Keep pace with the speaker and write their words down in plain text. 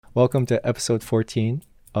Welcome to episode 14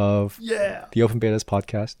 of the Open Betas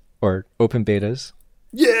podcast, or Open Betas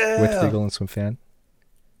with Regal and Swimfan.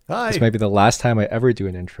 Hi. This might be the last time I ever do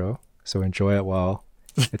an intro, so enjoy it while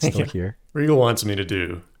it's still here. Regal wants me to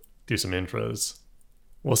do some intros.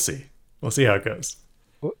 We'll see. We'll see how it goes.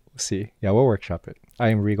 We'll see. Yeah, we'll workshop it. I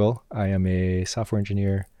am Regal. I am a software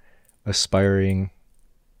engineer, aspiring...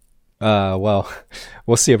 we'll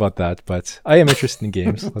see about that, but I am interested in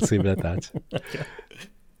games. Let's leave it at that. Okay.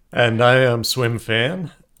 And I am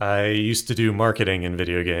Swimfan. I used to do marketing in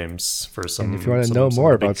video games for some. And if you want to know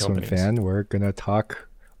more about Swimfan, we're going to talk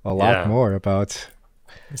a lot more about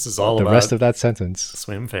this is all the about rest of that sentence.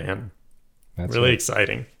 Swimfan. That's really right.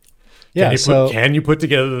 Exciting. Yeah. Can you put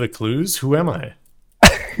together the clues? Who am I?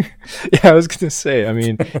 Yeah, I was gonna say. I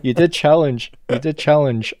mean, you did challenge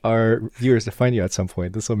our viewers to find you at some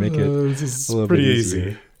point. This will make it this is a little pretty bit easy.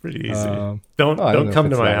 easier. Pretty easy. Don't Come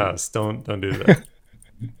to my house. Don't do that.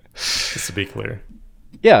 Just to be clear.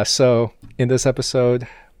 Yeah. So in this episode,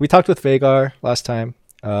 we talked with Vagar last time,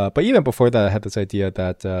 but even before that, I had this idea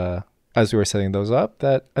that as we were setting those up,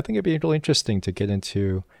 that I think it'd be really interesting to get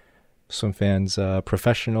into Swimfan's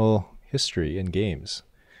professional history in games.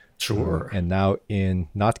 Sure. And now in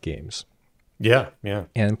not games. Yeah.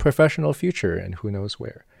 And professional future and who knows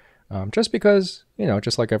where. Just because,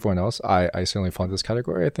 just like everyone else, I certainly fall into this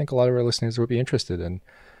category. I think a lot of our listeners would be interested in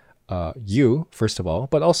you, first of all,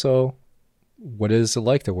 but also what is it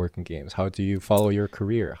like to work in games? How do you follow your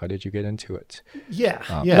career? How did you get into it? Yeah.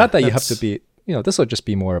 Not that you have to be, this will just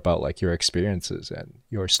be more about like your experiences and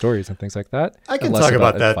your stories and things like that. I can talk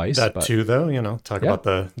about that, advice, too, though, about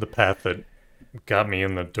the path that got me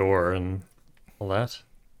in the door and all that.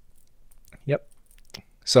 Yep.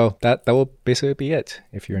 So that will basically be it.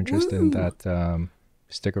 If you're interested in that,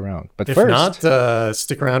 stick around. But if first, not,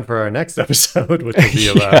 stick around for our next episode, which will be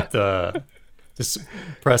about just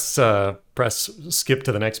press skip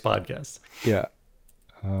to the next podcast. Yeah.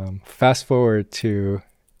 Fast forward to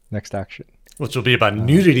next action, which will be about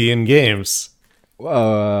nudity in games.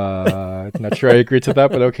 Not sure I agree to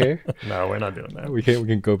that, but okay. No, we're not doing that. We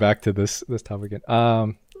can go back to this topic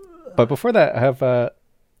again. But before that, I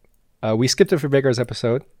have we skipped it for Vagar's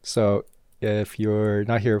episode. So if you're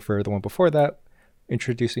not here for the one before that,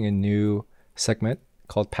 introducing a new segment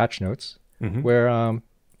called Patch Notes, where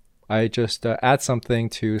I just add something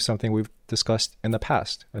to something we've discussed in the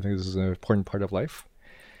past. I think this is an important part of life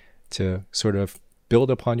to sort of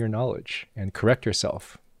build upon your knowledge and correct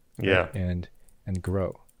yourself. Yeah. Right? And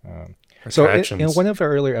grow. So in one of our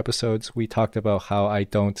earlier episodes, we talked about how I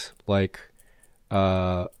don't like,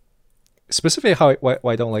 specifically why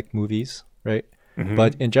I don't like movies, right?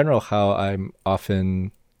 But in general, how I'm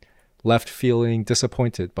often left feeling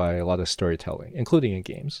disappointed by a lot of storytelling, including in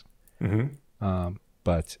games,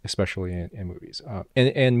 but especially in movies.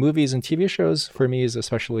 And movies and TV shows for me is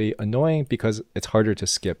especially annoying because it's harder to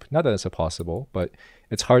skip. Not that it's impossible, but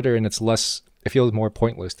it's harder and it's less... It feels more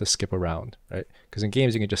pointless to skip around, right? Because in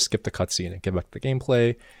games, you can just skip the cutscene and get back to the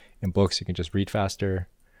gameplay. In books, you can just read faster.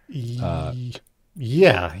 Yeah,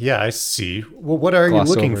 I see. Well, what are you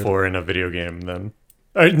looking for in a video game then?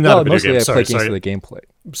 Not a video mostly game. I play games for the gameplay.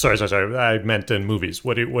 Sorry. I meant in movies.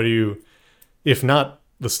 What do you, if not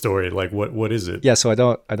the story, like what is it? Yeah, so I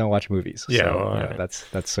don't watch movies. Yeah, so, right.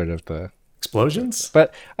 That's sort of the explosions.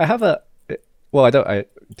 But I have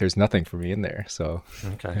there's nothing for me in there, so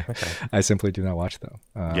okay. I simply do not watch them.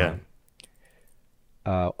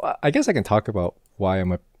 I guess I can talk about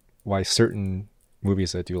why certain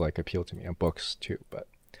movies I do like appeal to me, and books too. But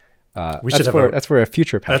that's for a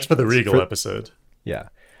future patch. That's for the Regal episode. Yeah,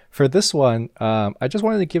 for this one, I just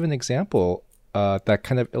wanted to give an example that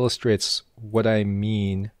kind of illustrates what I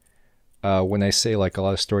mean when I say like a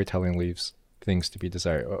lot of storytelling leaves things to be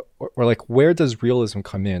desired, or like where does realism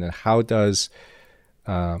come in, and how does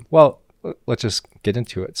let's just get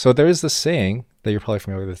into it. So there is this saying that you're probably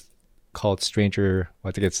familiar with called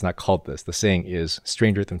I think it's not called this. The saying is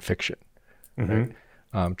stranger than fiction. Right?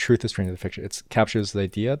 Truth is stranger than fiction. It captures the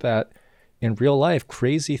idea that in real life,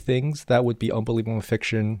 crazy things that would be unbelievable in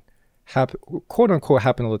fiction quote unquote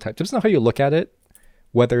happen all the time. Depends on how you look at it,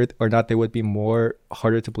 whether or not they would be more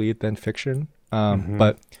harder to believe than fiction.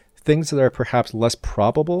 But things that are perhaps less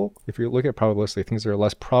probable, if you look at probabilistically, things that are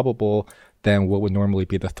less probable than what would normally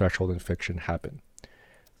be the threshold in fiction happen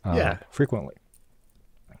frequently.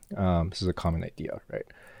 This is a common idea,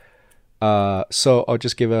 right? So I'll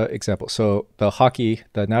just give an example. So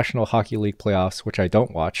the National Hockey League playoffs, which I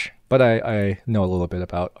don't watch, but I know a little bit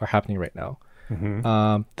about, are happening right now.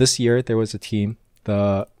 This year, there was a team,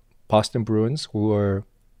 the Boston Bruins, who were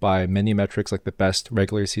by many metrics like the best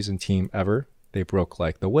regular season team ever. They broke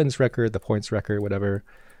like the wins record, the points record, whatever.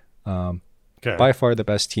 Okay. By far the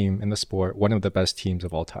best team in the sport, one of the best teams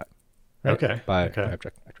of all time. Right? Okay. By Okay.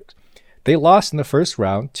 objective metrics. They lost in the first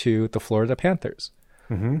round to the Florida Panthers.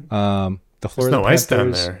 Mm-hmm. The There's Florida no Panthers, ice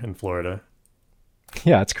down there in Florida.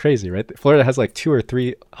 Yeah, it's crazy, right? Florida has like 2 or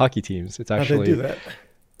 3 hockey teams. It's How'd they actually do that?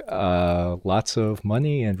 lots of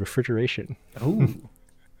money and refrigeration. Oh.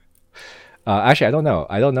 Actually, I don't know.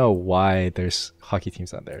 I don't know why there's hockey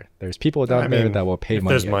teams down there. There's people down there that will pay if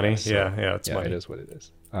money. there's I money, guess, so, yeah, it's money. It is what it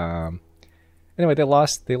is. Anyway, they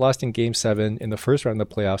lost in Game 7 in the first round of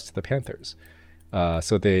the playoffs to the Panthers.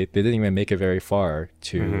 So they didn't even make it very far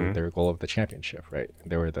to their goal of the championship, right?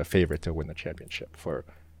 They were the favorite to win the championship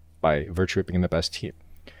by virtue of being the best team.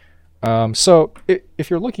 So if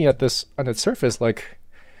you're looking at this on its surface, like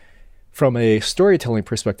from a storytelling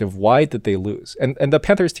perspective, why did they lose? And the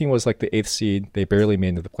Panthers team was like the 8th seed. They barely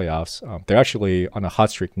made it to the playoffs. They're actually on a hot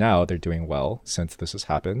streak now. They're doing well since this has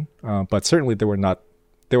happened. But certainly they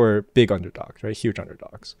were big underdogs, right? Huge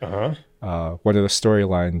underdogs. One of the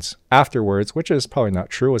storylines afterwards, which is probably not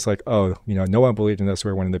true, was like, oh, no one believed in us.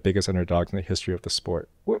 We're one of the biggest underdogs in the history of the sport,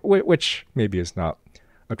 which maybe is not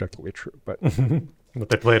objectively true. But But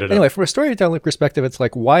they played it anyway, up. from a storytelling perspective, it's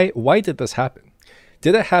like, why did this happen?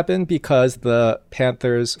 Did it happen because the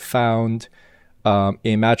Panthers found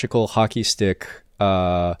a magical hockey stick,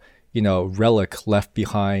 relic left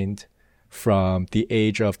behind from the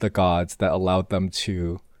age of the gods that allowed them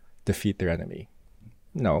to defeat their enemy?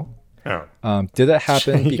 No. Oh. Did it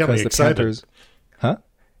happen You got me because the excited. Panthers? Huh?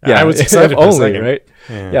 I was excited if for a only, second. right?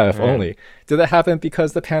 Yeah, If only. Did it happen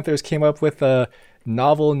because the Panthers came up with a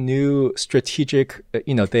novel new strategic,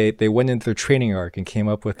 they went into their training arc and came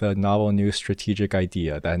up with a novel new strategic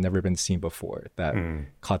idea that had never been seen before that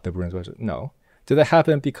caught the Bruins? No. Did it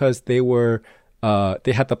happen because they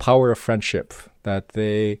had the power of friendship, that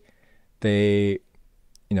they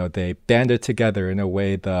banded together in a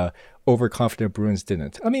way the overconfident Bruins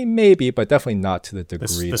didn't? I mean, maybe, but definitely not to the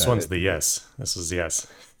degree. This one's the yes. This is yes.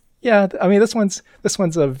 Yeah, I mean, this one's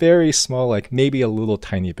a very small, like maybe a little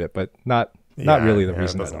tiny bit, but not really the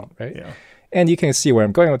reason at all, right? Yeah. And you can see where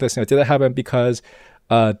I'm going with this. Did it happen because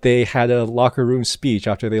they had a locker room speech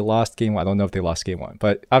after they lost game 1? I don't know if they lost game 1,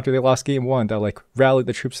 but after they lost game 1, that like rallied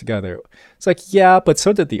the troops together. It's like, yeah, but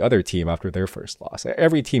so did the other team after their first loss.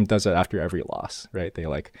 Every team does it after every loss, right? They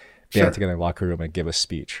like band together in the locker room and give a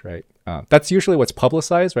speech, right? That's usually what's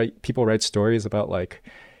publicized, right? People write stories about like,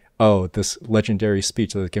 oh, this legendary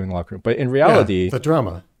speech that was given in the locker room. But in reality, the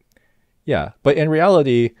drama. Yeah, but in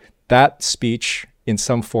reality, that speech in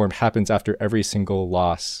some form happens after every single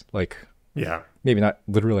loss. Like, maybe not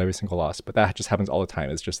literally every single loss, but that just happens all the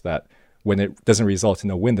time. It's just that when it doesn't result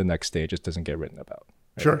in a win the next day, it just doesn't get written about.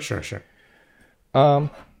 Right? Sure.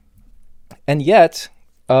 And yet,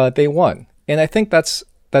 they won. And I think that's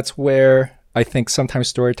where I think sometimes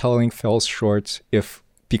storytelling falls short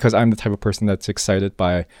because I'm the type of person that's excited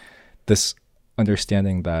by this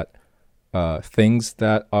understanding that things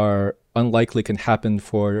that are unlikely can happen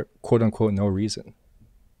for quote unquote no reason.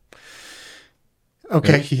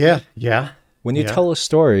 Okay. Right? Yeah. When you tell a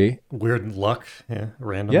story, weird luck,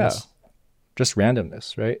 randomness. Yeah, just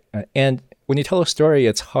randomness, right? And when you tell a story,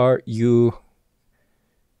 it's hard. You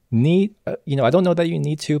need, I don't know that you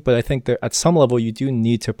need to, but I think that at some level you do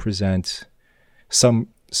need to present some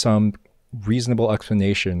reasonable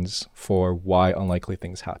explanations for why unlikely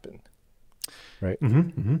things happen, right?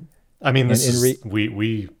 I mean,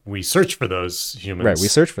 we search for those humans, right? We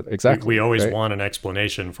search for them, exactly. We always want an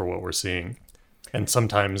explanation for what we're seeing, and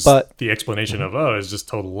sometimes the explanation of is just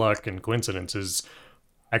total luck and coincidence is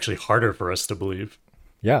actually harder for us to believe.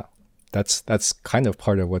 Yeah, that's kind of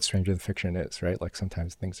part of what stranger than fiction is, right? Like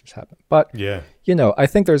sometimes things just happen, but I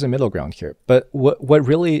think there's a middle ground here. But what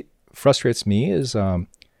really frustrates me is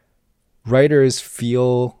writers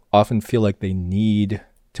often feel like they need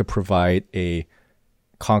to provide a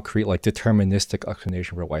concrete, like deterministic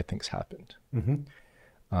explanation for why things happened.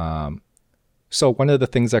 So one of the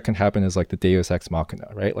things that can happen is like the Deus Ex Machina,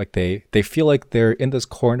 right? Like they feel like they're in this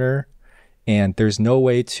corner and there's no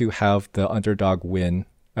way to have the underdog win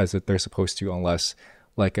as if they're supposed to, unless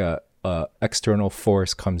like a external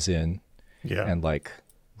force comes in and like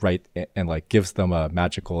gives them a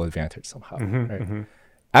magical advantage somehow, right?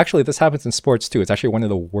 Actually, this happens in sports too. It's actually one of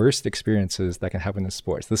the worst experiences that can happen in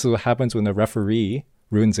sports. This is what happens when the referee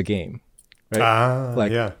ruins a game,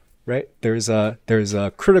 right? Right? There's a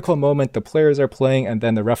critical moment. The players are playing, and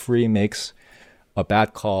then the referee makes a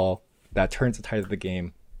bad call that turns the tide of the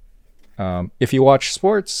game. If you watch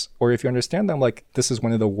sports or if you understand them, like this is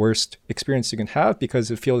one of the worst experiences you can have because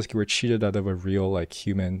it feels like you were cheated out of a real like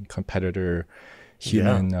human competitor,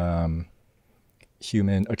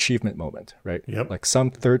 human achievement moment, right? Yep. Like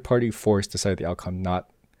some third party force decided the outcome, not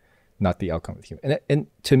the outcome of the human. And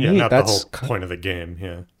to me, not that's the whole point of the game.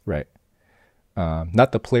 Yeah. right.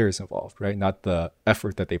 Not the players involved, right? Not the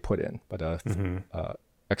effort that they put in, but a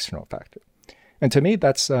external factor. And to me,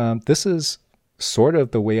 that's this is sort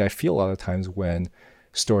of the way I feel a lot of times when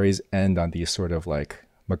stories end on these sort of like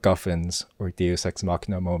MacGuffins or Deus Ex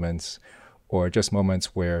Machina moments, or just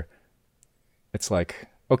moments where it's like,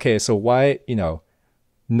 okay, so why,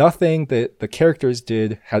 nothing that the characters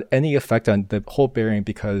did had any effect on the whole bearing,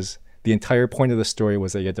 because the entire point of the story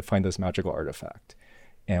was that you had to find this magical artifact.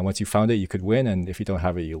 And once you found it, you could win. And if you don't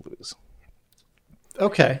have it, you lose.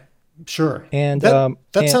 Okay, sure. And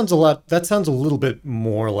that sounds a little bit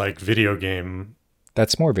more like video game.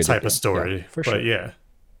 That's more video type game. of story, yeah, for sure. But yeah,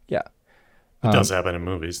 it does happen in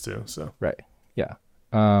movies too. So right, yeah.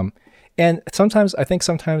 And sometimes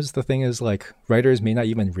the thing is like writers may not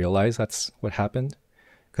even realize that's what happened,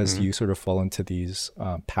 because you sort of fall into these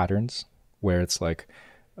patterns where it's like,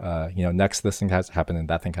 next this thing has to happen and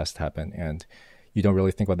that thing has to happen, and you don't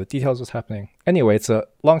really think about the details of what's happening. Anyway, it's a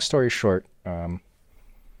long story short.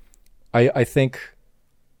 I think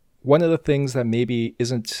one of the things that maybe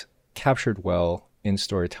isn't captured well in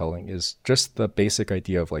storytelling is just the basic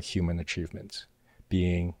idea of like human achievement,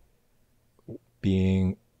 being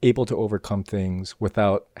able to overcome things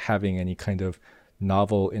without having any kind of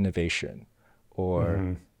novel innovation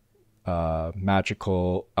or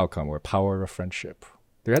magical outcome or power of friendship.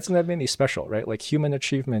 There hasn't been any special, right? Like human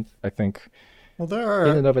achievement, I think, in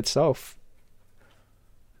and of itself.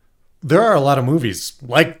 There are a lot of movies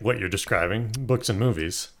like what you're describing, books and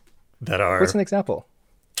movies, that are... What's an example?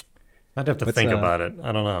 I'd have to think about it.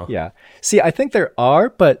 I don't know. Yeah. See, I think there are,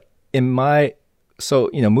 but in my... So,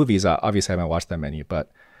 movies, obviously I haven't watched that many,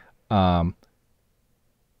 but how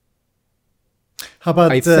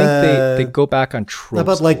about... I think they go back on tropes. How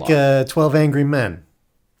about like 12 Angry Men?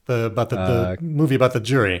 The movie about the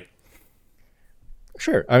jury.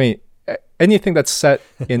 Sure. I mean, anything that's set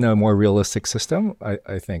in a more realistic system,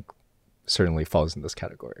 I think certainly falls in this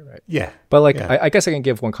category, right? Yeah. But like, I guess I can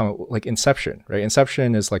give one comment, like Inception, right?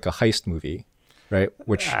 Inception is like a heist movie, right?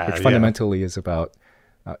 Which fundamentally is about,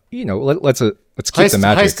 let's keep the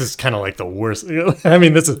magic. Heist is kind of like the worst. I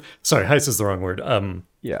mean, heist is the wrong word.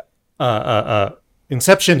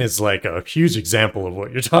 Inception is like a huge example of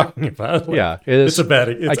what you're talking about. Like, it is. It's a bad.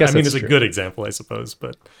 It's a good example, I suppose,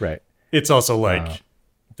 but right. It's also like,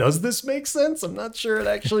 does this make sense? I'm not sure it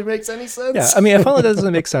actually makes any sense. Yeah, I mean, I found it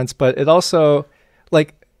doesn't make sense, but it also,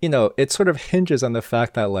 like, it sort of hinges on the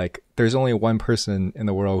fact that like there's only one person in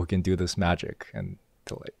the world who can do this magic, and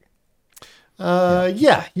to like.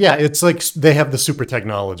 It's like they have the super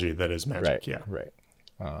technology that is magic. Right.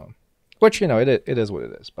 Which it is what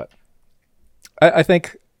it is, but. I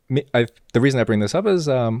think the reason I bring this up is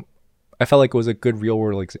I felt like it was a good real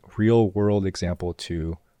world example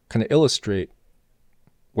to kind of illustrate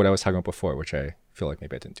what I was talking about before, which I feel like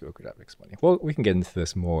maybe I didn't do a good job explaining. Well, we can get into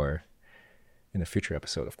this more in a future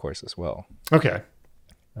episode, of course, as well. Okay.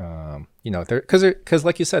 Because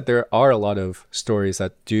like you said, there are a lot of stories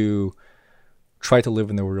that do try to live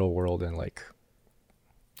in the real world, and like,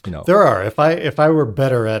 there are. If I were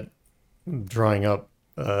better at drawing up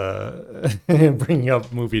bringing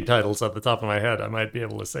up movie titles at the top of my head, I might be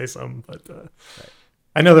able to say some, but right.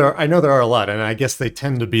 I know there are a lot, and I guess they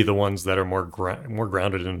tend to be the ones that are more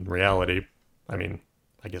grounded in reality. I mean,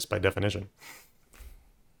 I guess by definition.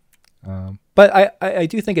 But I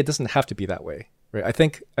do think it doesn't have to be that way, right? I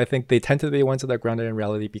think they tend to be the ones that are grounded in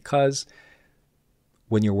reality, because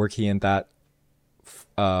when you're working in that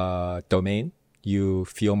domain, you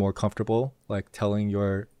feel more comfortable like telling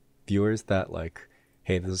your viewers that like,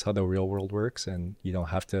 hey, this is how the real world works, and you don't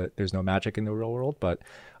have to, there's no magic in the real world. But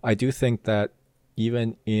I do think that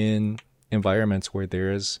even in environments where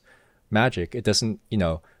there is magic, it doesn't,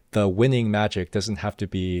 the winning magic doesn't have to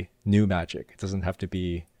be new magic. It doesn't have to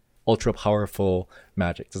be ultra powerful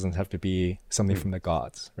magic. It doesn't have to be something from the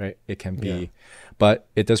gods, right? It can be, but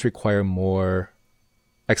it does require more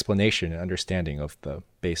explanation and understanding of the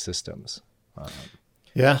base systems.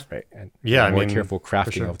 Right. And more careful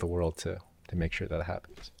crafting of the world to make sure that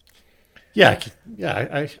happens. Yeah,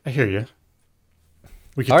 I hear you.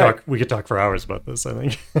 We could talk. Right. We could talk for hours about this, I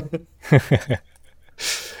think.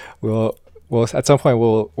 Well, at some point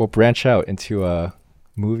we'll branch out into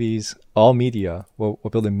movies, all media. We'll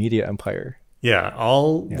build a media empire. Yeah,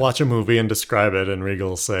 I'll watch a movie and describe it, and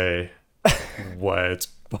Regal say why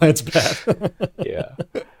it's bad. Yeah.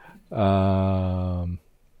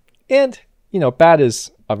 And bad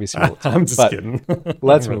is obviously. I'm just kidding.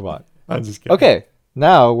 Let's move on. I'm just kidding. Okay,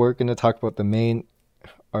 now we're going to talk about the main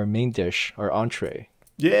our main dish, our entree.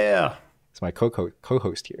 Yeah. It's my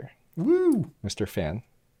co-host here, Woo. Mr. Fan.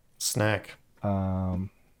 Snack.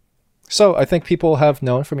 So I think people have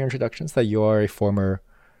known from your introductions that you are a former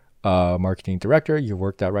marketing director. You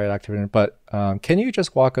worked at Riot Activision, but can you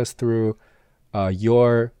just walk us through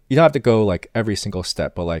you don't have to go like every single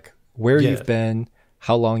step, but like where you've been,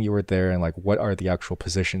 how long you were there, and like what are the actual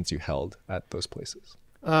positions you held at those places?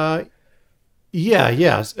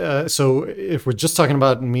 Yeah. So if we're just talking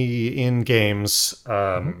about me in games,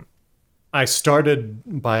 I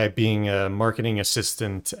started by being a marketing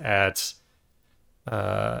assistant at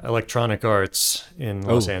Electronic Arts in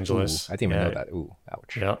Los Angeles. I didn't even know that. Ooh,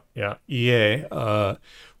 ouch. Yeah. EA.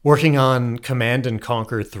 Working on Command and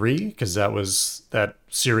Conquer 3, because that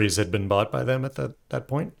series had been bought by them at that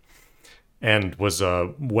point and was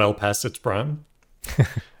well past its prime.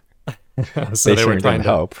 So they were trying to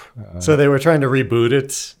help. So they were trying to reboot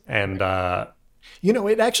it, and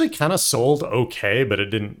it actually kind of sold okay, but it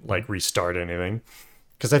didn't like restart anything.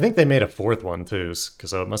 Because I think they made a fourth one too,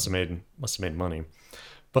 because it must have made money.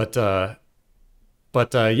 But yeah,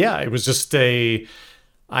 it was just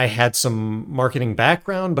I had some marketing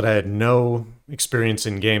background, but I had no experience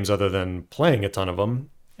in games other than playing a ton of them.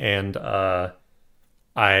 And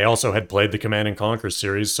I also had played the Command and Conquer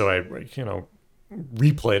series, so I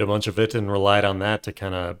replayed a bunch of it and relied on that to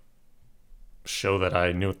kind of show that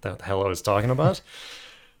I knew what the hell I was talking about.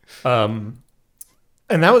 And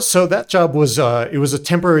that job was it was a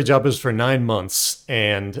temporary job. It was for 9 months,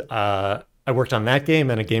 and I worked on that game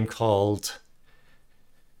and a game called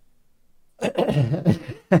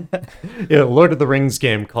Lord of the Rings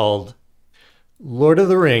game called Lord of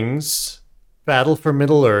the Rings Battle for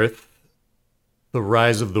Middle-earth: The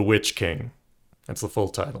Rise of the Witch King. That's the full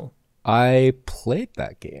title. I played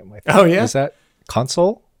that game. I think. Oh yeah, was that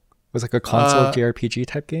console? It was like a console JRPG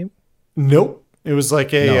type game? Nope. It was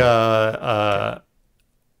like it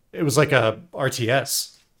was like a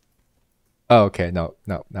RTS. Oh, okay. No,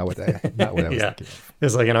 not what I was thinking of. It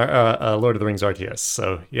was like a Lord of the Rings RTS.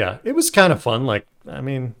 So yeah, it was kind of fun. Like, I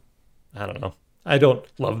mean, I don't know. I don't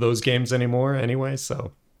love those games anymore anyway.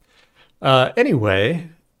 So anyway,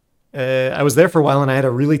 I was there for a while, and I had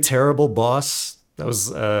a really terrible boss. That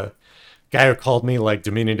was a guy who called me like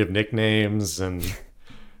diminutive nicknames and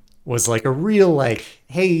was like a real like,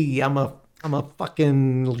 hey, I'm a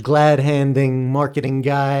fucking glad-handing marketing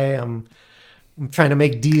guy. I'm trying to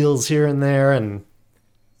make deals here and there, and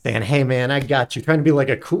saying, "Hey, man, I got you." Trying to be like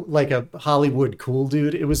a Hollywood cool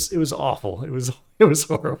dude. It was awful. It was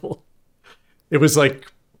horrible. It was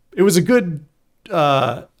a good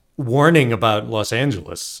warning about Los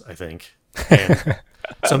Angeles, I think, and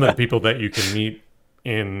some of the people that you can meet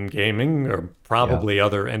in gaming or probably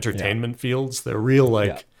other entertainment fields. They're real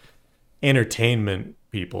entertainment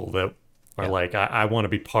people that are like, I want to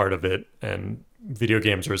be part of it, and video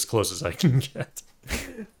games are as close as I can get.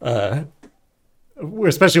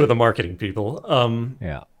 Especially with the marketing people.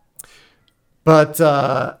 But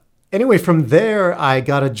anyway, from there, I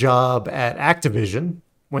got a job at Activision.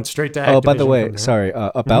 Went straight to Activision. Oh, by the way, sorry.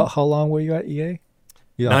 About how long were you at EA?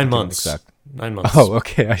 9 months. 9 months. Oh,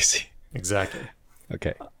 okay. I see. Exactly.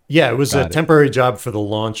 Okay. Yeah, it was a temporary job for the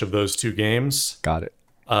launch of those two games. Got it.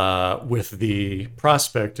 With the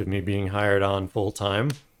prospect of me being hired on full time.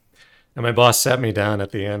 And my boss sat me down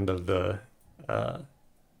at the end of the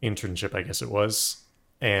internship, I guess it was.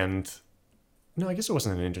 And no, I guess it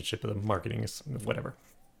wasn't an internship, but the marketing is whatever.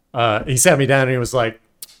 He sat me down and he was like,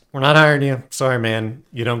 "We're not hiring you. Sorry, man.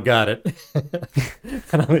 You don't got it.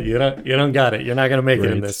 you don't got it. You're not gonna make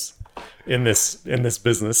it in this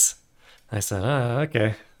business." I said,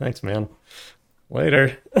 okay. Thanks, man.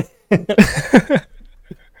 Later.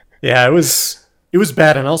 Yeah, it was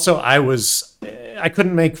bad. And also I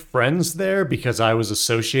couldn't make friends there because I was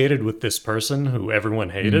associated with this person who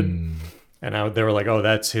everyone hated. And they were like, "Oh,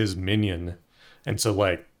 that's his minion." And so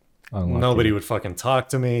like nobody would fucking talk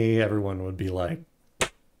to me. Everyone would be like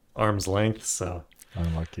arm's length. So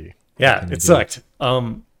unlucky. Yeah, it sucked.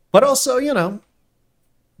 But also,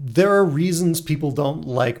 there are reasons people don't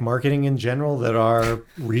like marketing in general that are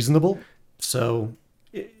reasonable. So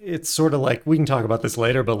it's sort of like, we can talk about this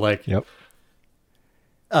later, but like,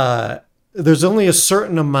 there's only a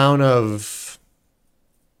certain amount of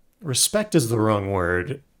respect is the wrong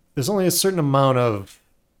word. There's only a certain amount of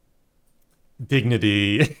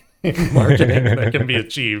dignity in marketing that can be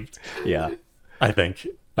achieved. Yeah, I think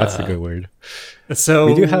that's a good word. So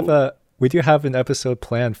we do have an episode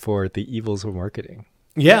planned for the evils of marketing.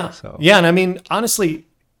 Yeah. And I mean, honestly,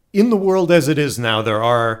 in the world as it is now, there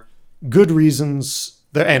are good reasons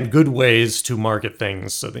and good ways to market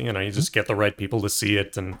things so that, you just get the right people to see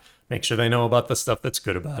it and make sure they know about the stuff that's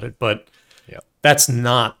good about it. But Yep. that's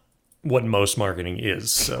not what most marketing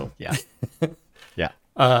is. So Yeah. Yeah.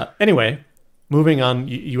 Anyway, moving on.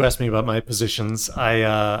 You asked me about my positions.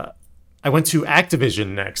 I went to Activision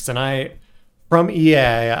next, and from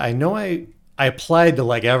EA, I know I applied to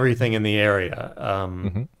like everything in the area,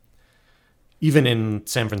 even in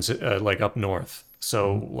San Francisco, like up north.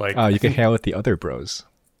 So like, Oh, you can hang out with the other bros.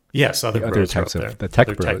 yes, other The other bros are types up of there. the tech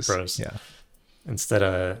Other bros. Yeah. Instead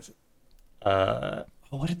of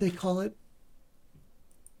what did they call it?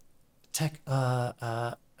 Tech.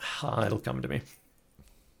 It'll come to me.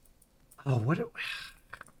 Oh,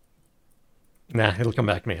 nah, it'll come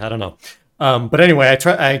back to me. I don't know. But anyway, I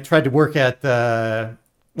tried to work at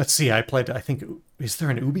let's see, I played, I think, is there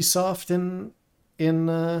an Ubisoft in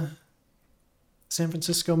San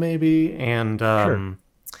Francisco maybe? And Sure.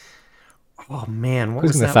 oh man, what Who's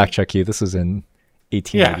was going to that? fact check you? This was in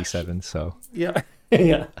 1887, so. Yeah.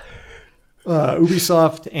 Yeah.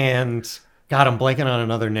 Ubisoft, and God, I'm blanking on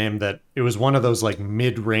another name. That it was one of those like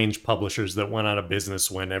mid-range publishers that went out of business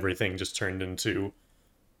when everything just turned into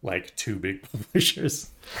like two big publishers.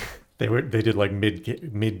 They did like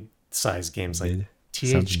mid-sized games like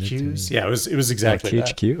Sounds mid to me. THQs. Yeah, it was exactly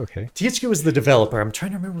that. THQ, okay. THQ was the developer. I'm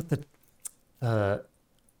trying to remember what the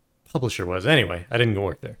publisher was. Anyway, I didn't go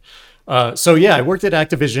work there. So yeah, I worked at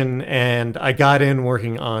Activision, and I got in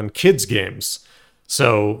working on kids games.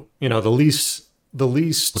 So the least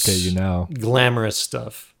Okay, you now. glamorous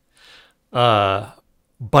stuff. But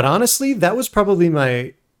honestly, that was probably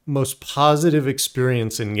my most positive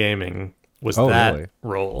experience in gaming. Was that really?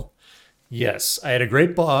 role? Yes, I had a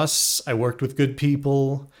great boss. I worked with good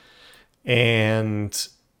people, and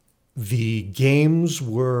the games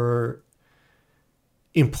were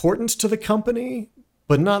important to the company,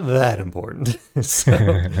 but not that important. So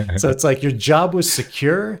it's like your job was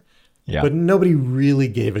secure, Yeah. but nobody really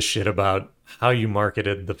gave a shit about how you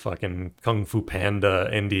marketed the fucking Kung Fu Panda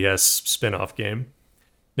NDS spin-off game,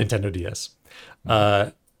 Nintendo DS,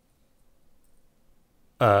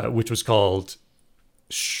 which was called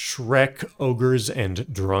Shrek, Ogres, and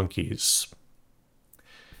Drunkies.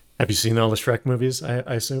 Have you seen all the Shrek movies, I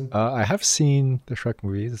assume? I have seen the Shrek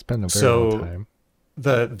movies. It's been a very long time.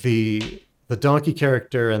 The donkey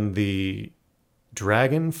character and the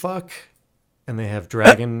dragon fuck, and they have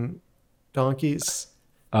dragon donkeys.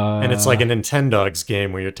 And it's like a Nintendogs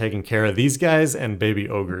game where you're taking care of these guys and baby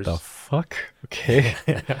ogres. The fuck? Okay.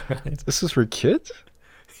 Right. This is for kids?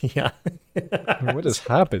 Yeah. What is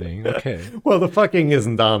happening? Okay. Well, the fucking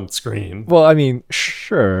isn't on screen. Well, I mean,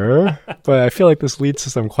 sure, but I feel like this leads to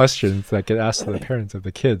some questions that get asked to the parents of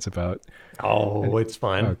the kids about. Oh, it's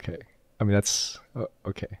fine. Okay. I mean, that's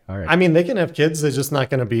okay. All right. I mean, they can have kids. They're just not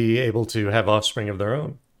going to be able to have offspring of their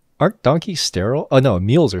own. Aren't donkeys sterile? Oh no,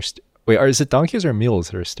 mules are. Wait, is it donkeys or mules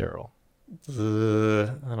that are sterile? I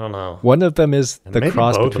don't know. One of them is And the maybe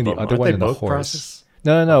cross both between of the them. other Aren't one they and the both horse. crosses?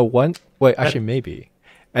 No. One. Wait, actually, maybe.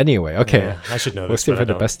 Anyway, okay. Yeah, I should know Let's this. see for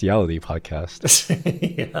the bestiality podcast.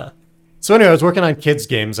 Yeah. So anyway, I was working on kids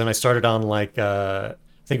games, and I started on like I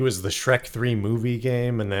think it was the Shrek 3 movie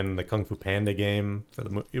game, and then the Kung Fu Panda game.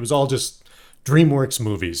 It was all just DreamWorks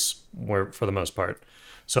movies, for the most part.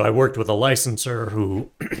 So I worked with a licensor who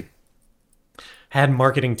had a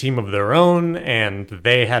marketing team of their own, and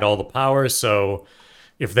they had all the power. So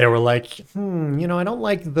if they were like, I don't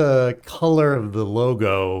like the color of the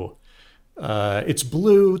logo. It's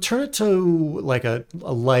blue. Turn it to like a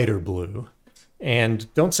lighter blue.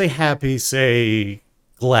 And don't say happy, say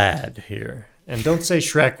glad here. And don't say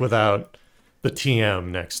Shrek without the TM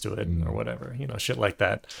next to it or whatever, shit like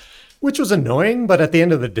that. Which was annoying, but at the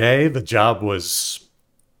end of the day, the job was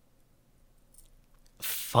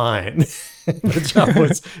fine. The job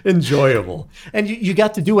was enjoyable. And you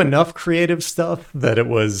got to do enough creative stuff that it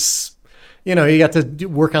was, you got to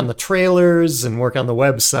work on the trailers and work on the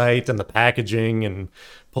website and the packaging and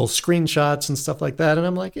pull screenshots and stuff like that. And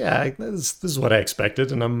I'm like, yeah, this is what I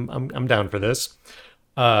expected, and I'm down for this.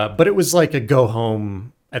 But it was like a go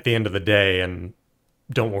home at the end of the day and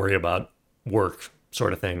don't worry about work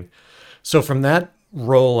sort of thing. So from that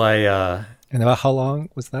role, And about how long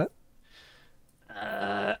was that?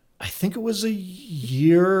 I think it was a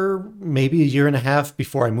year, maybe a year and a half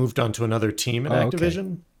before I moved on to another team at Activision.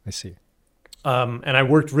 Okay. I see. And I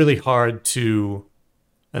worked really hard to,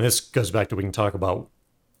 and this goes back to, we can talk about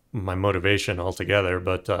my motivation altogether,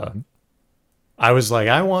 but I was like,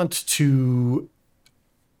 I want to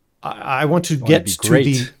get to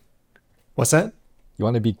the, what's that? You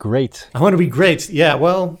want to be great. I want to be great. Yeah,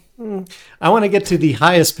 well, I want to get to the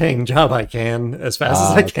highest paying job I can as fast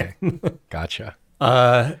as I can. Gotcha.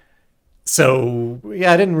 So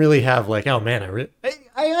yeah, I didn't really have like, oh man,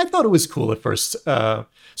 I thought it was cool at first. So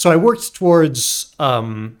I worked towards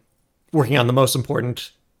working on the most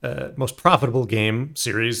important, most profitable game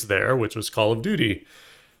series there, which was Call of Duty.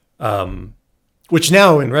 Which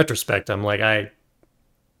now, in retrospect, I'm like,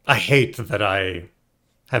 I hate that I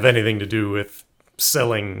have anything to do with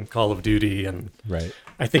selling Call of Duty, and Right.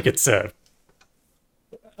 I think it's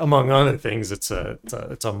among other things, it's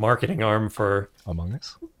a marketing arm for Among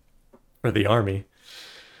Us? the army.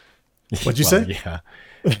 What'd you Well, say? yeah.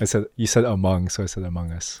 I said you said among, so I said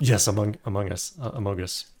Among Us. Yes, among us, among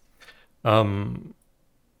us. And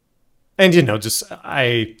you know, just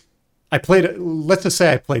I played. Let's just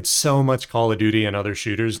say I played so much Call of Duty and other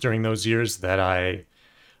shooters during those years that I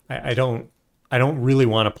don't really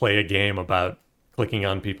want to play a game about clicking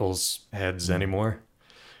on people's heads anymore,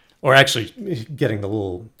 or actually getting the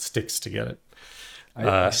little sticks to get it.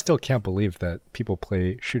 I still can't believe that people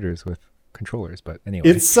play shooters with controllers, but anyway.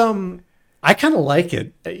 It's I kind of like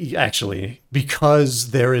it actually, because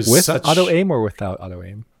there is with such auto aim or without auto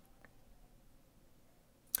aim?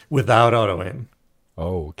 without auto aim.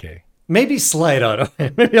 Oh, okay. Maybe slight auto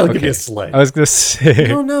aim. Maybe I'll give you a slight. I was gonna say. I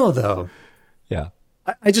don't know though. Yeah.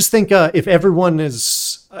 I just think if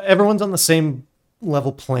everyone's on the same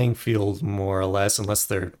level playing field more or less, unless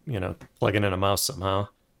they're plugging in a mouse somehow,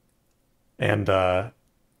 and the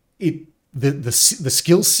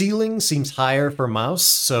skill ceiling seems higher for mouse.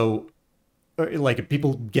 So like if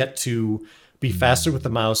people get to be faster with the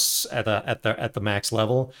mouse at the max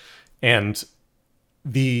level, and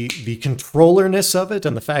the controllerness of it,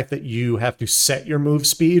 and the fact that you have to set your move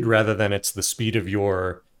speed rather than it's the speed of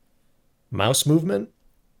your mouse movement.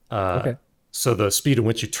 Okay. So the speed in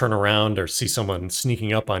which you turn around or see someone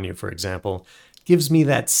sneaking up on you, for example, gives me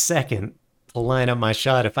that second to line up my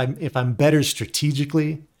shot. If I'm better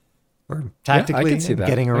strategically or tactically, I can see that.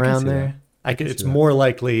 getting I can around see there, that. it's more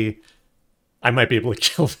likely I might be able to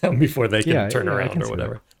kill them before they can turn around or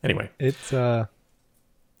whatever. Anyway, it's well,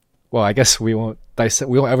 I guess we won't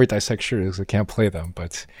ever dissect shooters. We can't play them,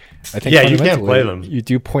 but I think you can't play them. You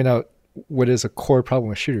do point out what is a core problem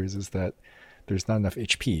with shooters is that there's not enough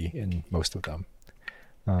HP in most of them.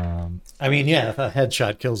 I mean, yeah, if a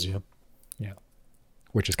headshot kills you. Yeah.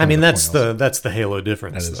 Which is that's the Halo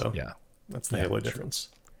difference, though. Yeah. That's the Halo difference.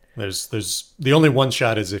 There's the only one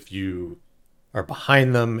shot is if you are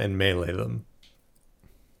behind them and melee them.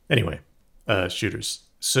 Anyway, shooters.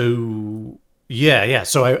 So yeah.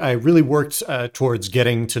 So I really worked towards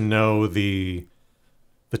getting to know the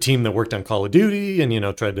team that worked on Call of Duty, and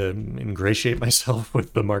tried to ingratiate myself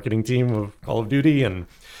with the marketing team of Call of Duty and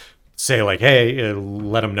say like, hey,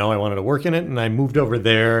 let them know I wanted to work in it. And I moved over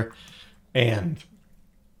there, and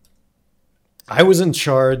I was in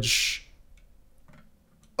charge.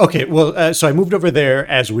 Okay, well, so I moved over there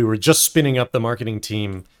as we were just starting up the marketing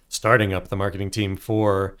team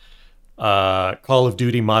for Call of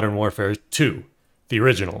Duty Modern Warfare 2, the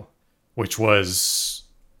original, which was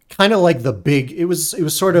kind of like the big. It was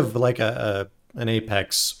sort of like an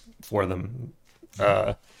apex for them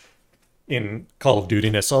in Call of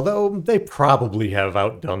Duty-ness, although they probably have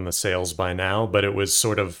outdone the sales by now. But it was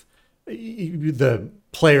sort of, the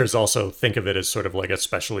players also think of it as sort of like a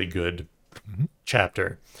especially good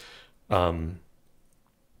chapter. And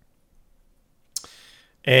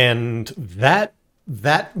that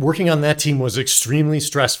working on that team was extremely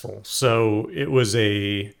stressful. So there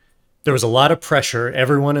was a lot of pressure.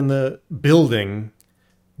 Everyone in the building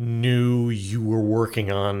knew you were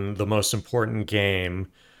working on the most important game.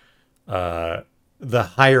 The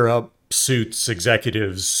higher up suits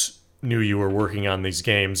executives knew you were working on these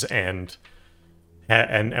games, and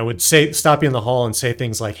would stop you in the hall and say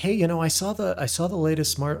things like, "Hey, I saw the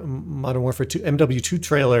latest Modern Warfare 2 MW2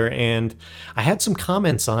 trailer, and I had some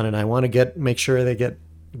comments on it. I want to make sure they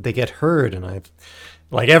get heard." And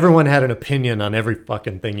everyone had an opinion on every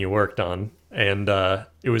fucking thing you worked on, and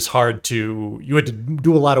it was hard you had to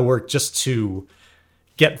do a lot of work just to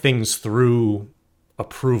get things through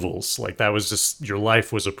approvals. Like that was just, your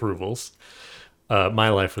life was approvals. My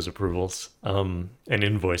life was approvals, and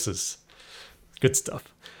invoices. Good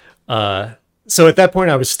stuff. So at that point,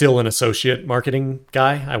 I was still an associate marketing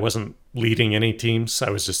guy. I wasn't leading any teams. I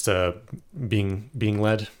was just being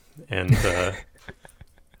led and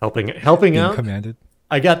helping out. Commanded.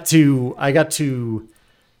 I got to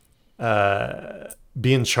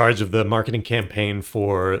be in charge of the marketing campaign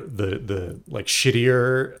for the like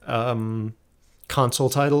shittier console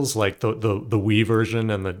titles, like the Wii version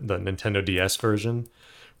and the Nintendo DS version,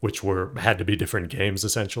 which had to be different games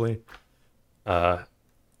essentially.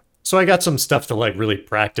 So I got some stuff to like really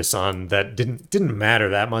practice on that didn't matter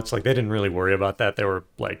that much. Like they didn't really worry about that. They were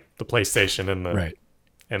like the PlayStation and the Right.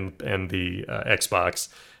 and the Xbox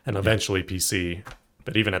and eventually PC.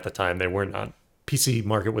 But even at the time, they were not. PC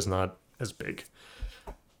market was not as big,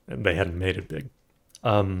 and they hadn't made it big.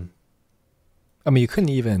 I mean, you couldn't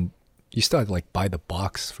even. You still had to like buy the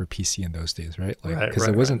box for PC in those days, right? Like because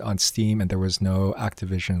it wasn't on Steam and there was no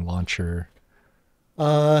Activision launcher.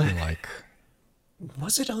 Like,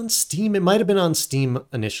 was it on Steam? It might have been on Steam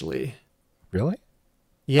initially. Really?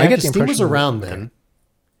 Yeah, I get the Steam was around then.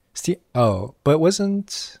 Steam. Oh, but it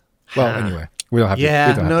wasn't. Well, anyway, we don't have. Yeah,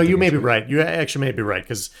 we don't no, have to you may be right. You actually may be right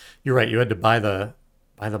because you're right. You had to buy the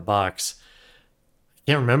box. I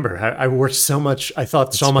can't remember. I worked so much. I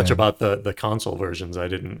thought so much about the console versions. I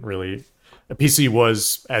didn't really. The PC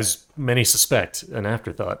was, as many suspect, an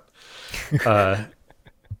afterthought.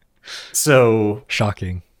 So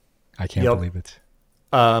shocking. I can't believe it.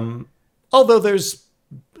 Although there's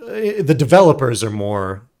the developers are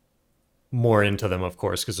more into them, of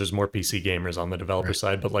course, because there's more PC gamers on the developer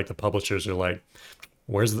side. But like the publishers are like,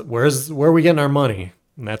 where are we getting our money?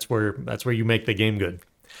 And that's where you make the game good.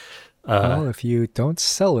 Well, if you don't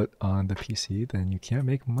sell it on the PC, then you can't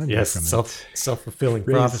make money from it. Self-fulfilling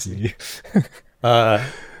prophecy.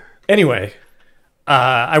 Anyway,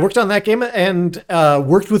 I worked on that game and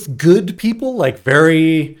worked with good people, like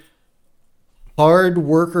very hard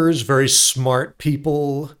workers, very smart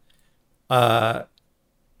people.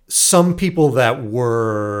 Some people that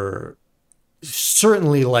were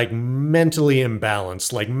certainly like mentally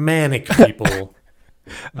imbalanced, like manic people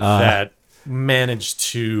that managed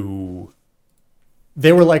to.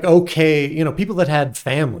 They were like, okay, people that had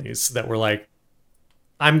families that were like,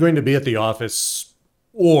 I'm going to be at the office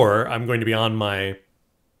or I'm going to be on my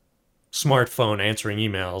smartphone answering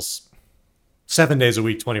emails 7 days a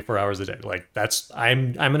week, 24 hours a day. Like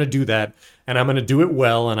I'm going to do that and I'm going to do it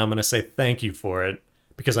well. And I'm going to say thank you for it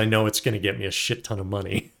because I know it's going to get me a shit ton of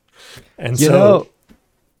money. And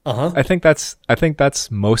I think that's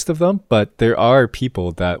most of them, but there are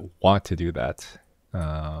people that want to do that.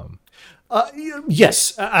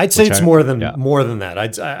 Yes, I'd say it's more than that.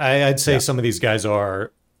 I'd say some of these guys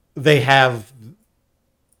they have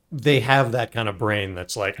that kind of brain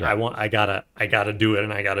that's like, I gotta do it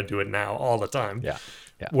and I gotta do it now all the time. Yeah.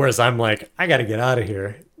 Whereas I'm like, I gotta get out of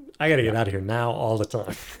here. I gotta get out of here now all the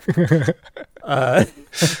time. I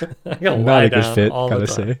gotta lie down all the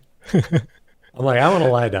time. I'm like, I want to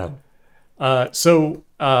lie down. Some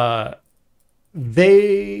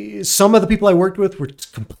of the people I worked with were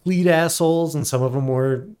complete assholes, and some of them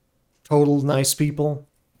were total nice people.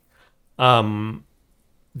 The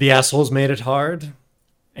assholes made it hard,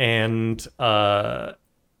 and I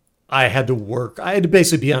had to work. I had to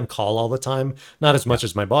basically be on call all the time. Not as much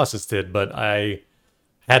as my bosses did, but I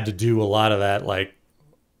had to do a lot of that. Like,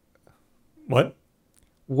 what?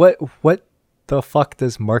 What the fuck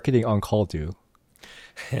does marketing on call do?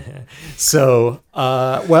 So,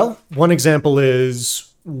 one example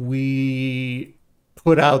is when we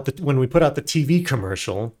put out the TV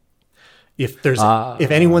commercial,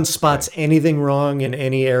 if anyone spots anything wrong in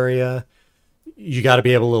any area, you got to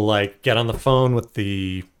be able to like get on the phone with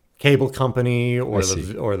the cable company or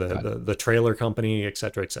the trailer company, et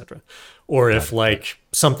cetera, et cetera. Or if like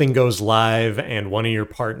something goes live and one of your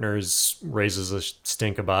partners raises a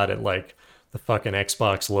stink about it, like the fucking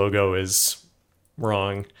Xbox logo is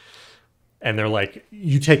wrong, and they're like,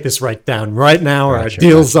 you take this right down right now or our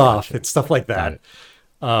deal's off. It's stuff like that.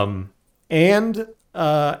 And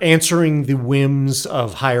answering the whims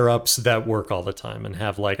of higher ups that work all the time and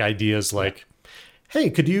have like ideas like,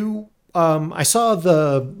 hey, could you I saw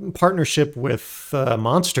the partnership with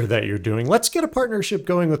Monster that you're doing. Let's get a partnership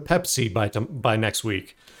going with Pepsi by next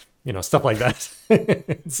week. Stuff like that.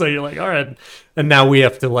 So you're like, all right. And now we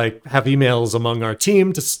have to like have emails among our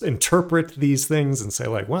team to interpret these things and say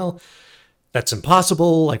like, well, that's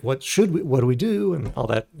impossible. Like, what do we do? And all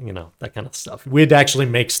that, that kind of stuff. We'd actually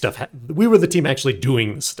make stuff. We were the team actually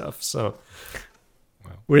doing the stuff. So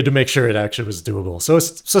we had to make sure it actually was doable. So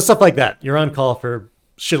stuff like that. You're on call for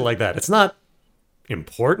shit like that. It's not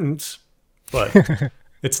important, but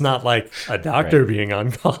it's not like a doctor being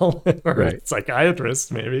on call or a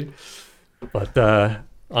psychiatrist maybe. But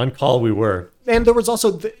on call we were. And there was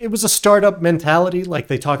also, it was a startup mentality. Like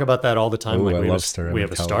they talk about that all the time. Like we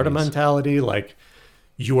have a startup mentality. Like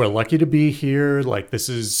you are lucky to be here. Like this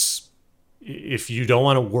is, if you don't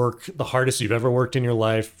want to work the hardest you've ever worked in your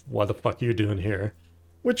life, what the fuck are you doing here?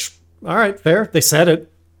 Which, all right, fair. They said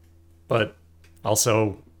it. But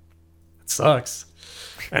also, it sucks.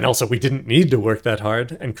 And also, we didn't need to work that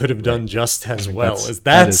hard and could have done just as well.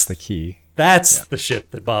 That is the key. That's the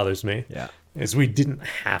shit that bothers me. Yeah. Is we didn't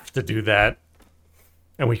have to do that.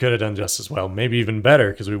 And we could have done just as well. Maybe even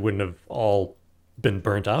better, because we wouldn't have all been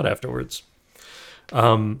burnt out afterwards.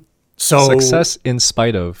 So success in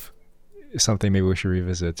spite of is something maybe we should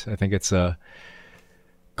revisit. I think it's a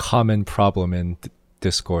common problem in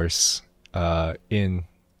discourse. I think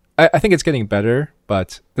it's getting better,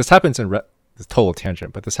 but this happens in this total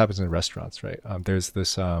tangent, but this happens in restaurants, right? There's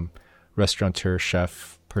this restaurateur,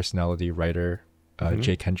 chef, personality writer,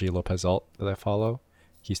 J. Kenji Lopez-Alt that I follow.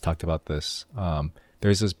 He's talked about this.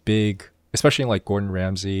 There's this big, especially in like Gordon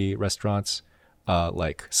Ramsay restaurants,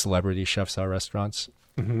 like celebrity chefs at restaurants.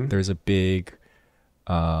 There's a big,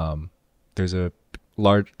 there's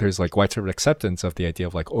like widespread acceptance of the idea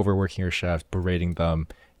of like overworking your chef, berating them,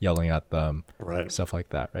 yelling at them, right. Stuff like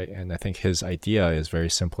that, right? And I think his idea is very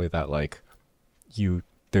simply that like you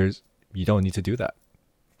don't need to do that.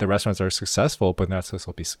 The restaurants are successful, but not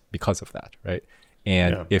successful because of that, right?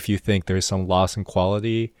 And if you think there's some loss in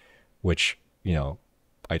quality, which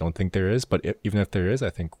I don't think there is, but even if there is,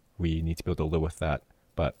 I think we need to be able to live with that.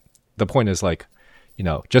 But the point is like,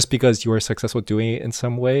 just because you are successful doing it in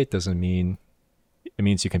some way doesn't mean it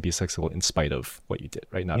means you can be successful in spite of what you did,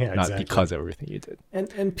 right? Not because of everything you did.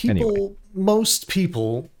 And people, most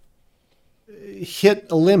people hit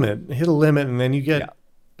a limit, and then you get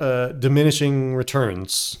diminishing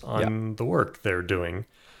returns on the work they're doing.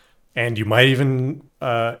 And you might even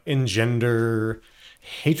engender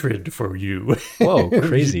hatred for you. Whoa,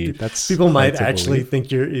 crazy. That's people might actually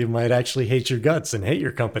think you might actually hate your guts and hate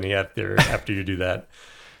your company after you do that.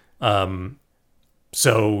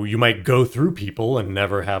 So you might go through people and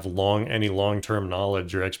never have any long-term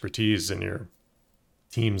knowledge or expertise in your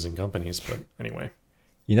teams and companies. But anyway,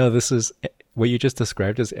 this is what you just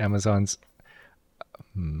described as Amazon's.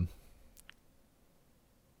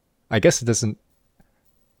 I guess it doesn't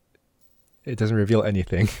reveal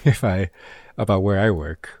anything about where I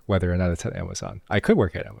work, whether or not it's at Amazon. I could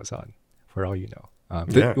work at Amazon, for all you know.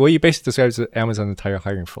 What you basically describe is Amazon's entire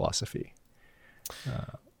hiring philosophy.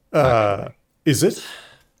 Is it?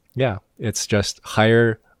 Yeah, it's just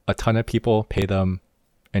hire a ton of people, pay them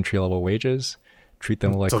entry-level wages, treat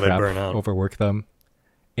them like crap, overwork them,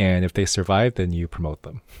 and if they survive, then you promote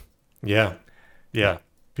them. Yeah.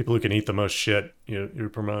 People who can eat the most shit, you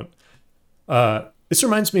promote. This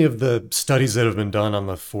reminds me of the studies that have been done on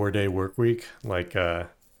the 4-day work week. Like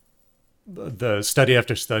the study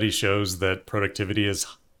after study shows that productivity is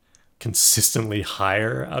consistently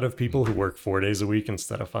higher out of people who work 4 days a week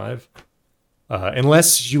instead of 5.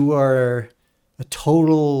 Unless you are a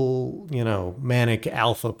total, manic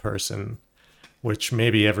alpha person, which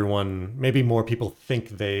maybe more people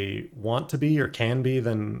think they want to be or can be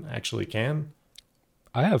than actually can.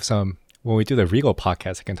 I have some. When we do the Regal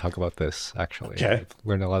podcast, I can talk about this, actually. Okay. I've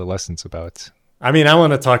learned a lot of lessons about. I mean, I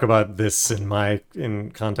want to talk about this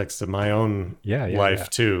in context of my own life,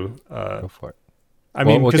 too. Go for it. I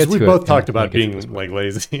mean, because we both talked about being like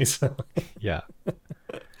lazy. So. Yeah.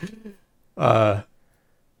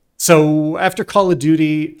 So after Call of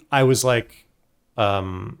Duty, I was like,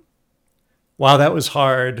 wow, that was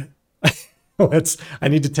hard. I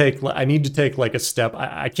need to take like a step.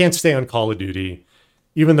 I can't stay on Call of Duty.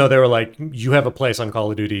 Even though they were like, you have a place on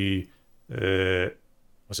Call of Duty,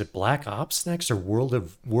 was it Black Ops next or World at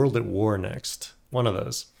War next? One of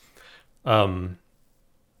those. I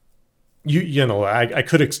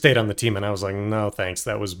could have stayed on the team, and I was like, no, thanks,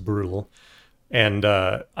 that was brutal. And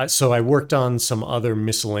so I worked on some other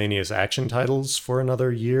miscellaneous action titles for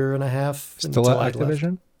another year and a half. Still at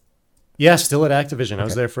Activision? Yeah, still at Activision. Okay. I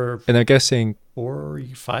was there for, and I'm guessing 4 or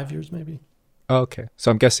 5 years, maybe. Oh, okay.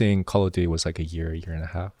 So I'm guessing Call of Duty was like a year and a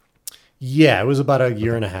half. Yeah, it was about a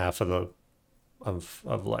year and a half of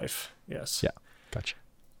life. Yes. Yeah, gotcha.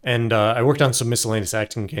 And I worked on some miscellaneous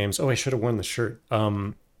action games. Oh, I should have worn the shirt.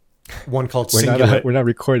 One called Singularity. We're not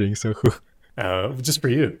recording, so who? Just for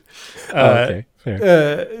you. Okay.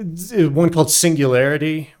 Fair. One called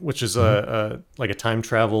Singularity, which is like a time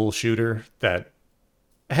travel shooter that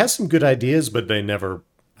has some good ideas, but they never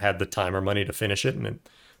had the time or money to finish it, and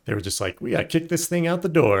they were just like, we gotta kick this thing out the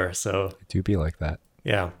door. So it do be like that.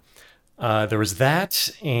 Yeah. There was that,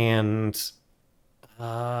 and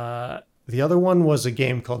the other one was a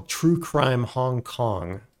game called True Crime Hong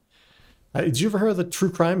Kong. Did you ever hear of the True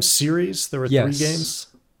Crime series? There were 3 games.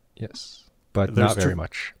 Yes, but not very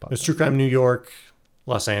much. There's True Crime New York,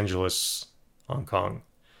 Los Angeles, Hong Kong.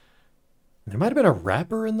 There might have been a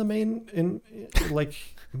rapper in the main,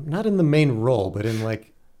 not in the main role, but in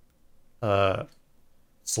like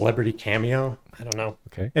celebrity cameo. I don't know.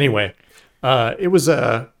 Okay. Anyway, it was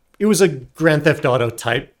a Grand Theft Auto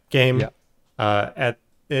type game. Yeah.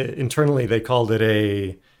 internally they called it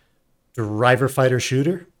a driver fighter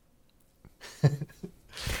shooter.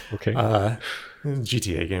 Okay.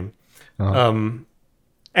 GTA game. Uh-huh.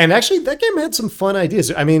 And actually, that game had some fun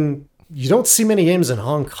ideas. I mean, you don't see many games in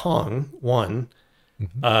Hong Kong, one,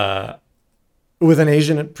 with an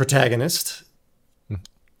Asian protagonist.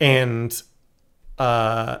 And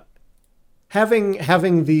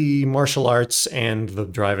having the martial arts and the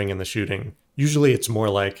driving and the shooting, usually it's more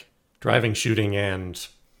like driving, shooting, and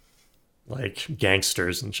like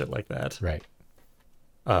gangsters and shit like that. Right.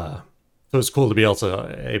 So it's cool to be able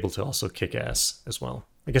to also kick ass as well.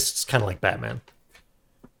 I guess it's kind of like Batman.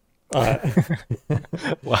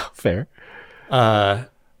 Wow, fair.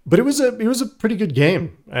 But it was a pretty good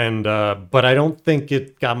game, and but I don't think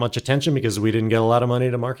it got much attention because we didn't get a lot of money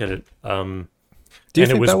to market it. Do you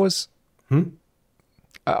think that was?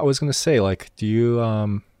 I was gonna say, like, do you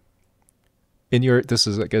in your, this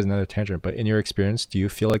is, I guess, another tangent, but in your experience, do you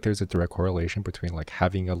feel like there's a direct correlation between like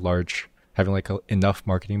having enough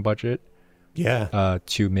marketing budget,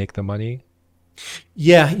 to make the money?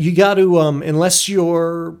 Yeah, you got to unless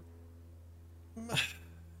you're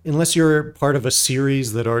part of a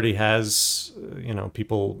series that already has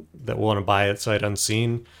people that want to buy it sight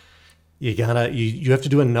unseen, you have to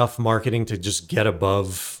do enough marketing to just get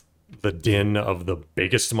above the din of the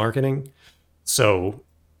biggest marketing. So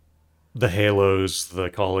the Halos, the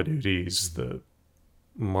Call of Duties, the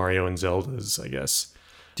Mario and Zeldas, I guess.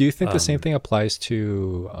 Do you think the same thing applies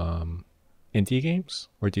to indie games,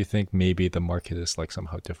 or do you think maybe the market is like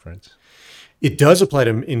somehow different? It does apply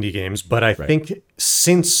to indie games, but I think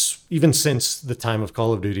since the time of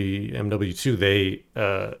Call of Duty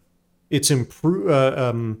MW2, it's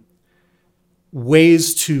improved.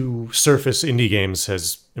 Ways to surface indie games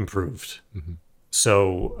has improved.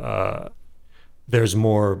 So there's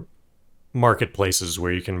more marketplaces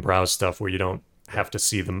where you can browse stuff where you don't have to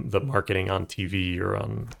see the marketing on TV or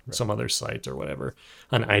on some other site or whatever,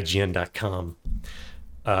 on IGN.com.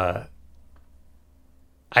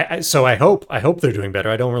 So I hope they're doing better.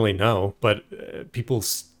 I don't really know, but people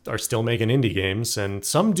are still making indie games, and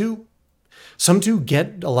some do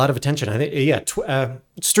get a lot of attention. I think,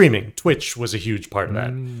 streaming, Twitch was a huge part of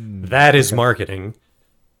that. That is marketing,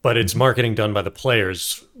 but it's marketing done by the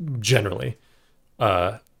players generally.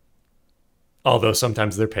 Although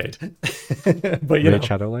sometimes they're paid. But Raid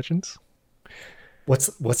Shadow Legends?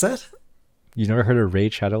 What's that? You never heard of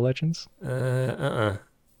Raid Shadow Legends? The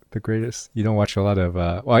greatest. You don't watch a lot of.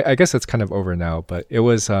 Well, I guess it's kind of over now, but it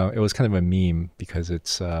was kind of a meme because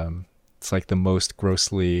it's like the most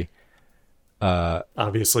grossly,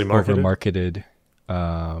 obviously marketed.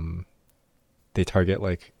 They target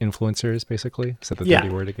like influencers, basically. Said the dirty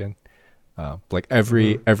word again. Like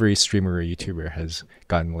every streamer or YouTuber has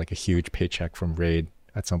gotten like a huge paycheck from Raid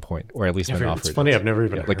at some point, or at least been offered. It's funny, I've never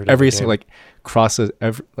even heard like of every it. single like crosses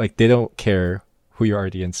like they don't care who your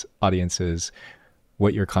audience is,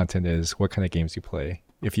 what your content is, what kind of games you play.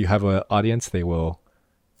 If you have an audience, they will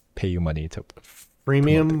pay you money to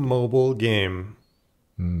premium mobile game.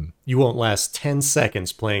 You won't last 10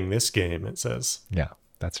 seconds playing this game, it says. Yeah,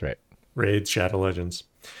 that's right. Raid Shadow Legends.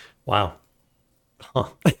 Wow. Huh.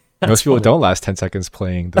 Most people don't last 10 seconds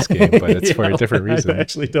playing this game, but it's for a different reason. I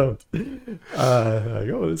actually don't.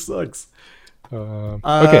 This sucks.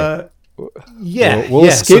 Okay. We'll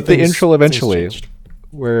escape the intro eventually.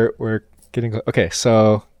 We're getting okay.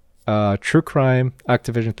 So, true crime,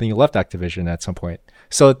 Activision thing. You left Activision at some point.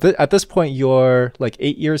 So at this point, you're like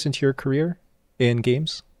 8 years into your career in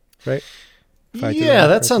games, right? Yeah,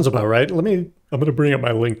 that sounds about right. I'm going to bring up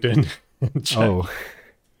my LinkedIn. And check. Oh,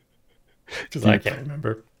 because I can't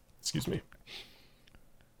remember. Excuse me.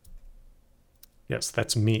 Yes,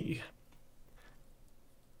 that's me.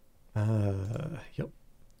 Yep,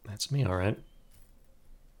 that's me. All right.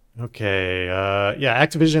 Okay.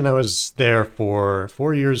 Activision. I was there for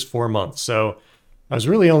 4 years, 4 months. So I was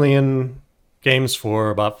really only in games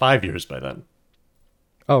for about 5 years by then.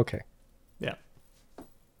 Oh, okay. Yeah.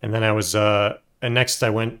 And then I was, and next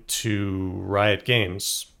I went to Riot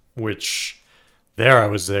Games, which I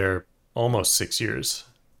was there almost 6 years.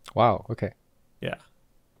 Wow. Okay. Yeah.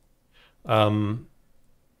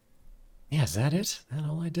 Is that it? Is that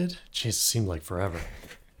all I did? Jeez, it seemed like forever.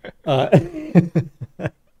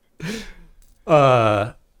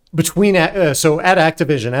 Between so at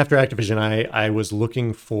Activision, after Activision, I was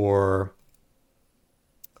looking for.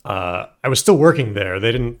 I was still working there.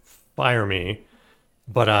 They didn't fire me,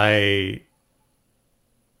 but I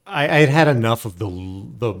had enough of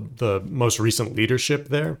the most recent leadership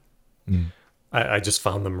there. I just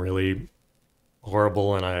found them really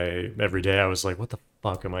horrible, and every day I was like, what the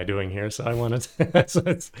fuck am I doing here? So I wanted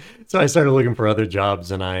so I started looking for other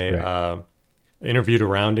jobs, and I interviewed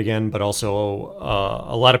around again, but also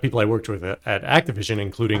a lot of people I worked with at Activision,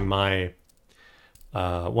 including my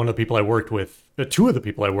one of the people I worked with, two of the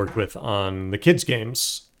people I worked with on the kids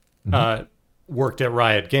games, worked at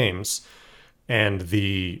Riot Games, and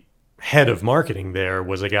the head of marketing there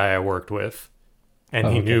was a guy I worked with, and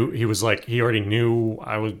he already knew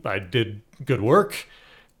I did good work,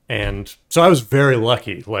 and so I was very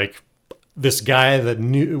lucky. Like, this guy that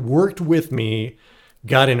worked with me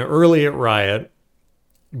got in early at Riot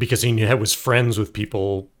because he was friends with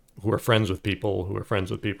people who were friends with people who were friends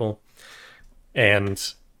with people,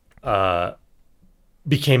 and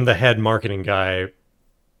became the head marketing guy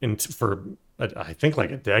for I think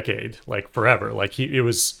like a decade, like forever. Like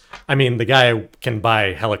the guy can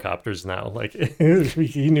buy helicopters now. Like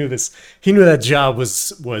he knew that job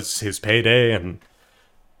was his payday. And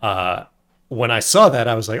when I saw that,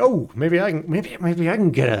 I was like, oh, maybe I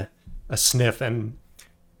can get a sniff.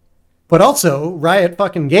 But also Riot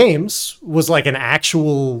fucking Games was like an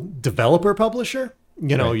actual developer publisher.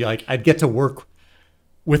 Like I'd get to work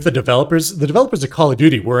with the developers. The developers of Call of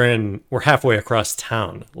Duty we're halfway across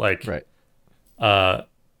town. Like, right.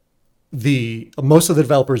 Most of the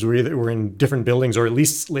developers were in different buildings, or at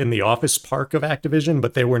least in the office park of Activision,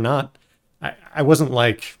 but they were not. I wasn't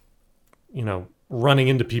like, running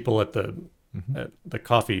into people at the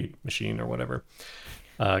coffee machine or whatever,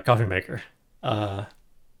 coffee maker.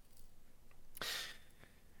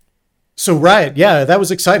 So Riot, yeah, that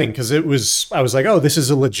was exciting because I was like, oh, this is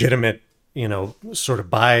a legitimate, sort of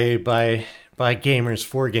by gamers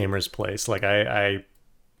for gamers place. Like I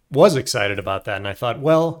was excited about that, and I thought,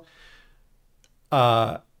 well,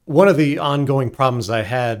 one of the ongoing problems I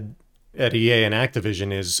had at EA and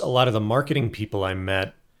Activision is a lot of the marketing people I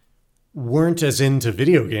met weren't as into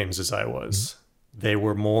video games as I was. They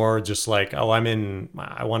were more just like, oh, I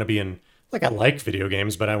want to be in, like, I like video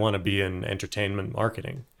games, but I want to be in entertainment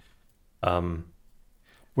marketing. And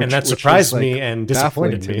that surprised me and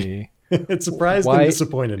disappointed me. It surprised and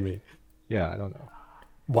disappointed me. Yeah, I don't know.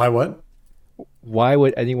 Why what? Why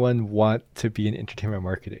would anyone want to be in entertainment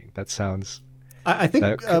marketing? That sounds... I think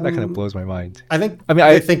that kind of blows my mind. I think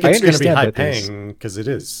it's going to be high paying because it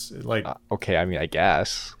is. Like, okay, I mean, I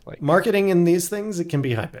guess. Like, marketing in these things, it can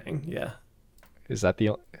be high paying, yeah. Is that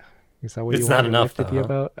what it's you not want enough to be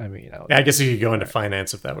about? I mean, I guess you could go into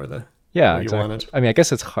finance if that were the what you exactly. wanted. I mean, I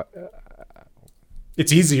guess it's hard.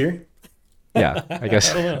 It's easier. Yeah, I guess.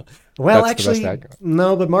 I don't know. Well, actually,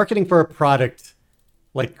 no, but marketing for a product,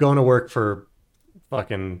 like going to work for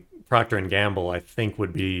fucking Procter and Gamble, I think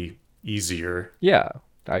would be easier. Yeah,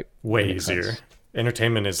 way easier. Sense.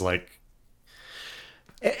 Entertainment is like...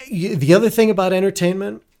 The other thing about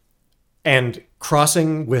entertainment and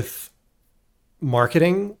crossing with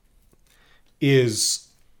marketing is,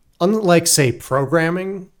 unlike, say,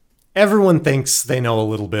 programming, everyone thinks they know a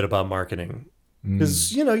little bit about marketing.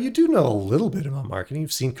 Because, you do know a little bit about marketing.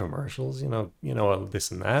 You've seen commercials, you know this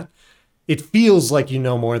and that. It feels like you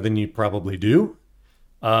know more than you probably do.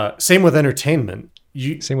 Same with entertainment.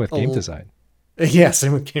 Same with game design. Yeah,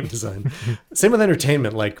 same with game design. Same with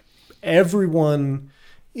entertainment. Like, everyone,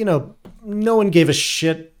 no one gave a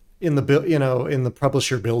shit in the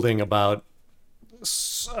publisher building about,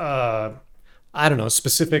 I don't know,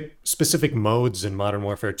 specific modes in Modern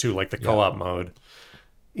Warfare 2, like the co-op mode.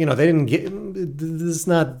 They didn't get, there's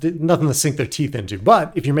nothing to sink their teeth into.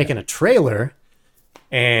 But if you're making a trailer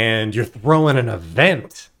and you're throwing an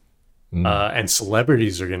event and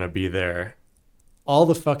celebrities are going to be there, all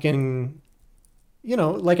the fucking,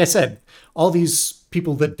 like I said, all these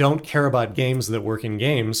people that don't care about games that work in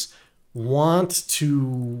games want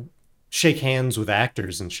to shake hands with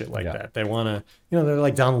actors and shit like that. They want to, they're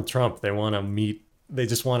like Donald Trump. They want to meet, they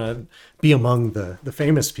just want to be among the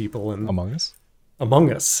famous people. And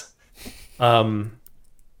Among us. They're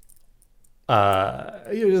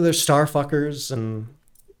star fuckers and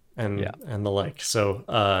the like.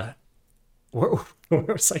 So where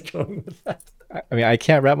was I going with that? I mean, I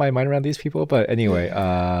can't wrap my mind around these people, but anyway,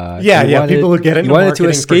 people who get into you wanted to marketing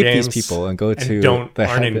escape for these games people and go to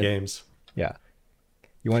aren't in games. Yeah,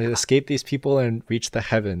 you wanted to escape these people and reach the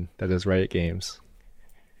heaven that is Riot Games.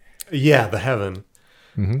 Yeah, the heaven.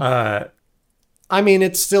 I mean,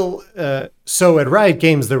 it's still so at Riot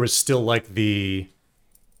Games there was still like the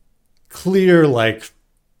clear, like,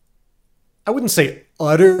 I wouldn't say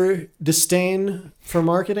utter disdain for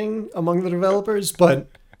marketing among the developers, but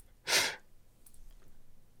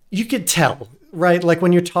you could tell, right? Like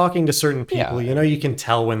when you're talking to certain people, you can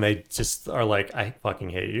tell when they just are like, I fucking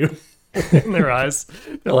hate you. in their eyes.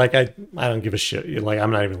 They're like, I don't give a shit. You're like,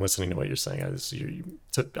 I'm not even listening to what you're saying.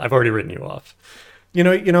 I've already written you off.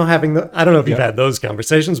 Having I don't know if you've had those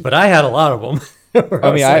conversations, but I had a lot of them.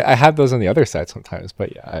 I had those on the other side sometimes,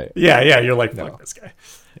 but yeah. You're like, fuck this guy.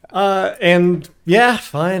 And yeah,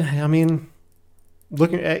 fine. I mean,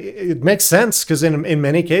 looking at it makes sense because in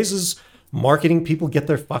many cases, marketing people get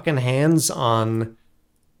their fucking hands on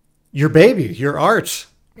your baby, your art.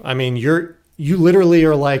 I mean, you literally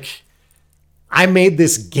are like, I made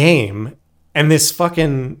this game, and this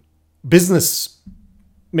fucking business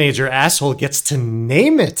major asshole gets to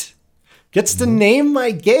name it. Gets to name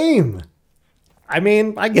my game. I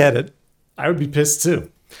mean, I get it. I would be pissed too.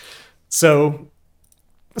 So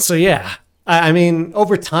yeah. I mean,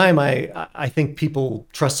 over time, I think people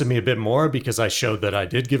trusted me a bit more because I showed that I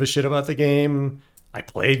did give a shit about the game. I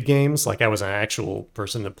played games. Like, I was an actual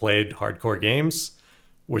person that played hardcore games,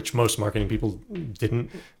 which most marketing people didn't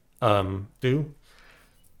do.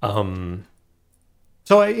 So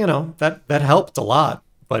that helped a lot.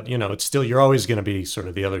 But it's still, you're always going to be sort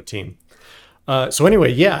of the other team. So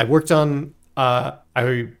anyway, yeah, I worked on.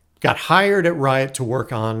 I got hired at Riot to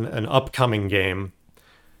work on an upcoming game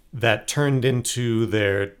that turned into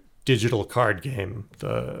their digital card game,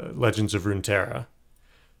 the Legends of Runeterra.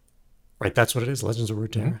 Right, that's what it is, Legends of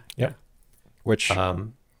Runeterra. Mm-hmm. Yeah. Which,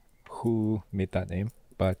 who made that name?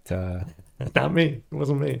 But not me. It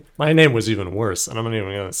wasn't me. My name was even worse, and I'm not even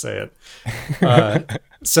going to say it.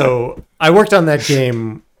 So I worked on that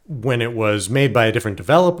game when it was made by a different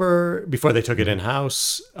developer before they took it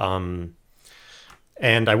in-house.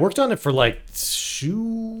 And I worked on it for like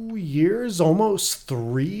 2 years, almost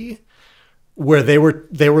 3, where they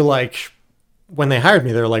were like, when they hired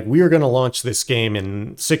me, they were like, we are going to launch this game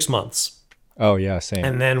in 6 months. Oh yeah, same.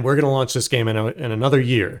 And then we're going to launch this game in another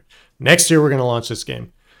year. Next year, we're going to launch this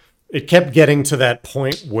game. It kept getting to that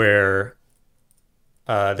point where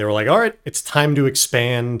they were like, all right, it's time to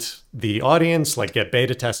expand the audience, like get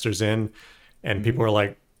beta testers in. And people were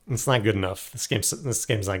like, it's not good enough. This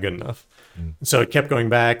game's not good enough. So it kept going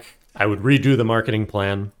back. I would redo the marketing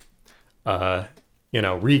plan,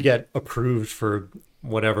 re-get approved for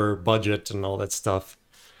whatever budget and all that stuff.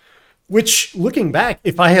 Which, looking back,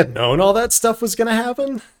 if I had known all that stuff was going to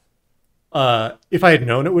happen, if I had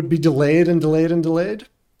known it would be delayed and delayed and delayed,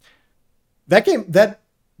 that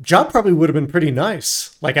job probably would have been pretty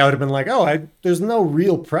nice. Like, I would have been like, there's no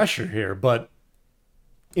real pressure here. But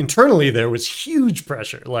internally, there was huge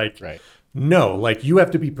pressure. Like, right. No, like, you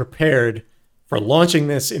have to be prepared for launching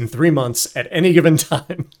this in 3 months at any given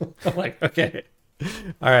time. I'm like, okay,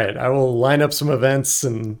 all right, I will line up some events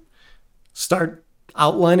and start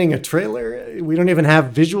outlining a trailer. We don't even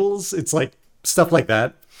have visuals. It's like stuff like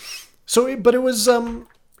that. So, but it was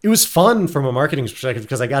fun from a marketing perspective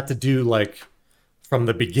because I got to do like from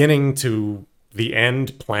the beginning to the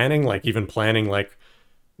end planning, like even planning like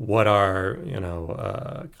what our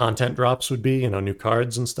content drops would be, new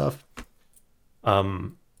cards and stuff.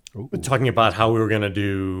 Talking about how we were going to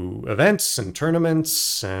do events and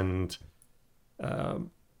tournaments and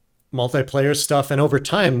multiplayer stuff. And over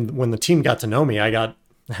time, when the team got to know me,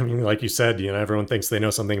 like you said, everyone thinks they know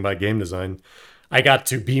something about game design. I got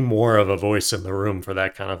to be more of a voice in the room for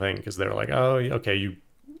that kind of thing because they were like, oh, okay, you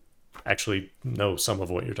actually know some of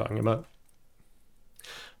what you're talking about.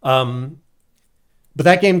 But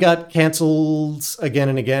that game got canceled again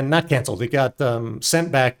and again. Not canceled. It got sent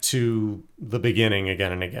back to the beginning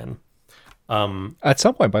again and again. At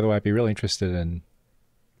some point, by the way, I'd be really interested in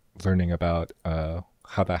learning about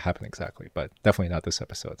how that happened exactly, but definitely not this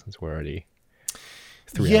episode since we're already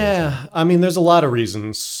 3 hours in. Yeah, I mean, there's a lot of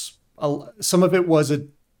reasons. Some of it was it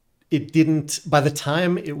didn't, by the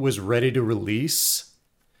time it was ready to release.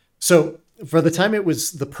 So for the time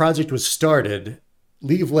the project was started,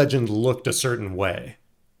 League of Legends looked a certain way.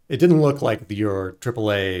 It didn't look like your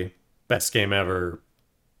AAA best game ever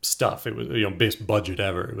stuff. It was best budget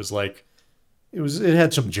ever. It was like it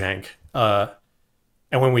had some jank.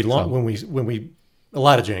 And when we a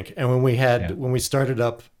lot of jank. And when we started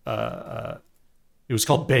up, it was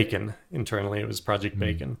called Bacon internally. It was Project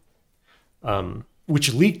Bacon,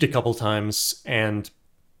 which leaked a couple times, and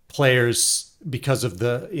players, because of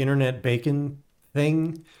the internet bacon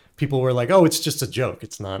thing, people were like, "Oh, it's just a joke.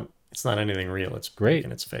 It's not anything real. It's great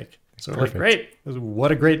and it's fake." So we're like, "Great!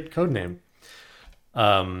 What a great code name."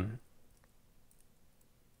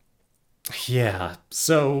 Yeah.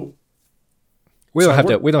 So we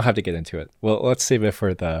don't have to get into it. Well, let's save it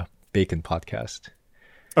for the Bacon podcast.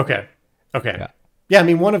 Okay. Yeah. I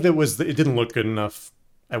mean, one of it was that it didn't look good enough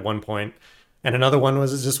at one point, and another one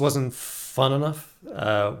was it just wasn't fun enough.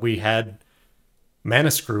 We had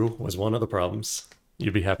Mana Screw was one of the problems.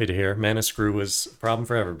 you'd be happy to hear. Mana screw was a problem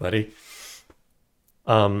for everybody.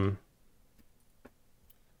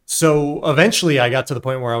 So eventually I got to the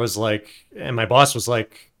point where I was like, and my boss was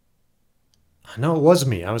like, no, it was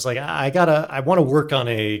me. I was like, I want to work on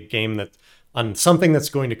a game on something that's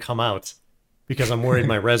going to come out, because I'm worried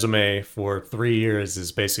my resume for 3 years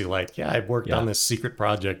is basically like, yeah, I've worked on this secret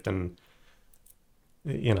project and,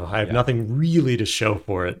 I have nothing really to show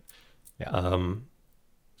for it. Yeah.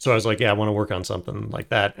 So I was like, yeah, I want to work on something like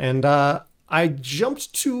that. And I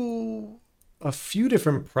jumped to a few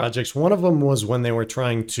different projects. One of them was when they were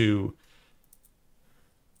trying to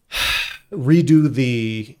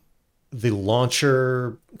redo the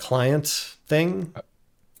launcher client thing.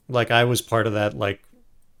 Like I was part of that, like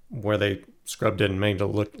where they scrubbed it and made it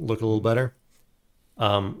look a little better.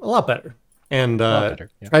 A lot better. And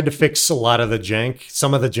tried to fix a lot of the jank.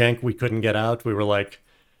 Some of the jank we couldn't get out. We were like,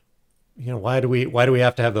 why do we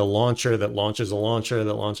have to have the launcher that launches a launcher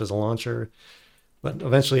that launches a launcher? But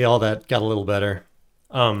eventually all that got a little better.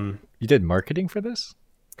 You did marketing for this?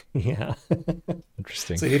 Yeah.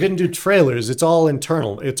 Interesting. So you didn't do trailers. It's all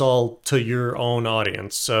internal. It's all to your own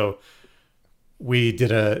audience. So we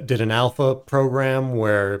did an alpha program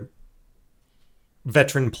where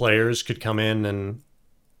veteran players could come in and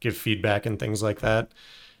give feedback and things like that,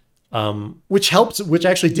 which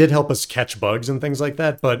actually did help us catch bugs and things like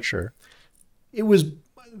that. But sure, it was,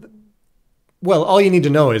 well, all you need to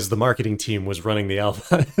know is the marketing team was running the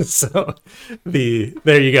alpha. So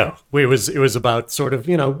there you go. It was about sort of,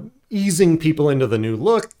 easing people into the new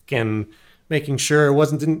look and making sure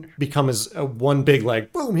it didn't become as one big,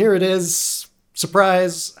 like, boom, here it is,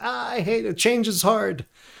 surprise. I hate it. Change is hard.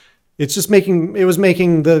 It's just helping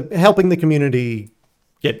the community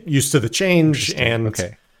get used to the change. And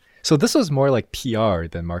okay, so this was more like PR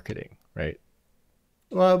than marketing, right?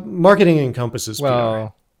 Marketing encompasses PR.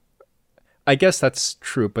 I guess that's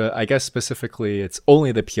true, but I guess specifically it's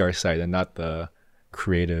only the PR side and not the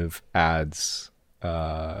creative ads,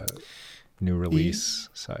 new release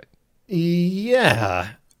side. Yeah.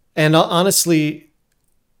 And honestly,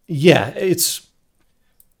 yeah, it's,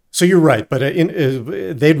 so you're right, but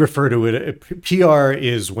they'd refer to it, PR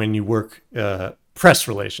is when you work press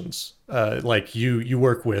relations, like you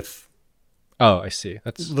work with. Oh, I see.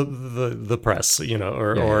 That's the press,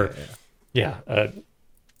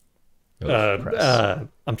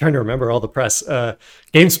 I'm trying to remember all the press,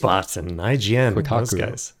 GameSpot and IGN, Kotaku. Those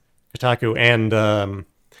guys, Kotaku,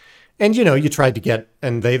 and you tried to get,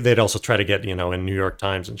 and they'd also try to get, in New York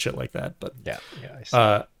Times and shit like that. But I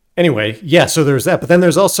see. Anyway, yeah, so there's that. But then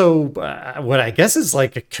there's also what I guess is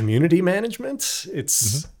like a community management.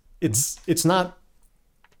 It's not.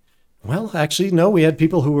 Well, actually, no. We had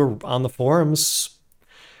people who were on the forums,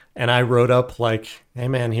 and I wrote up like, "Hey,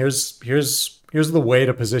 man, here's the way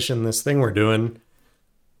to position this thing we're doing.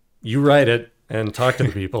 You write it and talk to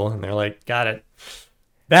the people." And they're like, "Got it."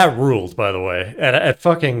 That ruled, by the way. At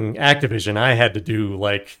fucking Activision, I had to do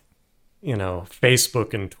like,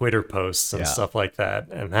 Facebook and Twitter posts and stuff like that.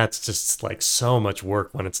 And that's just like so much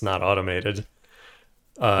work when it's not automated.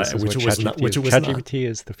 Which it was not. ChatGPT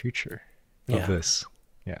is the future of this.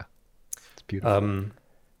 Yeah. It's beautiful.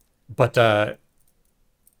 But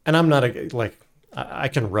and I'm not I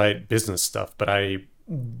can write business stuff, but I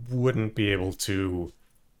wouldn't be able to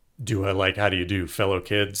do how do you do fellow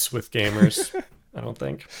kids with gamers? I don't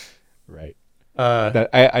think. Right.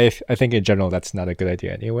 I think in general that's not a good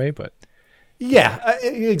idea anyway, but yeah,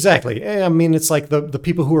 exactly. I mean, it's like the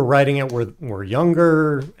people who were writing it were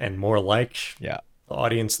younger and more like the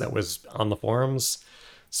audience that was on the forums.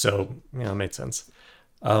 So, it made sense.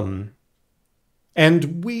 And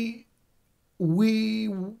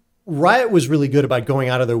Riot was really good about going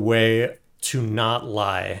out of their way to not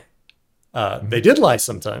lie. They did lie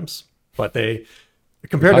sometimes, but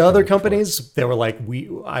compared to other companies, they were like, we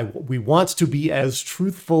want to be as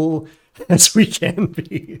truthful as we can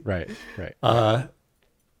be. Right. And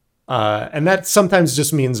that sometimes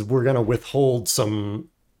just means we're going to withhold some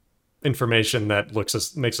information that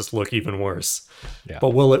makes us look even worse. Yeah. But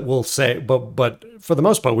we'll say, but for the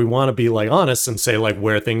most part, we want to be honest and say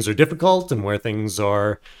where things are difficult and where things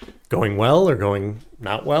are going well or going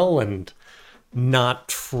not well, and not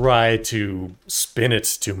try to spin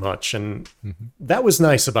it too much. And that was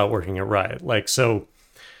nice about working at Riot. Like I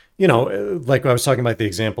was talking about the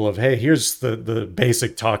example of, hey, here's the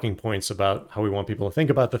basic talking points about how we want people to think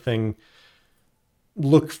about the thing.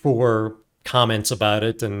 Look for comments about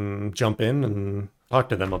it and jump in and talk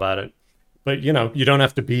to them about it. But, you don't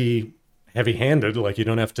have to be heavy-handed. You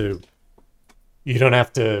don't have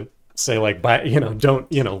to say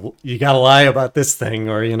don't, you got to lie about this thing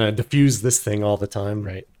or, diffuse this thing all the time.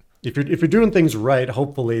 Right. if you're doing things right,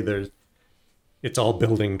 hopefully it's all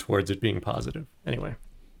building towards it being positive. Anyway,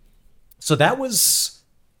 so that was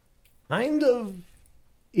kind of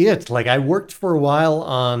it. Like I worked for a while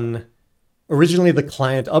on, originally the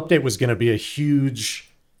client update was going to be a huge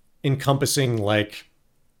encompassing like,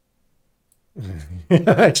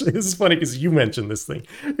 actually this is funny because you mentioned this thing.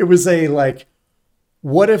 It was a like,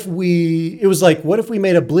 what if we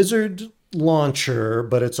made a Blizzard launcher,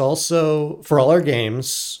 but it's also for all our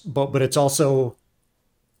games, but it's also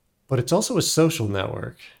a social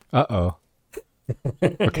network. Uh-oh.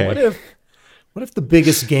 Okay. What if the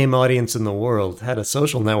biggest game audience in the world had a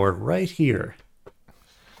social network right here?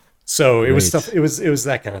 So it was stuff. It was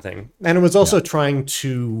that kind of thing, and it was also trying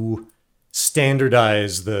to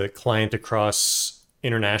standardize the client across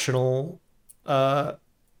international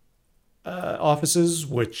offices,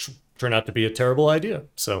 which turned out to be a terrible idea.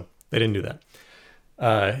 So they didn't do that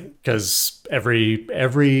because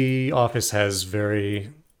every office has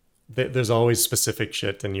there's always specific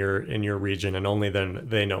shit in your region, and only then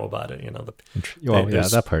they know about it. You know,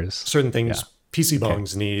 that part is certain things PC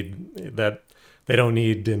bongs need that they don't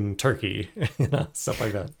need in Turkey, you know, stuff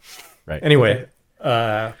like that. Right. Anyway,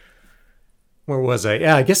 where was I?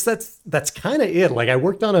 Yeah, I guess that's kind of it. Like I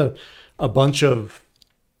worked on a bunch of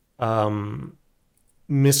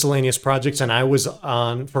miscellaneous projects,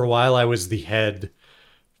 and for a while I was the head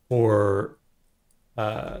for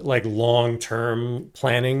like long-term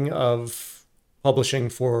planning of publishing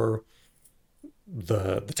for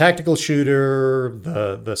the tactical shooter,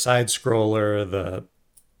 the side scroller,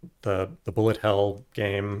 the bullet hell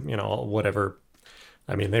game, you know, whatever.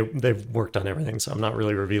 I mean, they've worked on everything, so I'm not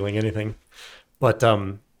really revealing anything. But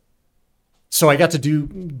so I got to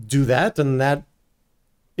do that, and that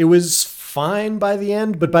it was fine by the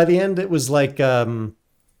end. But by the end, it was like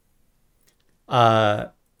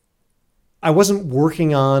I wasn't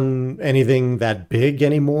working on anything that big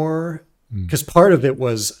anymore, because part of it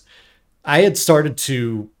was I had started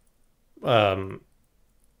to burn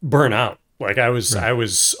out. Like I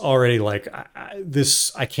was already like, I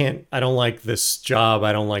don't like this job.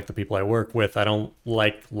 I don't like the people I work with. I don't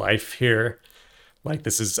like life here. Like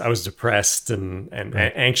I was depressed and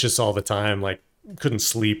anxious all the time. Like couldn't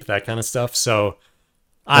sleep, that kind of stuff. So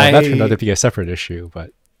that turned out to be a separate issue,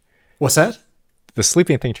 but what's that? The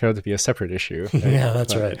sleeping thing turned out to be a separate issue. Right? Yeah,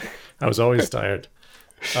 that's right. I was always tired.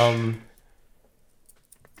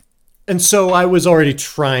 And so I was already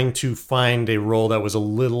trying to find a role that was a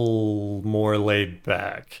little more laid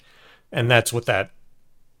back. And that's what that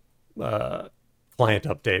client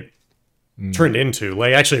update turned into.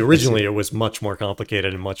 Like actually, originally it was much more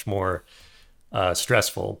complicated and much more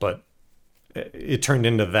stressful, but it turned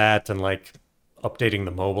into that and like updating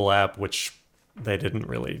the mobile app, which they didn't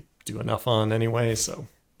really do enough on anyway, so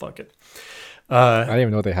fuck it. I didn't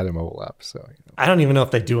even know they had a mobile app, so you know. I don't even know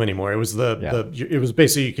if they do anymore. It was it was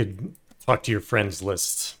basically you could talk to your friends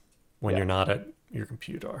list when you're not at your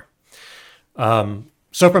computer. So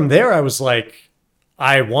from there I was like,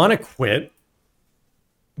 I want to quit,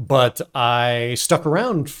 but I stuck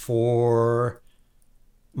around for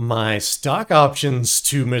my stock options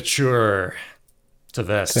to mature, to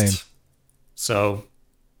vest. Same. So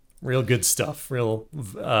real good stuff. Real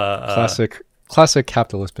classic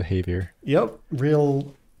capitalist behavior. Yep,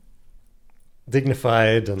 real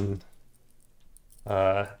dignified, and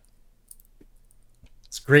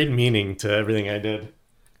it's great meaning to everything I did.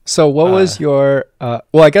 So what was your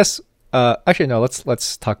well, I guess actually no,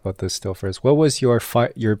 let's talk about this still first. What was your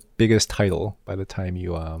biggest title by the time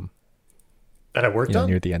you that I worked on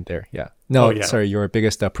near the end there? Yeah. No, sorry, your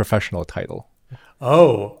biggest professional title.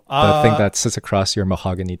 Oh, the thing that sits across your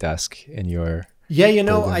mahogany desk in your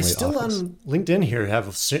I still office. On LinkedIn here have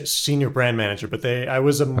a senior brand manager, but I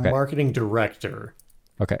was a marketing director.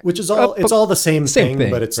 Okay, which is all it's all the same thing,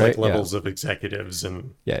 but it's right? like levels of executives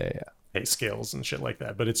and pay scales and shit like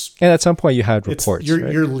that. But and at some point you had reports.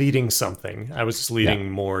 You're leading something. I was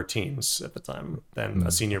leading more teams at the time than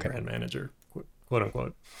a senior brand manager, quote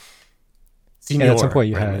unquote. Senior and at some point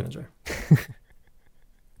you brand had manager.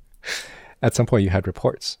 At some point you had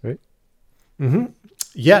reports, right? Mm-hmm.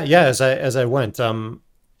 Yeah. As I went,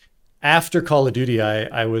 after Call of Duty,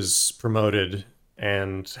 I was promoted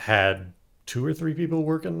and had 2 or 3 people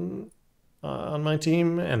working on my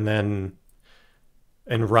team, and then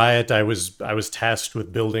in Riot, I was tasked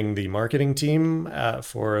with building the marketing team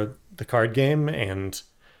for the card game, and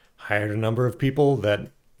hired a number of people that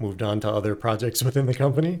moved on to other projects within the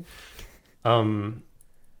company. So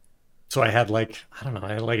I had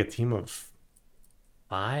a team of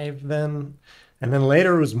 5 then. And then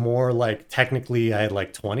later it was more like technically I had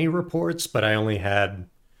like 20 reports, but I only had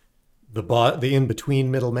the in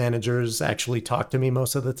between middle managers actually talk to me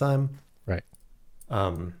most of the time. Right.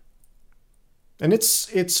 And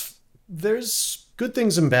it's there's good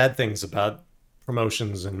things and bad things about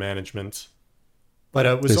promotions and management, but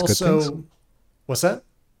it was There's good things? also what's that?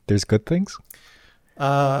 There's good things?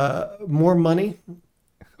 More money,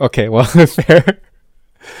 Okay, well, fair.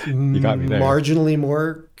 You got me there. marginally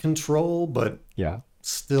more control, but Yeah.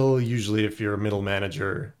 still usually if you're a middle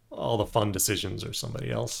manager, all the fun decisions are somebody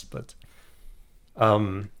else. But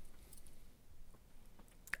I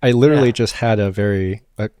literally yeah. just had a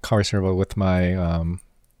conversation with my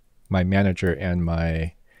my manager and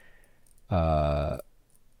my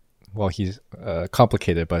well, he's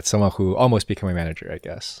complicated, but someone who almost became a manager, I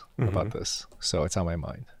guess, about this. So it's on my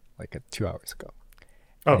mind, like 2 hours ago.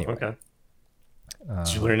 Oh, Anyway. okay.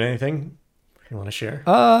 Did you learn anything you want to share?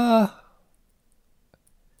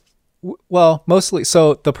 Well, mostly.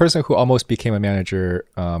 So the person who almost became a manager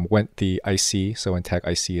went the IC. So in tech,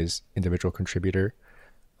 IC is individual contributor.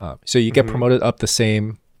 So you get promoted up the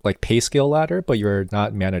same like pay scale ladder, but you're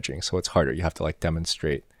not managing, so it's harder. You have to like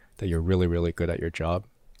demonstrate that you're really, really good at your job.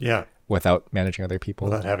 Yeah. Without managing other people.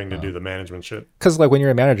 Without having to do the management shit. Because like when you're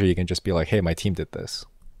a manager, you can just be like, "Hey, my team did this,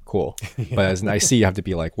 cool." Yeah. But as an IC, you have to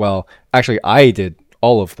be like, "Well, actually, I did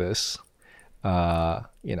all of this,"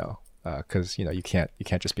 because you can't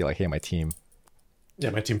just be like, "Hey, my team." Yeah,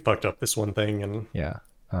 my team fucked up this one thing, and yeah.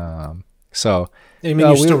 So I mean,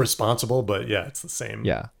 you're still responsible, but yeah, it's the same.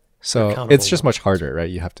 Yeah. So it's just much harder, right?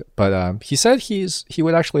 You have to. But he said he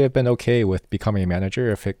would actually have been okay with becoming a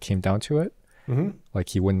manager if it came down to it. Mm-hmm. Like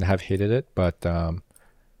he wouldn't have hated it. But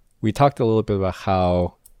we talked a little bit about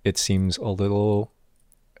how it seems a little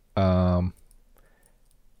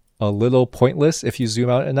pointless if you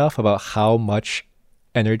zoom out enough about how much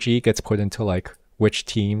energy gets put into like which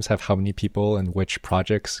teams have how many people and which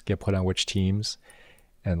projects get put on which teams,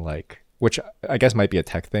 and like which I guess might be a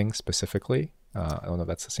tech thing specifically. I don't know if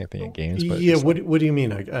that's the same thing in games, but yeah. What do you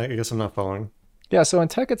mean? I guess I'm not following. Yeah, so in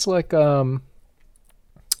tech, it's like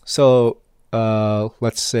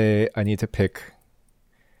let's say I need to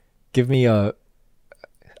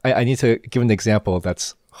I need to give an example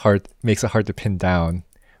that's hard, makes it hard to pin down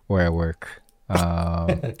where I work.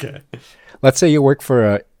 Okay. Let's say you work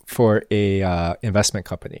for a investment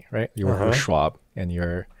company, right? You work for Schwab, and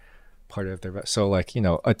you're part of their. So like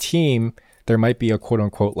a team, there might be a quote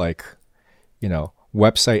unquote like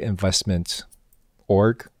website investment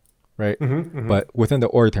org, right? But within the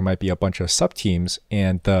org, there might be a bunch of sub teams,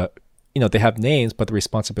 and they have names, but the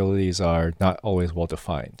responsibilities are not always well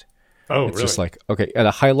defined. Oh, it's really? just like, okay, at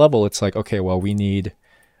a high level, it's like, okay, well, we need.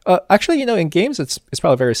 Actually, in games, it's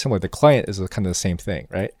probably very similar. The client is kind of the same thing,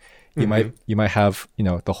 right? You might have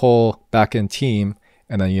the whole backend team,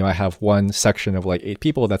 and then you might have one section of like 8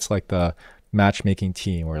 people that's like the matchmaking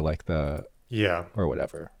team or like the or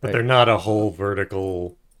whatever. But right? they're not a whole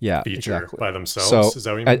vertical feature exactly. by themselves. So is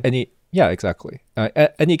that what you mean? Exactly.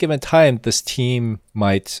 At any given time, this team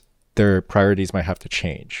their priorities might have to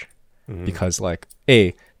change because like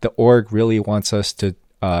the org really wants us to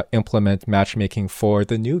implement matchmaking for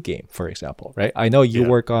the new game, for example, right? I know you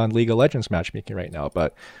work on League of Legends matchmaking right now,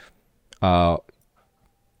 but and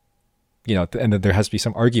then there has to be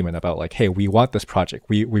some argument about like, hey, we want this project.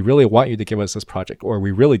 We really want you to give us this project, or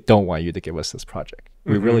we really don't want you to give us this project.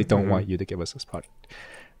 We really don't want you to give us this project,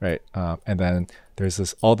 right? And then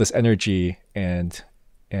there's all this energy and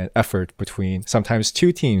effort between sometimes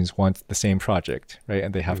 2 teams want the same project, right?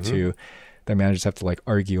 And they have to, the managers have to like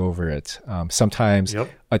argue over it. Sometimes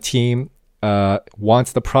a team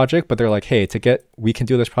wants the project, but they're like, hey, we can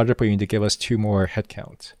do this project, but you need to give us 2 more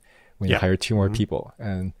headcount. We need to hire 2 more people,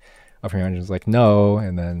 and upper manager's like, no,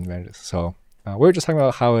 and then managers. So we were just talking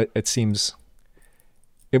about how it seems,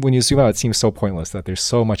 when you zoom out, it seems so pointless that there's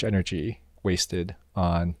so much energy wasted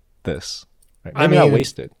on this. Right? Maybe not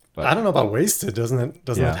wasted. But I don't know about wasted. Doesn't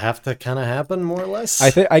it have to kind of happen more or less?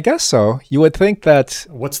 I guess so. You would think that.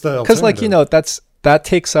 What's the because like that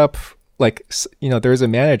takes up like there's a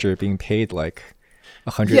manager being paid like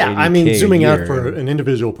 180K. Yeah, I mean, zooming out for and, an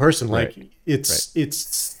individual person, like right. it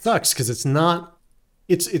sucks because it's not.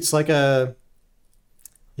 It's like a.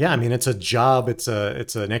 Yeah, I mean, it's a job. It's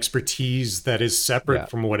an expertise that is separate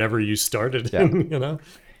from whatever you started in.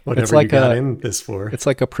 Whatever you got in this for. It's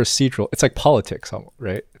like a procedural. It's like politics,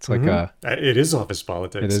 right? It's like it is office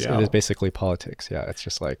politics. It is basically politics. Yeah, it's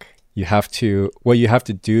just like what you have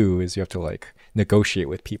to do is you have to like negotiate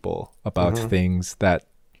with people about things that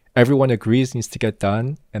everyone agrees needs to get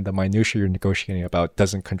done, and the minutia you're negotiating about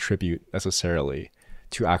doesn't contribute necessarily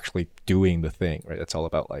to actually doing the thing, right? It's all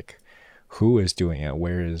about like who is doing it,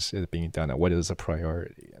 where is it being done, and what is a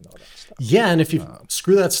priority, and all that stuff. Yeah, and if you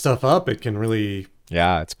screw that stuff up, it can really...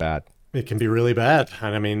 Yeah, it's bad. It can be really bad.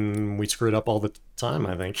 And I mean, we screw it up all the time,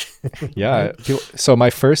 I think. Yeah. So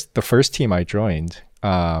the first team I joined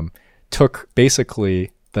took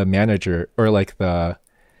basically the manager, or like there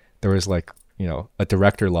was like, you know, a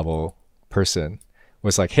director level person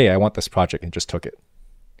was like, hey, I want this project, and just took it.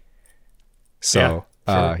 So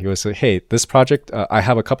sure. He was like, hey, this project, I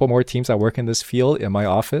have a couple more teams that work in this field in my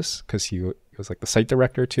office, because he was like the site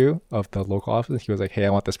director too of the local office. He was like, hey, I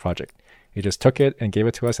want this project. He just took it and gave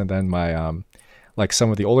it to us. And then my like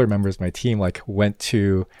some of the older members of my team like went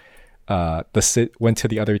to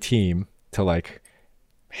the other team to like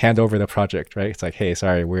hand over the project, right? It's like, hey,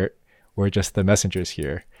 sorry, we're just the messengers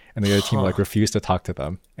here. And the other team like refused to talk to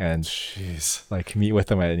them and like meet with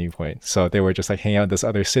them at any point. So they were just like hanging out in this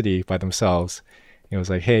other city by themselves. It was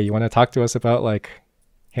like, hey, you want to talk to us about like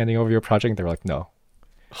handing over your project? And they were like, no.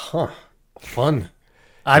 Fun.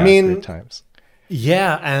 I mean, great times.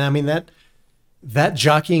 Yeah, and I mean that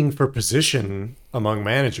jockeying for position among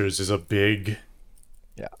managers is a big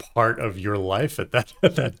part of your life at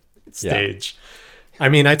that stage. I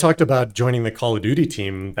mean, I talked about joining the Call of Duty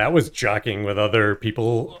team. That was jockeying with other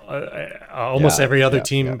people. Almost every other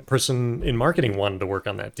person in marketing wanted to work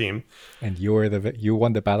on that team. And you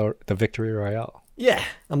won the victory royale. Yeah,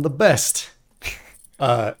 I'm the best.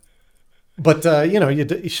 But you know,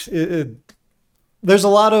 there's a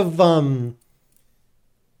lot of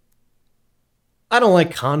I don't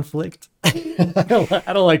like conflict. I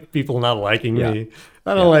don't like people not liking me.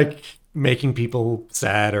 I don't like making people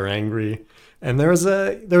sad or angry. And there was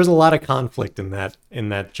a lot of conflict in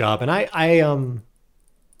that job. And I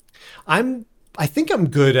think I'm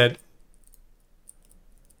good at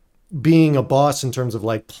being a boss in terms of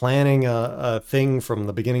like planning a thing from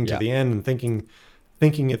the beginning to the end and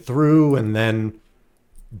thinking it through, and then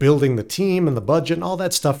building the team and the budget and all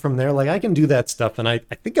that stuff from there. Like I can do that stuff, and I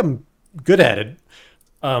think I'm good at it.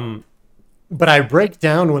 But I break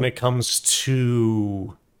down when it comes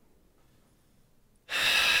to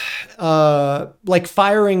like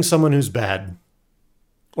firing someone who's bad,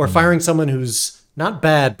 or firing someone who's not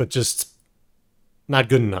bad but just not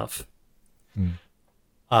good enough.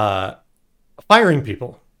 Firing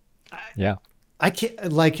people. I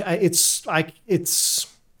can't, like, it's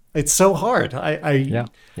so hard.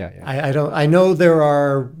 I know there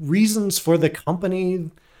are reasons for the company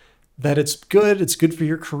that it's good for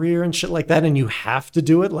your career and shit like that, and you have to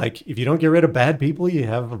do it. Like, if you don't get rid of bad people, you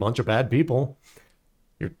have a bunch of bad people.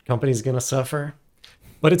 Your company's gonna suffer.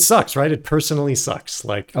 But it sucks, right? It personally sucks.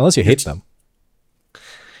 Like, unless you hate them.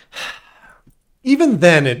 Even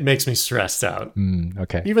then, it makes me stressed out.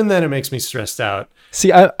 Okay. Even then, it makes me stressed out.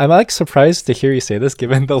 See, I'm like surprised to hear you say this,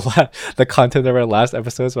 given the content of our last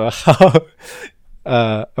episodes about how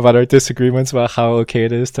about our disagreements about how okay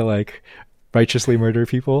it is to like righteously murder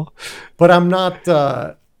people. But I'm not.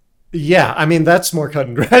 I mean, that's more cut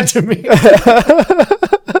and dried to me.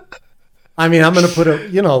 I mean, I'm gonna put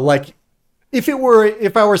like, if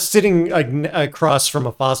I were sitting across from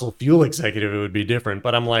a fossil fuel executive, it would be different.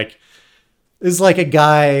 But I'm like. Is like a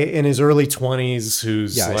guy in his early 20s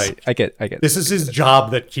who's like, I get. This is his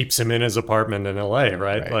job that keeps him in his apartment in LA,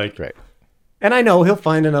 right? Right. And I know he'll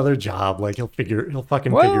find another job. Like he'll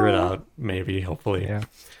fucking figure it out. Maybe, hopefully. Yeah.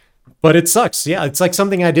 But it sucks. Yeah, it's like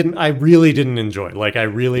something I really didn't enjoy. Like I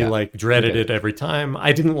really like dreaded it every time.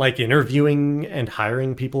 I didn't like interviewing and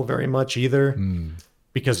hiring people very much either,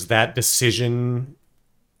 because that decision,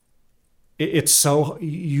 it's so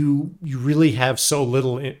you really have so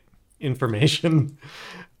little information,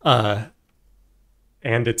 and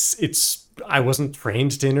it's I wasn't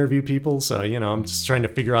trained to interview people, so I'm just trying to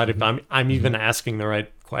figure out if I'm even asking the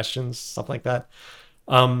right questions, stuff like that.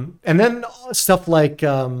 And then stuff like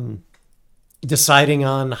deciding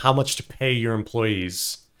on how much to pay your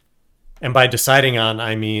employees. And by deciding on,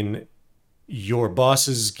 I mean your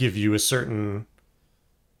bosses give you a certain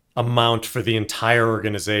amount for the entire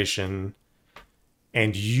organization,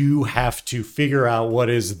 and you have to figure out what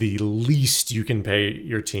is the least you can pay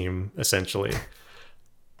your team, essentially.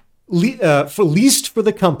 Least for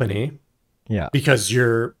the company. Yeah. Because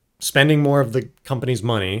you're spending more of the company's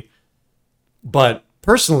money. But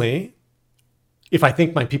personally, if I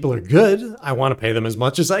think my people are good, I want to pay them as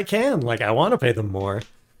much as I can. Like, I want to pay them more.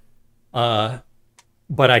 But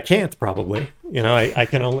I can't, probably. I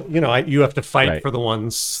can only, you have to fight for the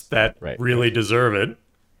ones that really deserve it.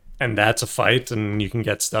 And that's a fight, and you can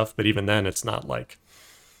get stuff. But even then, it's not like,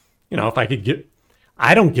 if I could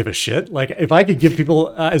I don't give a shit. Like, if I could give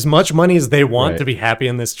people as much money as they want to be happy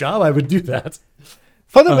in this job, I would do that.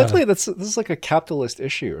 Fundamentally, this is like a capitalist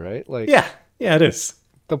issue, right? Like, yeah, it is.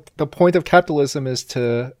 The point of capitalism is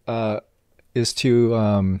to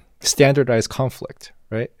standardize conflict,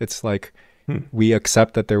 right? It's like we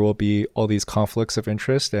accept that there will be all these conflicts of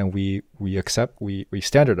interest, and we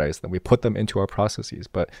standardize them, we put them into our processes.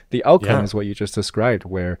 But the outcome is what you just described,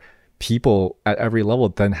 where people at every level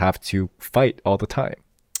then have to fight all the time,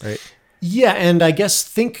 right? Yeah, and I guess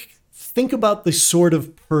think about the sort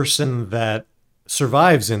of person that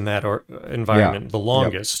survives in that environment the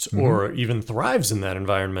longest, or even thrives in that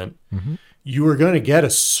environment. You are going to get a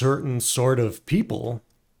certain sort of people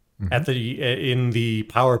in the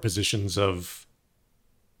power positions of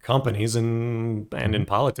companies and in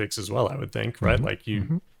politics as well, I would think, right? Like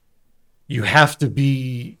you have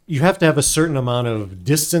to have a certain amount of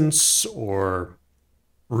distance or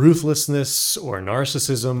ruthlessness or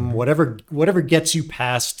narcissism, whatever gets you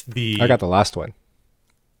past the... I got the last one.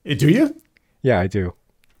 Do you? Yeah, I do.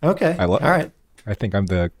 Okay. All right. I think I'm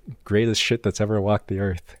the greatest shit that's ever walked the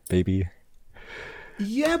earth, baby.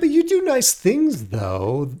 Yeah, but you do nice things,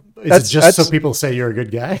 though. Is it just so people say you're a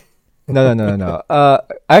good guy? No. I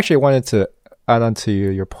actually wanted to add on to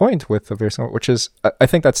your point with the very similar, which is, I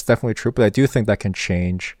think that's definitely true, but I do think that can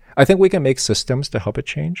change. I think we can make systems to help it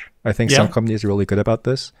change. I think some companies are really good about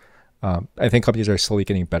this. I think companies are slowly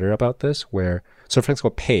getting better about this, so for example,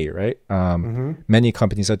 pay, right? Many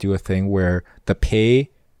companies that do a thing where the pay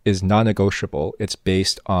is non-negotiable. It's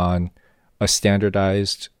based on a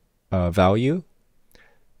standardized value.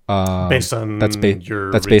 Based on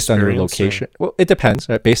your location. Well, it depends,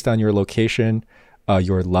 right? Based on your location,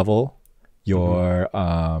 your level, your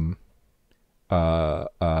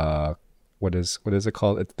what is it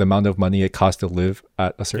called? It's the amount of money it costs to live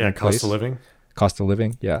at a certain place. Cost of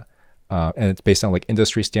living, yeah. And it's based on like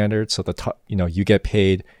industry standards. So the top, you get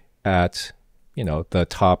paid at, the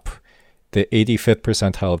top, the 85th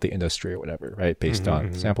percentile of the industry or whatever, right? Based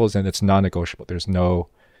on samples, and it's non-negotiable. There's no,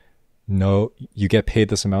 you get paid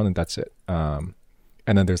this amount and that's it. And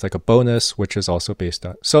then there's like a bonus, which is also based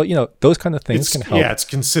on, so, those kind of things can help. Yeah, it's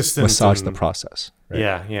consistent. Massage the process.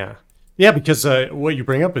 Right? Yeah, because what you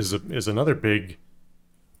bring up is another big,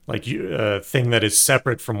 thing that is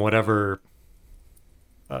separate from whatever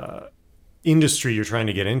industry you're trying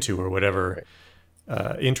to get into or whatever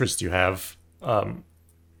interest you have.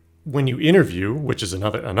 When you interview, which is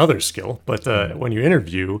another skill, but when you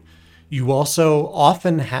interview, you also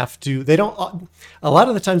often have to. A lot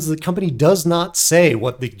of the times, the company does not say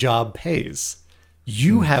what the job pays.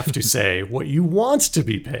 You have to say what you want to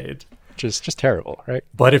be paid. Which is just terrible, right?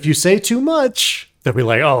 But if you say too much, they'll be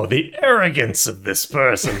like, "Oh, the arrogance of this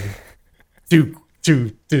person to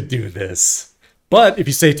do this." But if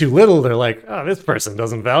you say too little, they're like, "Oh, this person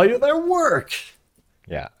doesn't value their work."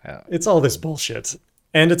 Yeah. It's all this bullshit.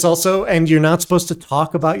 And it's also, and you're not supposed to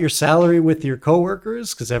talk about your salary with your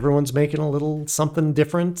coworkers because everyone's making a little something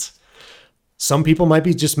different. Some people might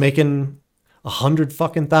be just making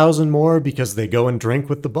 100,000 more because they go and drink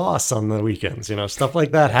with the boss on the weekends. Stuff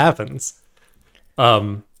like that happens.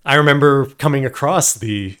 I remember coming across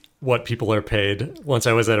what people are paid once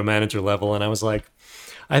I was at a manager level, and I was like,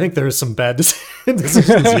 I think there's some bad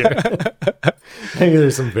decisions here. I think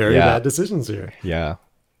there's some very bad decisions here. Yeah.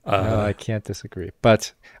 No, I can't disagree.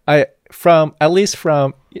 But I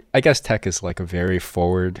guess tech is like a very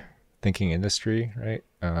forward thinking industry, right?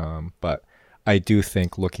 But I do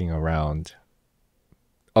think looking around,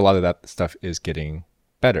 a lot of that stuff is getting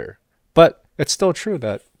better. But it's still true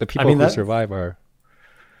that the people who survive are,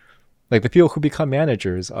 like, the people who become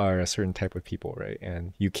managers are a certain type of people, right?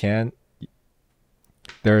 And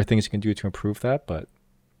there are things you can do to improve that, but.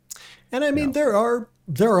 And I mean, there are.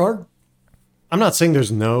 I'm not saying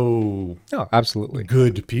there's no absolutely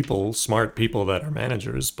good people, smart people that are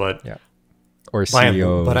managers, but or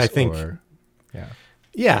CEOs, but I think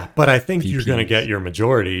but I think VPs. You're going to get your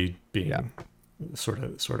majority being sort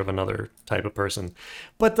of another type of person.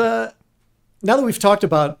 But now that we've talked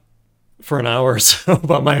about for an hour or so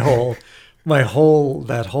about my whole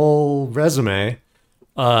resume,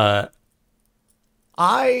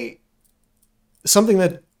 something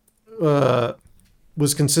that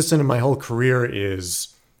was consistent in my whole career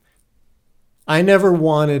is I never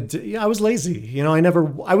wanted to, I was lazy.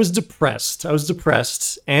 I was depressed. I was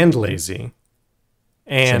depressed and lazy.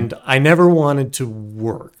 And I never wanted to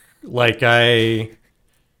work. Work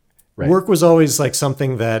was always like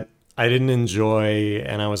something that I didn't enjoy.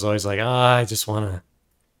 And I was always like, I just want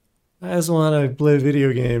to play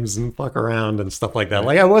video games and fuck around and stuff like that.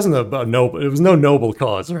 Like, I wasn't it was no noble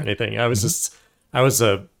cause or anything. I was just, I was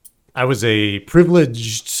a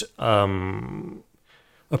privileged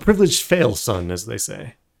fail son, as they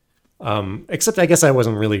say. Except I guess I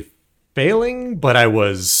wasn't really failing, but I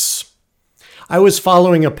was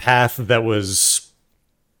following a path that was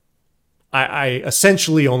I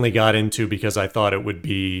essentially only got into because I thought it would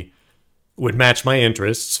match my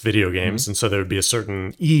interests, video games, and so there would be a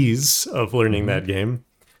certain ease of learning that game,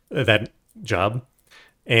 that job.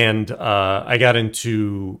 And I got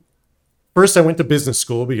into, first I went to business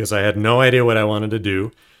school because I had no idea what I wanted to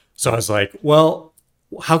do. So I was like, well,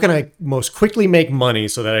 how can I most quickly make money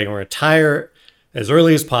so that I can retire as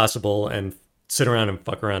early as possible and sit around and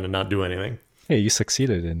fuck around and not do anything? Hey, you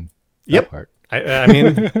succeeded in that part. I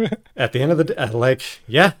mean, at the end of the day,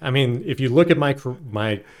 I mean, if you look at my quote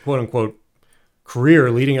unquote career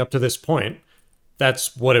leading up to this point,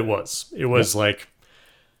 that's what it was. It was like,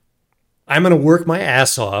 I'm going to work my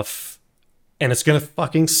ass off and it's going to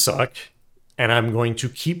fucking suck. And I'm going to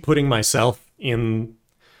keep putting myself in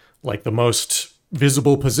like the most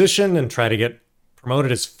visible position and try to get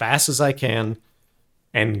promoted as fast as I can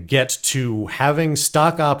and get to having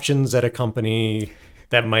stock options at a company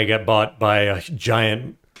that might get bought by a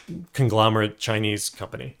giant conglomerate Chinese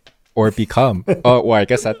company. Or become. Oh, well, I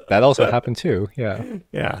guess that also happened too. Yeah.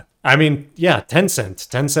 Yeah. I mean,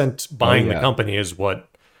 Tencent buying the company is what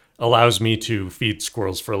allows me to feed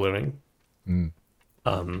squirrels for a living.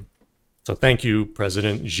 So thank you,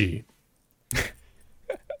 President Xi.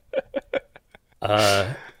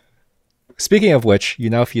 Speaking of which, you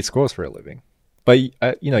now feed squirrels for a living. But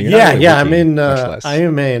you're not really I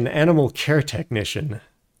am an animal care technician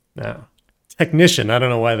now. Technician. I don't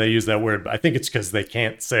know why they use that word, but I think it's because they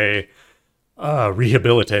can't say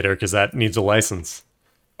rehabilitator because that needs a license.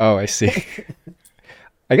 Oh, I see.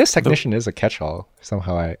 I guess technician is a catch-all.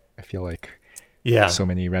 Somehow I feel like so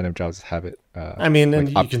many random jobs have it. I mean, and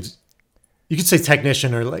you can say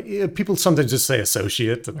technician or like people sometimes just say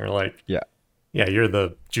associate and they're like, yeah, you're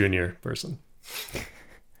the junior person.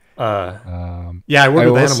 I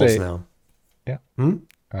work with animals now. Yeah.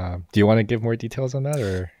 Do you want to give more details on that,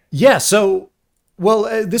 or? Yeah. So,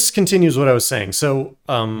 this continues what I was saying. So,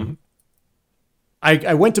 I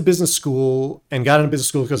went to business school and got into business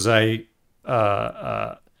school because I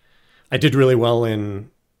did really well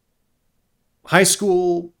in high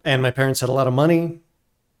school, and my parents had a lot of money.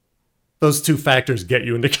 Those two factors get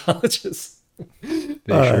you into colleges. They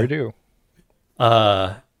sure do.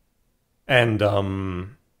 I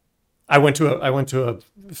went to a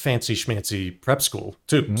fancy schmancy prep school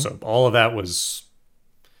too. So all of that was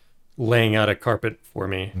laying out a carpet for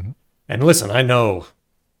me. And listen, I know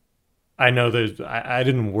that I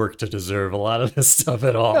didn't work to deserve a lot of this stuff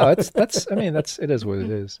at all. No, it is what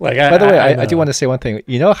it is. Like, by the way, I do want to say one thing.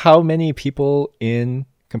 You know how many people in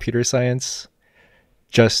computer science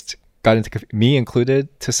just got into, me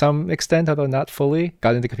included to some extent, although not fully,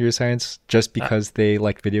 got into computer science just because they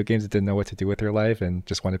liked video games and didn't know what to do with their life and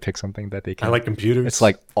just want to pick something that they can. I like computers. It's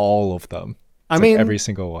like all of them. I mean, every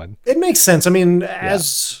single one. It makes sense. I mean,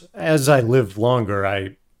 as I live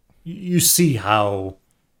longer, you see how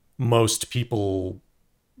most people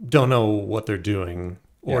don't know what they're doing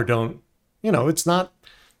or don't, it's not,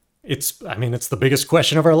 it's the biggest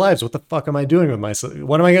question of our lives. What the fuck am I doing with myself?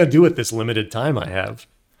 What am I going to do with this limited time I have?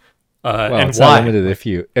 And it's why? Not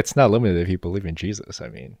limited it's not limited if you believe in Jesus. I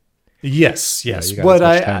mean, yes.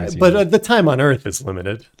 But the time on Earth is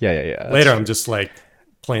limited. Yeah. Later, I'm just like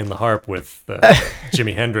playing the harp with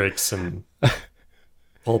Jimi Hendrix and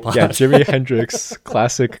Pol Pot. Yeah, Jimi Hendrix,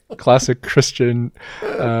 classic Christian,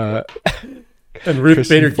 and Ruth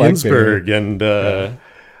Christian Bader Ginsburg and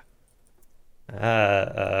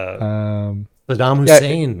Saddam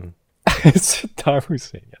Hussein. Saddam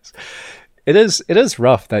Hussein. Yes. It is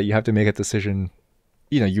rough that you have to make a decision.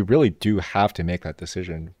 You really do have to make that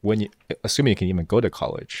decision when assuming you can even go to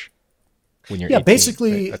college when you're 18,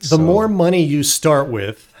 basically right? More money you start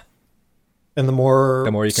with and the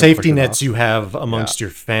more safety nets you have amongst your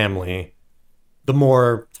family, the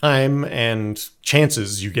more time and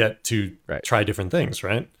chances you get to try different things,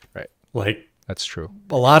 right? Right. Like, that's true.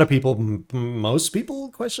 A lot of people, most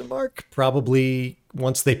people, probably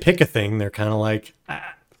once they pick a thing, they're kind of like,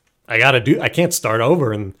 I can't start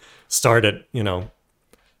over and start at, $10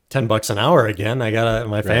 an hour again.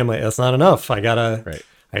 My family, that's not enough. I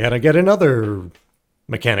gotta get another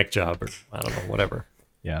mechanic job or I don't know, whatever.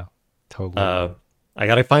 Yeah, totally. I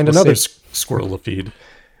gotta find another squirrel to feed.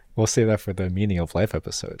 We'll save that for the meaning of life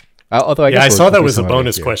episode. Although I saw that was a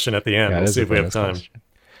bonus question at the end. We'll see if we have time.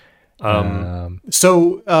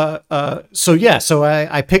 So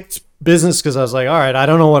I picked business because I was like, all right, I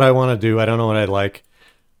don't know what I want to do. I don't know what I like.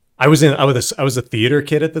 I was a theater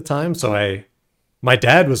kid at the time, so I my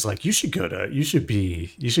dad was like, you should go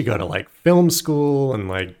to like film school and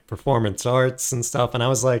like performance arts and stuff. And I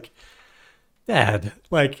was like, Dad,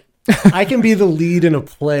 like, I can be the lead in a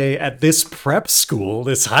play at this prep school,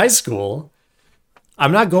 this high school.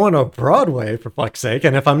 I'm not going to Broadway, for fuck's sake.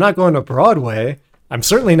 And if I'm not going to Broadway, I'm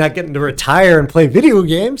certainly not getting to retire and play video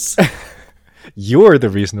games. You're the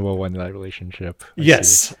reasonable one in that relationship.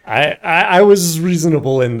 Yes, I was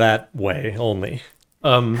reasonable in that way only.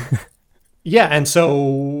 Yeah, and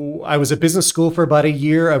so I was at business school for about a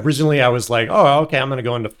year. Originally, I was like, oh, okay, I'm going to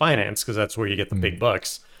go into finance because that's where you get the big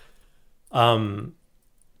bucks. I'd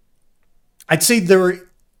say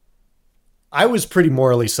I was pretty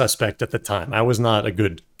morally suspect at the time. I was not a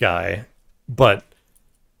good guy, but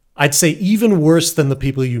I'd say even worse than the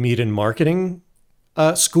people you meet in marketing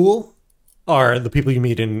school are the people you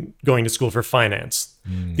meet in going to school for finance.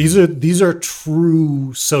 These are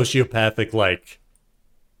true sociopathic, like,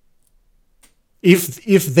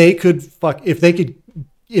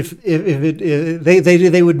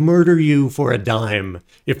 they would murder you for a dime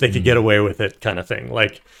if they could get away with it, kind of thing.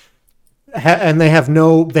 Like, and they have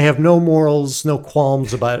no morals, no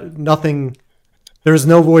qualms about nothing. There's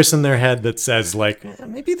no voice in their head that says like,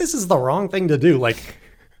 maybe this is the wrong thing to do. Like,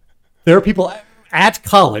 there are people at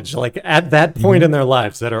college, like at that point in their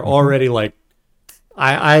lives, that are already like,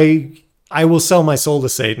 I will sell my soul to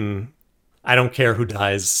Satan. I don't care who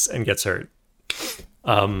dies and gets hurt.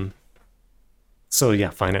 So yeah,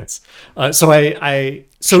 finance. So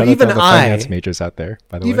even finance majors out there,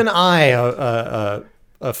 by the way. Even a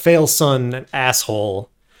fail son asshole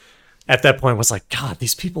at that point was like, God,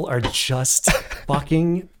 these people are just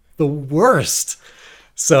fucking the worst.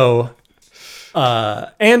 So,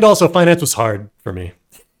 and also finance was hard for me.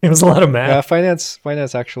 It was a lot of math. Yeah,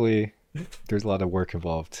 finance actually, there's a lot of work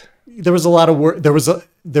involved. There was a lot of work. There was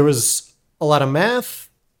a lot of math,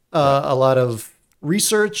 a lot of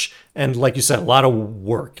research, and like you said, a lot of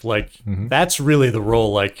work. Like that's really the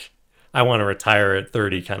role. Like, I want to retire at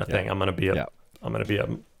 30 kind of thing. I'm going to be a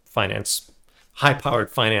high-powered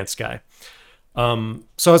finance guy. So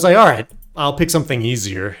I was like, all right, I'll pick something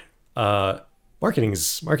easier.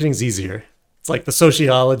 Marketing's easier. It's like the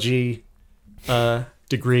sociology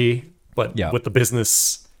degree, but with the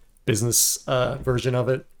business version of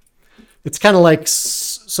it. It's kind of like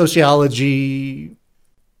sociology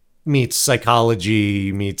meets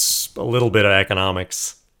psychology meets a little bit of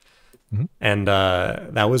economics, and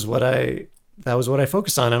that was what I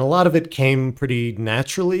focused on, and a lot of it came pretty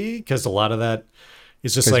naturally because a lot of that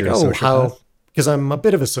is just like, because I'm a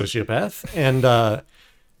bit of a sociopath, and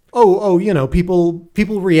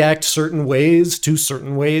people react certain ways to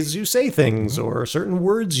certain ways you say things, or certain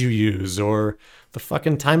words you use, or the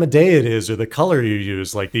fucking time of day it is, or the color you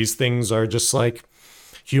use. Like, these things are just like,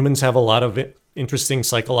 humans have a lot of interesting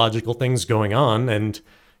psychological things going on, and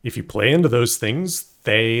if you play into those things,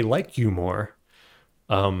 they like you more.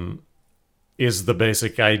 Is the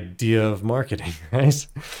basic idea of marketing, right?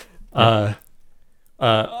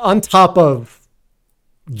 On top of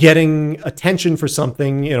getting attention for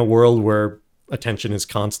something in a world where attention is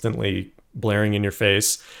constantly blaring in your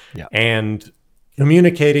face, and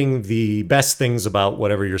communicating the best things about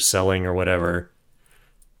whatever you're selling or whatever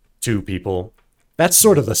to people. That's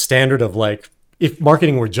sort of the standard of, like, if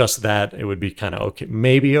marketing were just that, it would be kind of okay,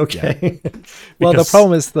 maybe okay. Yeah. Well, the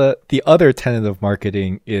problem is the other tenet of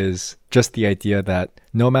marketing is just the idea that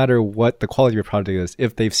no matter what the quality of your product is,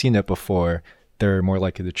 if they've seen it before, they're more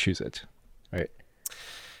likely to choose it, right?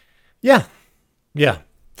 Yeah.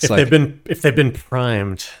 If they've been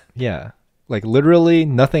primed. Yeah, like literally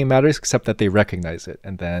nothing matters except that they recognize it,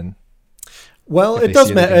 and then. Well, it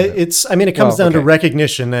does matter. It comes down to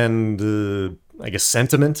recognition and I guess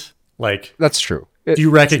sentiment. Like, that's true. Do you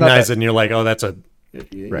recognize it and you're like, oh, that's I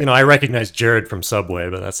recognize Jared from Subway,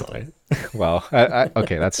 but that's not it. Well,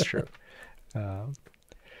 okay, that's true. What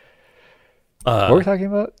were we talking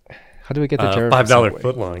about? How do we get to Jared from $5 Subway?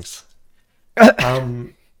 footlongs?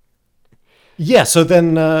 Yeah. So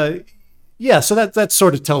then, so that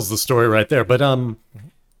sort of tells the story right there. But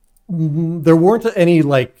there weren't any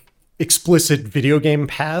like explicit video game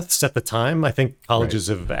paths at the time. I think colleges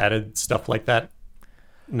have added stuff like that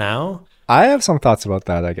now. I have some thoughts about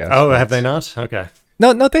that, I guess. Oh, have they not? Okay.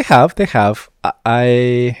 No, they have.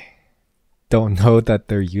 I don't know that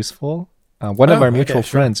they're useful. One of our mutual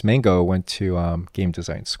friends, Mango, went to game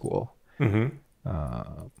design school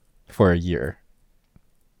for a year.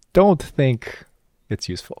 Don't think it's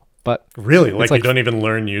useful, but really, like you don't even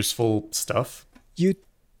learn useful stuff. Or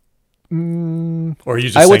are you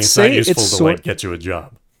just saying it's not useful to like get you a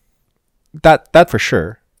job? That for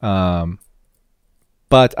sure.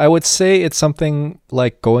 But I would say it's something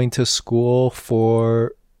like going to school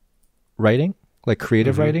for writing, like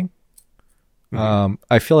creative writing.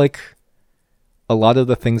 I feel like a lot of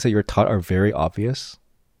the things that you're taught are very obvious.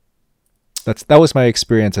 That was my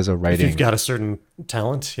experience as a writing. If you've got a certain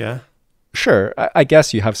talent, yeah. Sure, I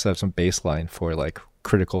guess you have to have some baseline for like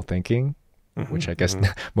critical thinking, which I guess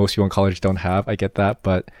most people in college don't have. I get that,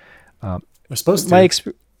 but we're supposed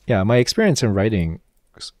to. My experience in writing,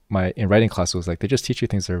 in writing class was like they just teach you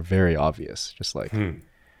things that are very obvious, just like,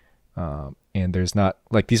 and there's not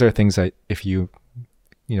like these are things that if you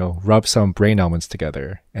rub some brain elements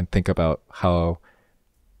together and think about how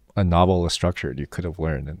a novel is structured, you could have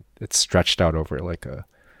learned, and it's stretched out over like a.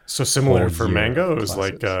 So similar for Mango, it was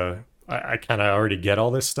like I kind of already get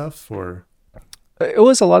all this stuff, or it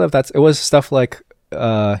was a lot of that. It was stuff like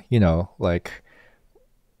like,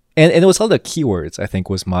 and it was all the keywords. I think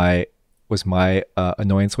was my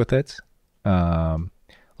annoyance with it. A lot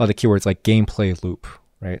of the keywords like gameplay loop,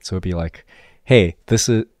 right? So it'd be like, hey, this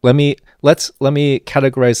is let me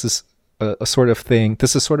categorize this a sort of thing.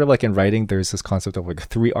 This is sort of like in writing. There's this concept of like a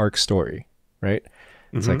 3-arc story, right?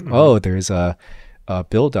 It's like, oh, there's a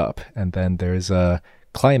build up, and then there's a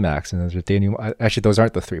climax, and there's a denouement. Actually, those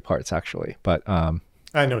aren't the 3 parts actually, but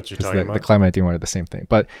I know what you're talking about. The climax and denouement are the same thing,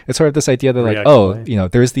 but it's sort of this idea that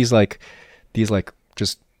like, there's these like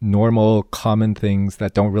just normal common things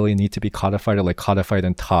that don't really need to be codified, or like codified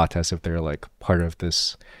and taught as if they're like part of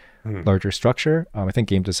this larger structure. I think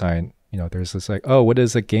game design, there's this like, oh, what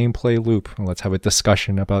is a gameplay loop? And let's have a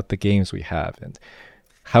discussion about the games we have and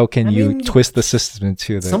how can you twist the system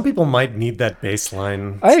into the. Some people might need that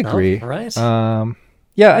baseline. I agree, right?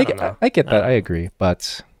 Yeah, I get that. I agree,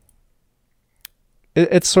 but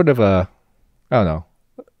it's sort of I don't know.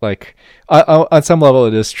 Like on some level,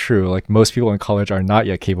 it is true. Like most people in college are not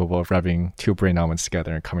yet capable of rubbing 2 brain elements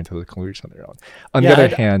together and coming to the conclusion on their own. On the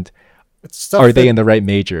other hand, are they in the right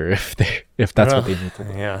major if that's what they need to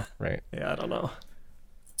do? Yeah. Right. Yeah, I don't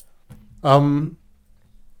know.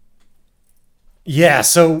 Yeah,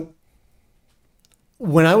 so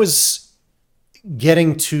when I was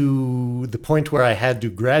getting to the point where I had to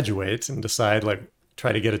graduate and decide, like,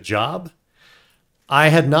 try to get a job, I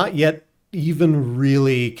had not yet even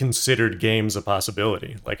really considered games a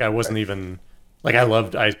possibility. Like, I wasn't even, like, I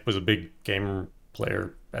was a big game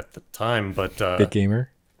player at the time, but big gamer.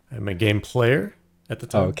 I'm a game player at the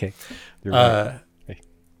time. Oh, okay. You're right. Hey,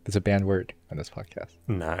 there's a banned word on this podcast.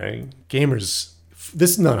 No, gamers.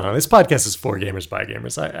 This podcast is for gamers by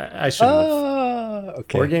gamers. I shouldn't have.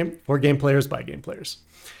 Okay. For game players by game players.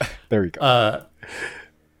 There we go.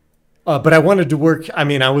 But I wanted to work. I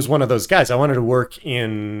mean, I was one of those guys. I wanted to work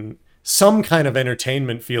in some kind of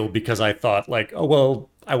entertainment field because I thought, like, oh well,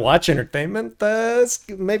 I watch entertainment.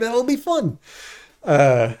 Maybe that'll be fun.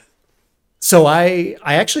 So I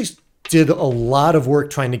actually did a lot of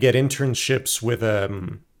work trying to get internships with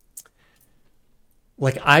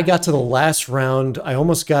like I got to the last round. I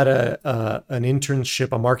almost got an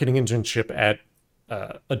internship, a marketing internship at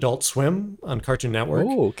Adult Swim on Cartoon Network.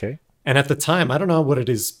 Oh, okay. And at the time, I don't know what it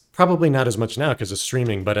is. Probably not as much now because of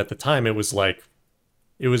streaming. But at the time, it was like,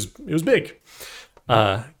 it was big,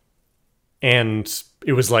 and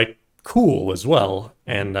it was like cool as well.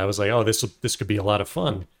 And I was like, oh, this could be a lot of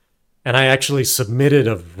fun. And I actually submitted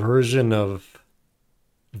a version of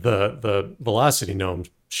the Velocity Gnome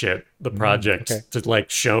shit, the project, to like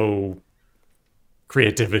show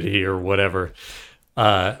creativity or whatever.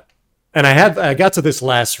 And I got to this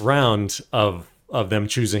last round of them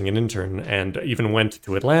choosing an intern, and even went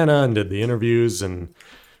to Atlanta and did the interviews and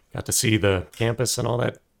got to see the campus and all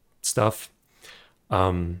that stuff.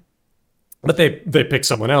 But they picked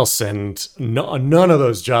someone else, and none of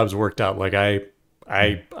those jobs worked out. Like I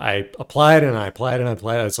applied and I applied and I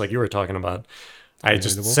applied. It's like you were talking about. I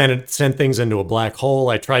just sent things into a black hole.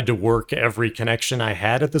 I tried to work every connection I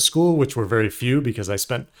had at the school, which were very few because I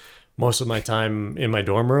spent most of my time in my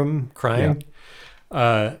dorm room crying.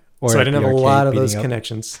 So I didn't have a lot of those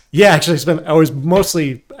connections. Yeah, actually, I was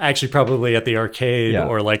mostly actually probably at the arcade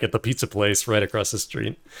or like at the pizza place right across the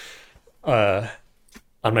street on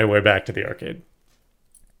my way back to the arcade.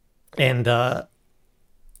 And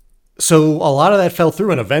so a lot of that fell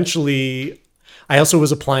through, and eventually I also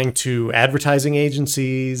was applying to advertising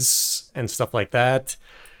agencies and stuff like that.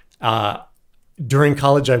 During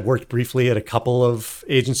college, I worked briefly at a couple of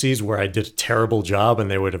agencies where I did a terrible job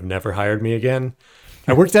and they would have never hired me again.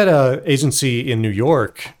 I worked at an agency in New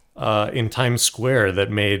York, in Times Square, that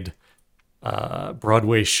made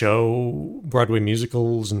Broadway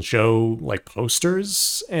musicals and show like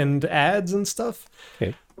posters and ads and stuff.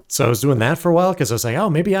 Okay. So I was doing that for a while because I was like, oh,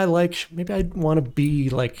 maybe I want to be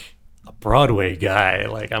like a Broadway guy.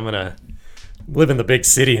 Like, I'm gonna live in the big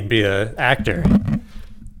city and be a actor.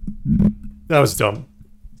 That was dumb.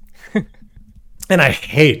 And I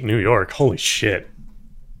hate New York. Holy shit.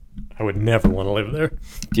 I would never want to live there.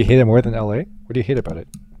 Do you hate it more than LA? What do you hate about it?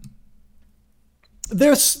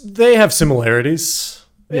 They have similarities.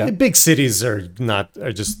 Yeah. Big cities are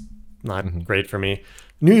just not great for me.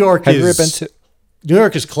 New York Have you ever been to? New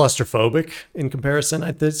York is claustrophobic in comparison,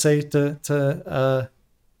 I'd say, to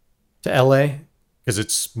LA, because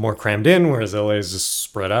it's more crammed in, whereas LA is just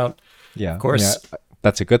spread out. Yeah, of course. Yeah,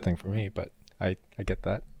 that's a good thing for me, but I get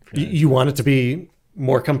that. You want it to be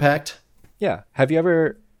more compact? Yeah. Have you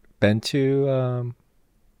ever been to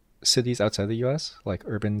cities outside the U.S., like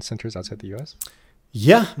urban centers outside the U.S.?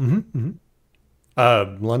 Yeah.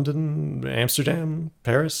 London, Amsterdam,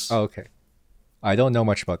 Paris. Oh, okay. I don't know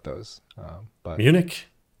much about those, but Munich,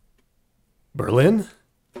 Berlin.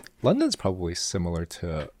 London's probably similar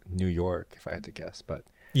to New York, if I had to guess. But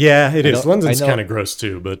yeah, it is. London's kind of gross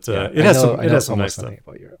too, but it has some nice stuff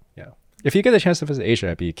about Europe. Yeah. If you get a chance to visit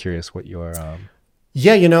Asia, I'd be curious what your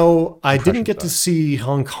yeah, I didn't get to see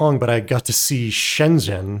Hong Kong, but I got to see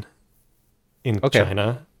Shenzhen in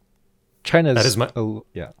China. China's that is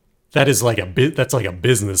that is like that's like a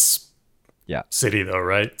business city though,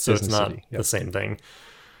 right? So business it's not the same thing.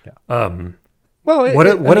 Yeah. Well,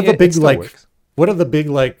 what are the big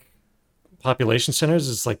like population centers?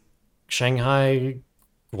 It's like Shanghai,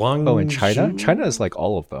 Guangzhou. Oh, in China? China is like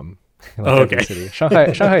all of them. Like okay. City.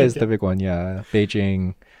 Shanghai is the big one, yeah.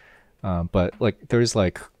 Beijing, but like there's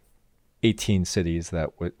like 18 cities that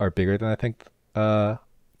are bigger than I think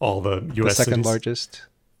all the U.S. the second cities? Largest.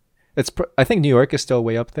 I think New York is still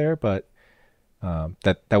way up there, but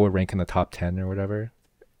that would rank in the top 10 or whatever,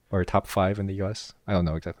 or top 5 in the U.S. I don't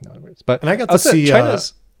know exactly how it is, but and I got to see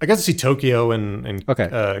China's. I got to see Tokyo and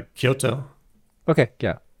Kyoto. Okay,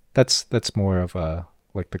 yeah, that's more of a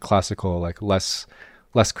like the classical, like less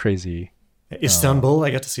crazy. Istanbul, I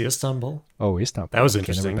got to see Istanbul. Oh, Istanbul, that was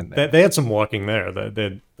interesting. They had some walking there.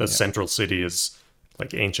 The central city is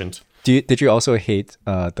like ancient. Did you also hate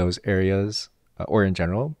those areas or in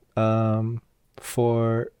general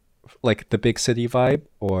for like the big city vibe,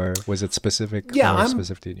 or was it specific? Yeah,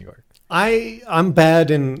 specific to New York. I'm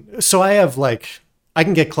bad so I have like I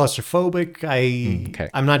can get claustrophobic.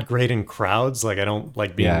 I'm not great in crowds. Like I don't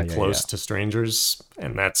like being close to strangers,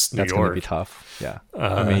 and that's New York. That's gonna be tough. Yeah,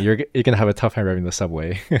 I mean you're gonna have a tough time riding the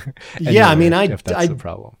subway. Yeah, I mean if that's the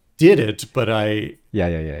problem. Did it, but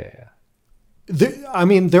yeah.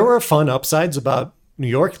 There were fun upsides about New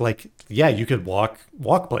York. Like you could walk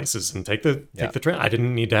places and take the train. I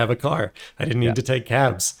didn't need to have a car. I didn't need to take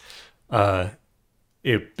cabs.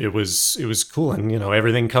 It was cool, and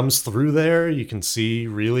everything comes through there. You can see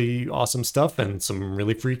really awesome stuff and some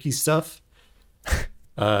really freaky stuff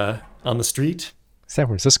on the street. San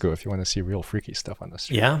Francisco, if you want to see real freaky stuff on the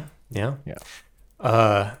street. Yeah.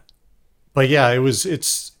 But yeah,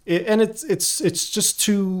 it's just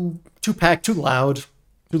too packed, too loud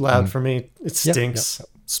for me. It stinks,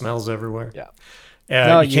 smells everywhere. Yeah.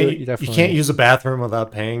 You can't use a bathroom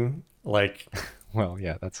without paying. Like, well,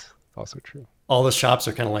 yeah, that's also true. All the shops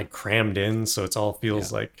are kind of like crammed in, so it all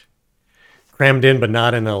feels like crammed in, but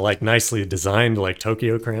not in a like nicely designed like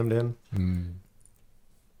Tokyo crammed in.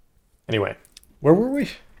 Anyway, where were we?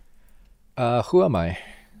 Who am I?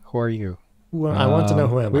 Who are you? I want to know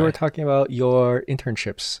who am I. We were talking about your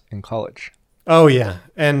internships in college. Oh yeah,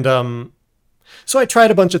 and so I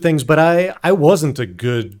tried a bunch of things, but I wasn't a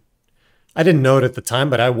good. I didn't know it at the time,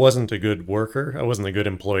 but I wasn't a good worker. I wasn't a good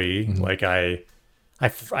employee. Mm-hmm. Like I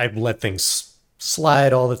let things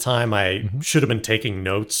slide all the time. I should have been taking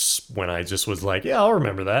notes when I just was like, yeah, I'll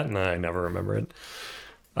remember that, and I never remember it.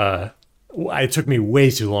 It took me way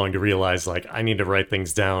too long to realize like I need to write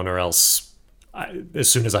things down, or else as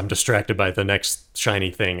soon as I'm distracted by the next shiny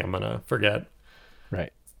thing, I'm gonna forget.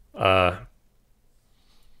 Right.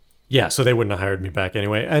 Yeah, so they wouldn't have hired me back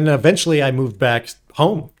anyway. And eventually I moved back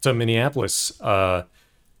home to Minneapolis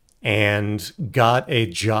and got a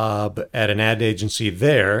job at an ad agency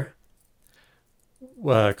there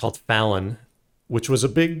called Fallon, which was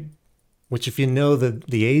which if you know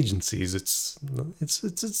the agencies, it's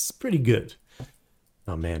pretty good.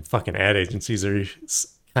 Oh man, fucking ad agencies are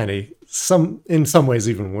kind of in some ways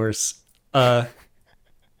even worse.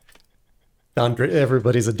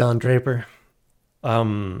 Everybody's a Don Draper.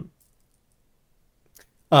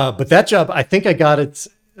 But that job, I think I got it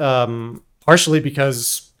partially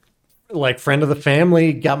because like friend of the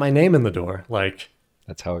family got my name in the door. Like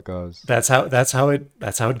that's how it goes. That's how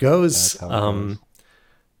it goes. I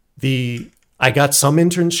got some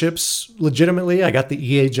internships legitimately. I got the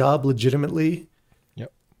EA job legitimately.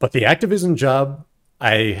 Yep. But the activism job,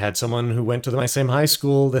 I had someone who went to my same high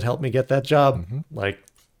school that helped me get that job. Like,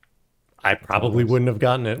 I probably wouldn't have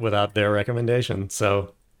gotten it without their recommendation.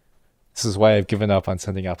 So this is why I've given up on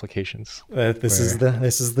sending applications. This is the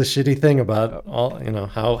shitty thing about all,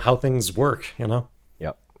 how things work,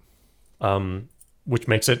 Yep. Which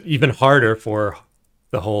makes it even harder for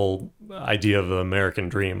the whole idea of the American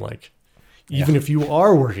dream. Like, even if you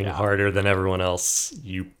are working harder than everyone else,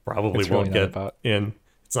 you probably won't get in.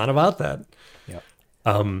 It's not about that. Yeah.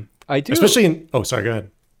 I do, especially in. Oh, sorry. Go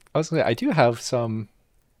ahead. I was gonna say, I do have some.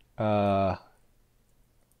 Now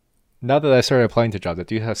that I started applying to jobs, I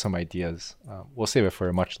do have some ideas. We'll save it for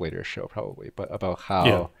a much later show, probably, but about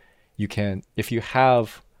how you can, if you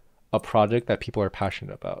have a project that people are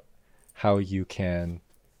passionate about, how you can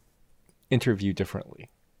interview differently.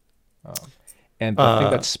 And the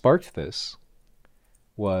thing that sparked this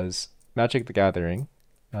was Magic the Gathering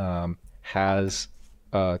has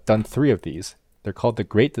done 3 of these. They're called the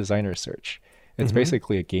Great Designer Search. It's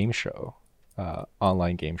basically a game show,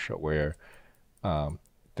 online game show where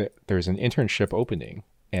there's an internship opening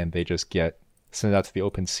and they just send it out to the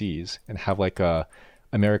open seas and have like a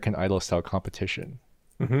American Idol style competition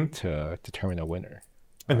to determine a winner.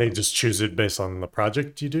 And they just choose it based on the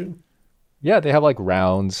project you do? Yeah, they have like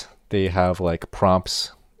rounds. They have like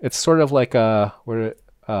prompts. It's sort of like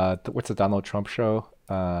what's the Donald Trump show?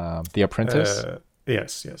 The Apprentice?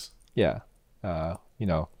 Yes. Yeah.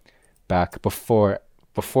 Back before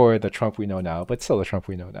the Trump we know now, but still the Trump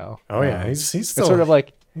we know now. Oh yeah, he's still, it's sort of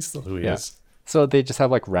like he's still who he is. So they just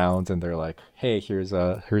have like rounds, and they're like, "Hey, here's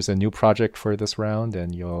a new project for this round,"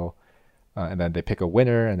 and and then they pick a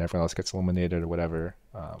winner, and everyone else gets eliminated or whatever.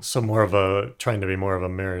 So trying to be more of a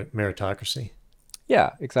meritocracy.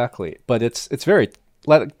 Yeah, exactly. But it's very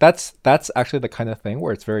that's actually the kind of thing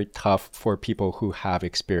where it's very tough for people who have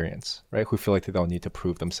experience, right? Who feel like they don't need to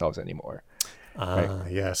prove themselves anymore. Right?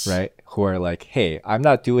 Yes. Right? Who are like, hey, I'm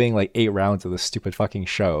not doing like 8 rounds of this stupid fucking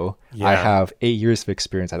show. Yeah. I have 8 years of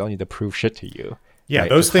experience. I don't need to prove shit to you. Yeah, right?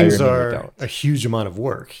 Those things are a huge amount of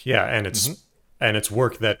work. Yeah, and it's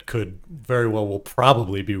work that will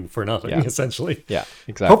probably be for nothing, essentially. Yeah,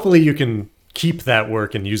 exactly. Hopefully you can keep that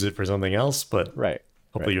work and use it for something else, but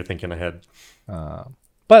hopefully you're thinking ahead.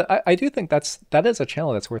 But I do think that is a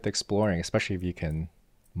channel that's worth exploring, especially if you can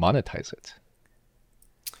monetize it.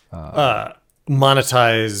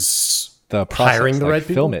 Monetize the process, hiring the right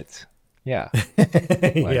people? Film it. Yeah.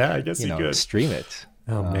 Yeah, I guess you could. Stream it.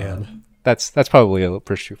 Oh, man. That's probably a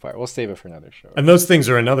push too far. We'll save it for another show. And those things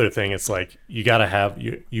are another thing. It's like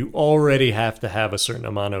you already have to have a certain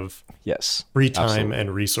amount of free time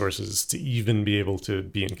and resources to even be able to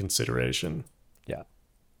be in consideration. Yeah.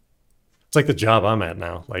 It's like the job I'm at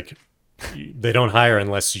now. Like they don't hire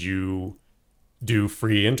unless you do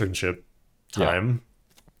free internship time.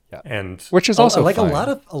 Yeah. And which is also like fine.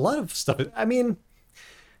 a lot of stuff. I mean,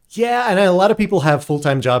 yeah, and a lot of people have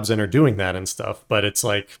full-time jobs and are doing that and stuff, but it's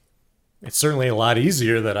like it's certainly a lot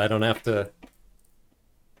easier that I don't have to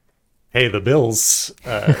pay the bills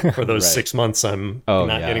for those 6 months I'm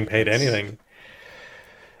not getting paid anything.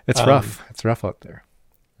 It's rough. It's rough out there.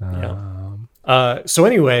 So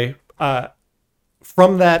anyway,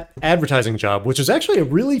 from that advertising job, which is actually a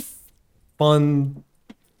really fun,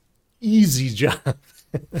 easy job.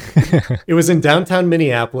 It was in downtown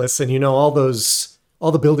Minneapolis, and all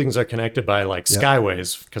the buildings are connected by like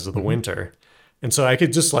skyways because of the winter. And so I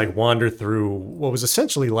could just like wander through what was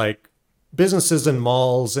essentially like businesses and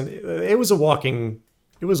malls, and it was a walking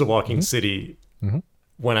city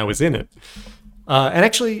when I was in it. And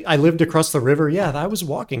actually, I lived across the river. Yeah, I was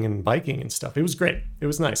walking and biking and stuff. It was great. It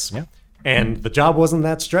was nice. Yeah. And the job wasn't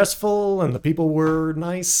that stressful, and the people were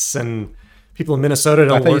nice, and people in Minnesota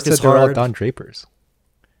don't work as hard. They're all Don Drapers.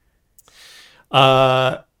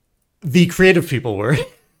 The creative people were.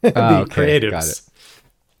 Creatives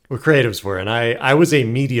were creatives were, and I was a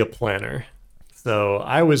media planner, so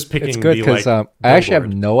I was picking. It's good because I actually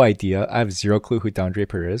have no idea. I have zero clue who Don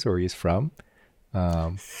Draper is or where he's from.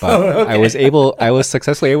 But I was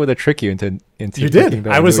successfully able to trick you into. You did.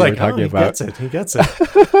 I was like, he gets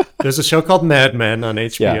it. There's a show called Mad Men on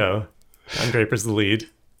HBO. Yeah. Don Draper's the lead.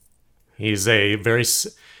 He's a very,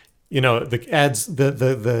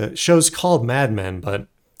 the show's called Mad Men, but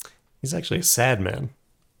he's actually a sad man.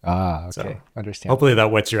 Ah, okay. So Understand. Hopefully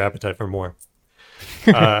that whets your appetite for more.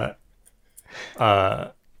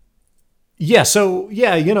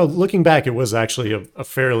 Looking back, it was actually a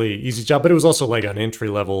fairly easy job, but it was also like an entry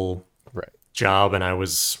level job. And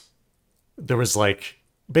there was like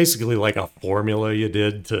basically like a formula you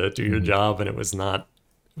did to do your job. And it was not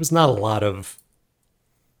a lot of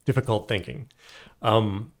difficult thinking.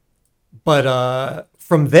 But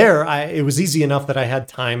from there, it was easy enough that I had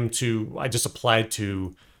time to. I just applied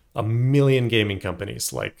to a million gaming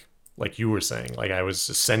companies, like you were saying. Like I was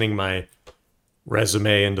just sending my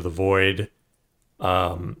resume into the void,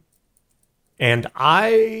 and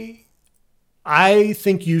I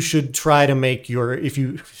think you should try to make your if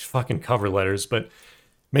you fucking cover letters, but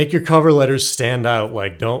make your cover letters stand out.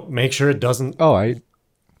 Like don't make sure it doesn't. Oh, I.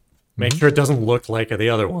 Make sure it doesn't look like the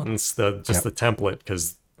other ones, the template,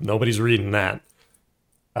 because nobody's reading that.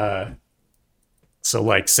 So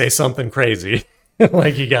like say something crazy,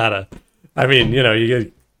 like you gotta. I mean, you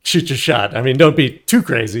gotta shoot your shot. I mean, don't be too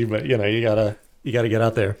crazy, but you gotta get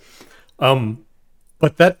out there.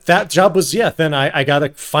 But that job was Then I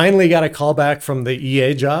finally got a call back from the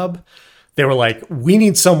EA job. They were like, we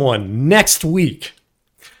need someone next week.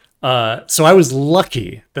 So I was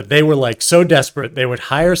lucky that they were like so desperate they would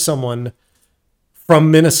hire someone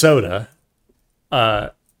from Minnesota,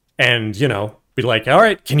 and be like, all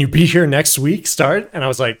right, can you be here next week? Start. And I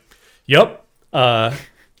was like, yep.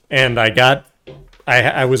 And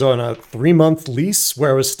I was on a 3-month lease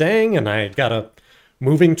where I was staying, and I got a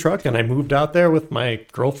moving truck, and I moved out there with my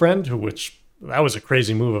girlfriend, which that was a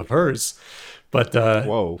crazy move of hers, but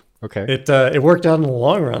Whoa. Okay. It worked out in the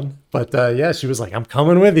long run. But yeah, she was like, I'm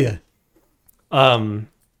coming with you.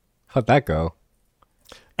 How'd that go?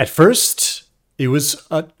 At first, it was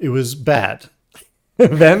bad.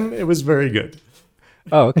 Then it was very good.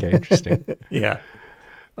 Oh, okay. Interesting. Yeah.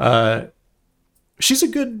 She's a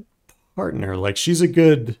good partner. Like she's a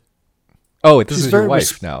good. Oh, this is your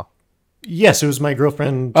wife now. Yes, it was my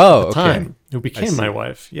girlfriend Oh, at the okay. time who became my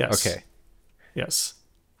wife. Yes. Okay. Yes.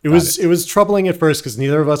 It was troubling at first because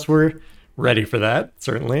neither of us were ready for that,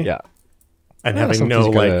 certainly. Yeah. And Yeah, having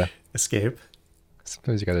no escape.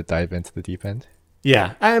 Sometimes you got to dive into the deep end.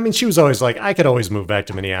 Yeah. I mean, she was always like, I could always move back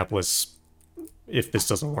to Minneapolis if this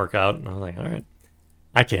doesn't work out. And I was like, all right,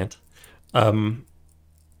 I can't.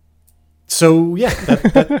 So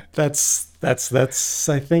yeah, that's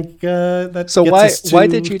I think that. So gets us why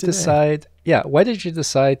to did you today. decide? Yeah, why did you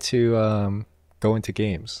decide to go into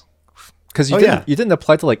games? Because you didn't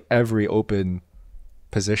apply to like every open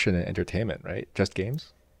position in entertainment, right? Just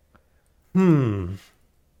games.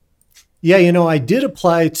 Yeah, I did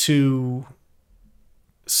apply to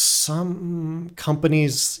some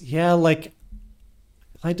companies. Yeah, like I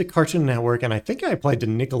applied to Cartoon Network, and I think I applied to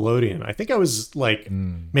Nickelodeon. I think I was like,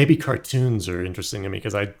 maybe cartoons are interesting to me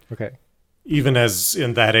because even as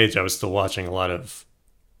in that age, I was still watching a lot of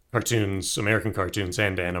cartoons, American cartoons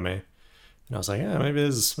and anime. And I was like, yeah, maybe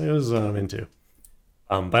this is what I'm into.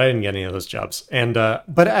 But I didn't get any of those jobs. And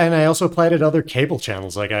I also applied at other cable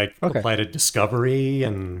channels. Like I applied at Discovery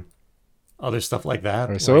and other stuff like that.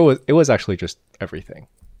 Right, so it was actually just everything.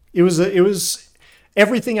 It was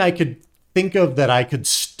everything I could think of that I could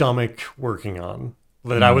stomach working on.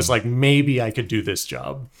 That I was like, maybe I could do this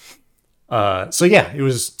job. So yeah, it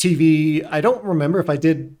was TV. I don't remember if I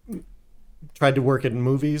tried to work in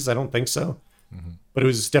movies. I don't think so. But it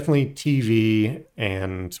was definitely TV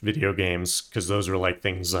and video games because those were like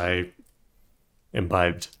things I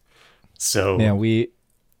imbibed. So yeah,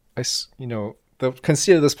 the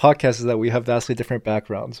conceit of this podcast is that we have vastly different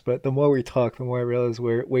backgrounds, but the more we talk, the more I realize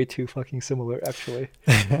we're way too fucking similar, actually.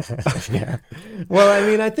 Yeah. Well, I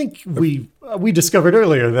mean, I think we discovered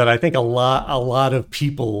earlier that I think a lot of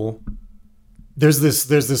people. There's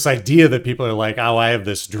this idea that people are like, oh, I have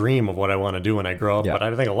this dream of what I want to do when I grow up, but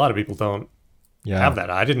I think a lot of people don't have that.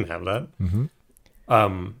 I didn't have that. I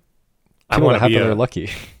want to be they're lucky.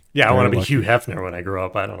 Yeah, I want to be Hugh Hefner when I grow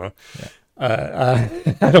up. I don't know.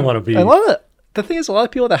 I don't want to be. The thing is, a lot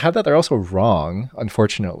of people that have that, they're also wrong,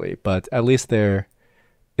 unfortunately. But at least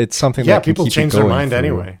it's something that can people keep change you their going mind through.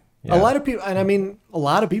 anyway. Yeah. A lot of people, and I mean, a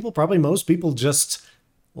lot of people, probably most people, just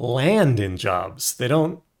land in jobs. They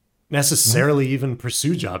don't necessarily even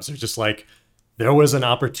pursue jobs. They're just like, there was an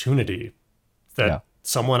opportunity that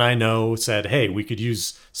someone I know said, hey, we could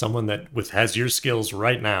use someone that has your skills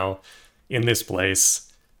right now in this place.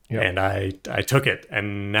 Yep. And I took it,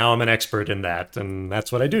 and now I'm an expert in that, and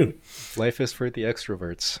that's what I do. Life is for the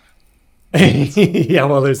extroverts. Yeah,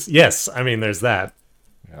 well, there's that.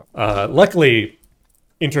 Yep. Luckily,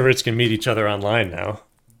 introverts can meet each other online now.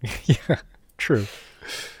 Yeah, true.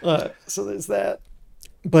 So there's that.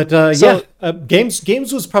 But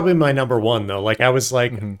games was probably my number one though. Like I was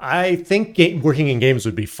like, I think working in games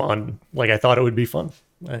would be fun. Like I thought it would be fun.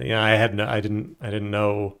 I didn't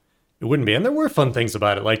know it wouldn't be. And there were fun things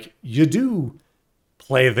about it. Like you do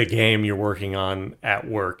play the game you're working on at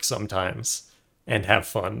work sometimes and have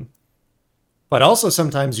fun. But also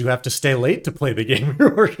sometimes you have to stay late to play the game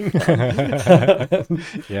you're working on.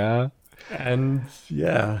 Yeah. And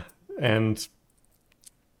yeah. and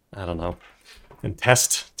I don't know, and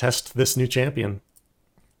test this new champion.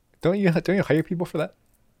 Don't you hire people for that?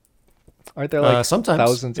 Aren't there like sometimes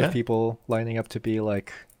thousands of people lining up to be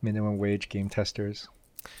like minimum wage game testers?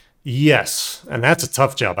 Yes, and that's a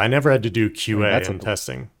tough job. I never had to do QA and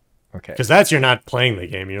testing. Okay. Because you're not playing the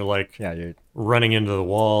game. You're like you're running into the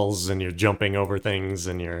walls and you're jumping over things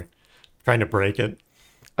and you're trying to break it.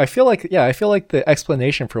 I feel like the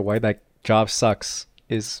explanation for why that job sucks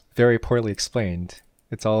is very poorly explained.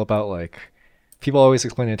 It's all about like people always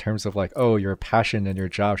explain it in terms of like, oh, your passion and your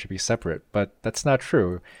job should be separate, but that's not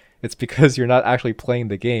true. It's because you're not actually playing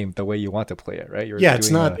the game the way you want to play it, right?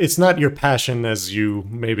 It's not your passion as you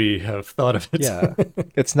maybe have thought of it. Yeah,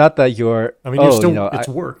 it's not that you're. I mean, it's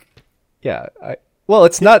work. Yeah, well,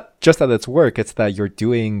 it's not just that it's work. It's that you're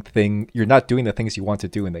not doing the things you want to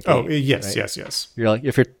do in the game. Oh, yes, right? yes. You're like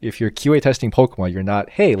if you're QA testing Pokemon, you're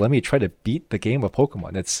not. Hey, let me try to beat the game of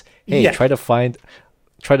Pokemon. It's hey, try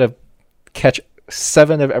to catch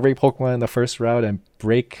 7 of every Pokemon in the first round and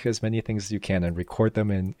break as many things as you can and record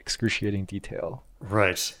them in excruciating detail.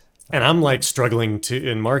 Right. And I'm like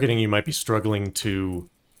in marketing, you might be struggling to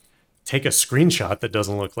take a screenshot that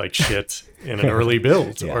doesn't look like shit in an early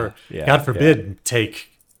build or God forbid,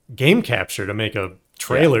 take game capture to make a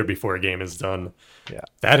trailer before a game is done. Yeah.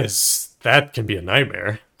 That can be a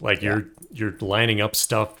nightmare. Like you're lining up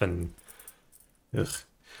stuff and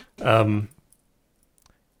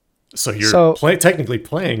so you're technically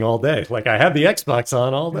playing all day. Like I had the Xbox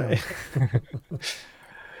on all day.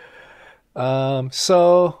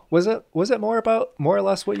 So was it more or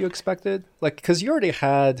less what you expected? Like, because you already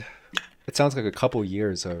had, it sounds like a couple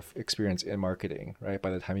years of experience in marketing, right?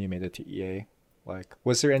 By the time you made it to EA, like,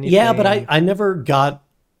 was there anything? Yeah, but I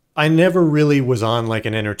never really was on like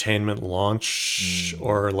an entertainment launch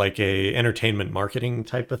or like a entertainment marketing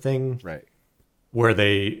type of thing, right? Where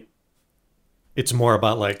it's more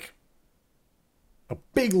about like a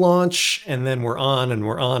big launch and then we're on and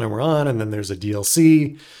we're on and we're on and then there's a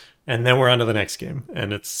DLC and then we're on to the next game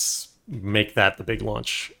and it's make that the big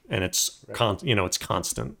launch and it's it's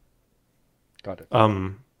constant. Got it.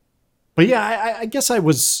 But yeah, I guess I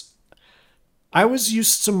was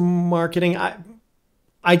used to marketing.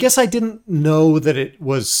 I guess I didn't know that it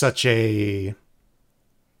was such a.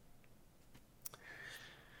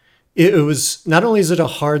 It was not only is it a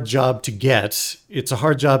hard job to get, it's a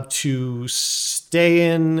hard job to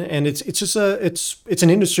stay in, and it's just it's an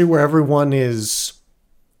industry where everyone is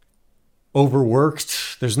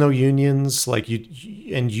overworked. There's no unions, like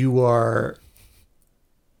you are.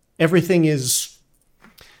 Everything is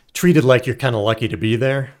treated like you're kind of lucky to be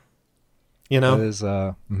there. You know, that is,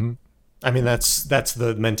 I mean, that's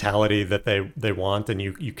the mentality that they want, and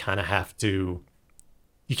you kind of have to.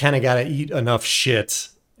 You kind of got to eat enough shit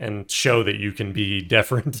and show that you can be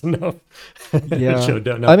deferent enough. Yeah, show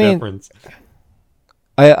enough deference.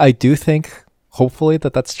 I do think hopefully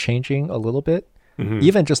that's changing a little bit. Mm-hmm.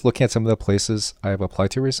 Even just looking at some of the places I've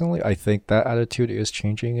applied to recently, I think that attitude is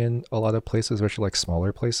changing in a lot of places, especially like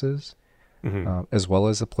smaller places, as well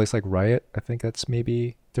as a place like Riot. I think that's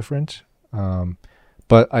maybe different.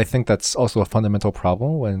 But I think that's also a fundamental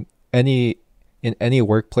problem when in any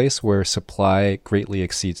workplace where supply greatly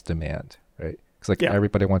exceeds demand, right? Because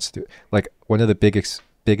everybody wants to do, like, one of the big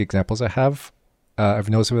examples I've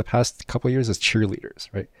noticed over the past couple of years is cheerleaders,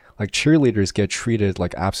 right? Like cheerleaders get treated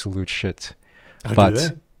like absolute shit. Oh, but do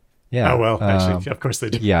they? Yeah. Oh well, actually, of course they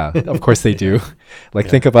do. Yeah, of course they do. Like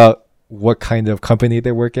think about what kind of company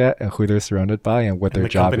they work at and who they're surrounded by and what their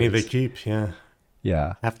job is. The company they keep,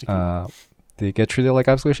 yeah, have to keep. They get treated like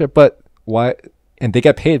absolute shit, but why? And they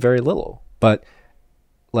get paid very little, but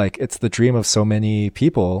like it's the dream of so many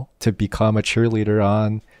people to become a cheerleader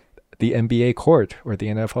on the NBA court or the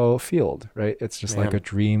NFL field, right? It's just like a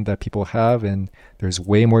dream that people have, and there's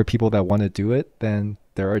way more people that want to do it than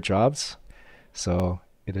there are jobs. So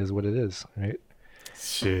it is what it is, right?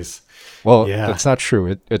 Jeez. Well, that's not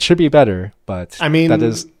true. It should be better, but I mean, that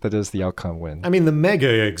is the outcome when. I mean, the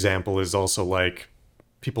mega example is also like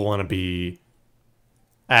people want to be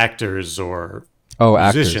actors or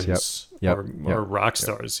musicians or rock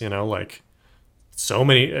stars. You know, like so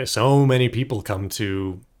many people come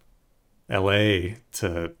to LA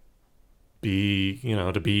to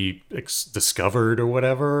be discovered or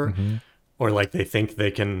whatever, or like they think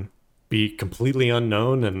they can be completely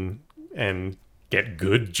unknown and get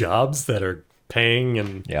good jobs that are paying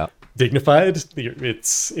and dignified.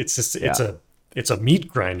 It's a meat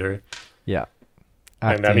grinder. Yeah.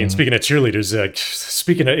 And I mean, speaking of cheerleaders,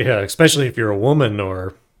 especially if you're a woman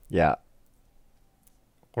or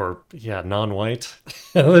non-white,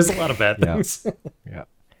 there's a lot of bad things. Yeah.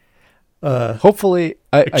 Hopefully,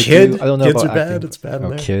 I don't know kids about are bad. acting. It's bad in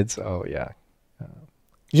there. Kids. Oh yeah.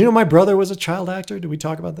 You know, my brother was a child actor. Did we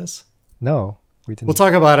talk about this? No, we We'll didn't.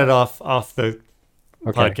 talk about it off the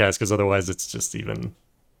Okay, podcast, because otherwise it's just even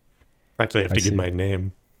practically have I to give see. my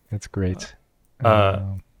name. That's great.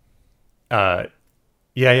 Uh,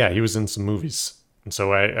 yeah, he was in some movies, and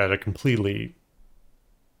so I had a completely,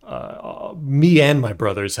 me and my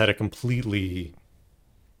brothers had a completely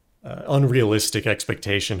unrealistic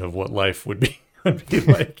expectation of what life would be would be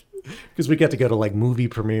like, because we get to go to like movie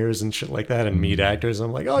premieres and shit like that and meet actors. And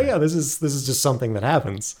I'm like, oh yeah, this is just something that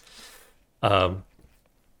happens.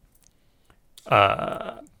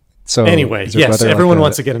 So Anyway, is your yes, brother everyone like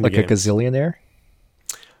wants to get into like a games. gazillionaire.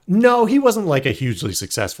 No, he wasn't like a hugely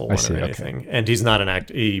successful one see, or okay. anything, and he's not an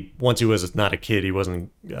actor. Once he was not a kid, he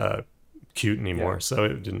wasn't cute anymore, Yeah. so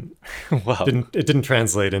it didn't Wow. didn't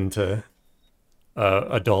translate into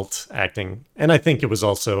adult acting. And I think it was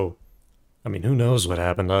also, I mean, who knows what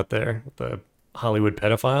happened out there with the Hollywood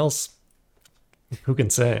pedophiles? Who can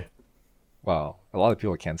say? Wow. A lot of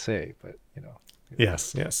people can't say, but you know.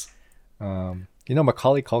 Yes.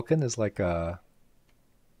 Macaulay Culkin is like I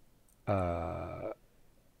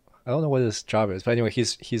don't know what his job is, but anyway,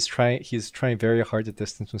 he's trying very hard to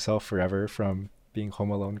distance himself forever from being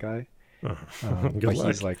Home Alone guy. Good But luck.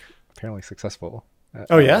 he's like apparently successful at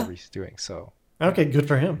Oh, yeah? whatever he's doing. So Okay, good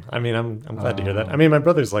for him. I mean, I'm glad to hear that. I mean, my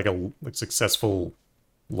brother's like a successful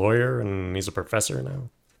lawyer, and he's a professor now.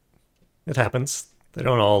 It happens. They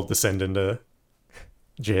don't all descend into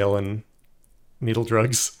jail and needle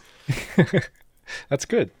drugs. that's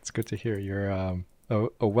good. It's good to hear. You're a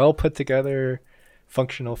well put together,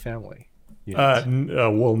 functional family. unit.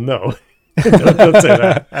 Well, no. don't say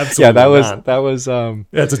that. Absolutely Yeah, not. that was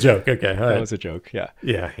That's a joke. Okay, all that right. was a joke. Yeah.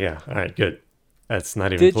 Yeah. All right, good. That's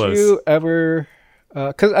not even Did close. you ever?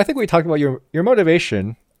 Because I think we talked about your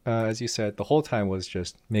motivation, as you said, the whole time was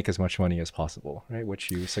just make as much money as possible, right?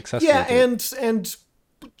 Which you successfully Yeah, did. and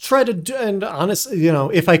try to do, and honestly,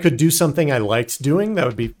 if I could do something I liked doing, that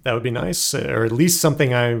would be nice, or at least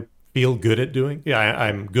something I feel good at doing. Yeah,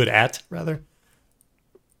 I'm good at, rather.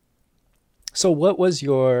 So what was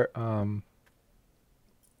your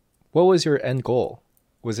end goal?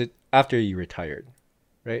 Was it after you retired,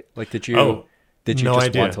 right? Like, did you Oh, did you no just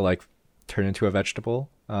idea. want to like turn into a vegetable?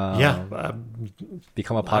 Yeah,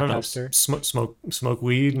 Become a I don't know, podcaster? smoke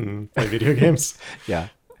weed and play video games. Yeah,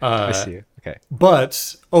 I see. Okay.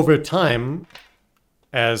 But over time,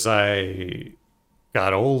 as I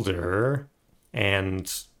got older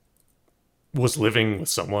and was living with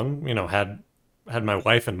someone, had my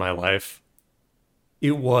wife in my life,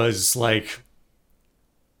 it was like,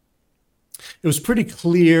 it was pretty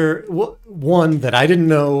clear, one, that I didn't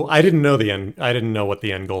know the end. I didn't know what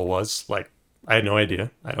the end goal was. Like, I had no idea.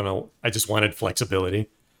 I don't know. I just wanted flexibility.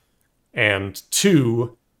 And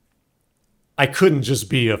two, I couldn't just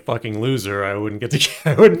be a fucking loser. I wouldn't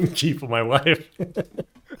I wouldn't keep my wife.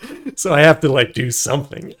 So I have to like do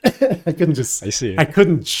something. I couldn't just I see. I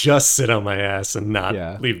couldn't just sit on my ass and not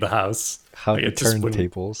Yeah. leave the house. How Like, to it just turn wouldn't-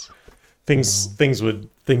 tables? Things would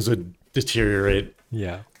deteriorate.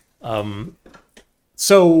 Yeah.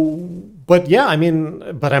 So, but yeah, I mean,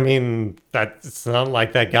 that it's not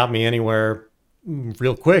like that got me anywhere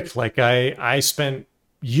real quick. Like I spent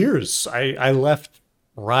years. I left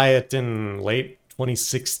Riot in late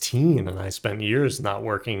 2016, and I spent years not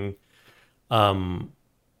working.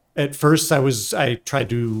 At first, I tried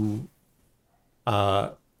to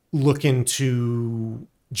look into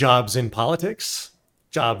jobs in politics,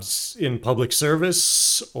 jobs in public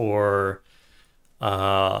service, or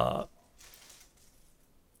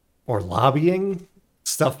lobbying,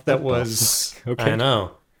 stuff that was, Okay. I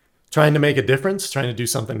know, trying to make a difference, trying to do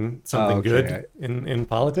something okay. good in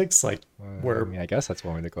politics, like I mean, I guess that's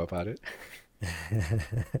one way to go about it.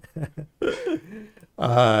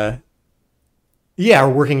 yeah, or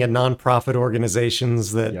working at nonprofit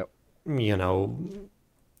organizations that, Yep.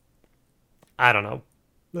 I don't know,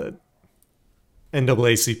 the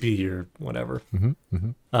NAACP or whatever.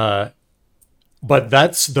 But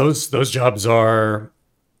those jobs are,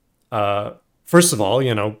 first of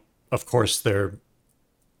all, of course they're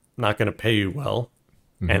not going to pay you well,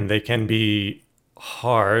 and they can be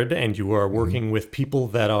hard, and you are working with people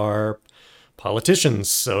that are politicians,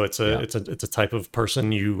 so it's a type of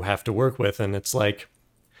person you have to work with. And it's like,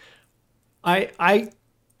 I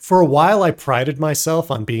for a while I prided myself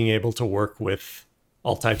on being able to work with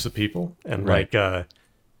all types of people, and Right. like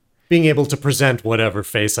being able to present whatever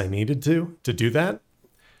face I needed to do that.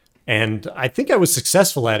 And I think I was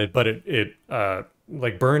successful at it, but it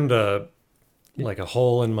like burned a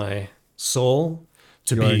hole in my soul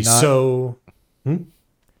to You are be not- so.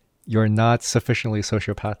 you're not sufficiently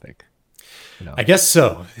sociopathic. You know? I guess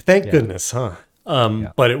so. Thank Yeah. goodness, huh?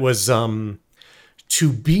 Yeah. But it was to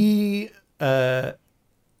be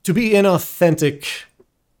inauthentic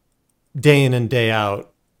day in and day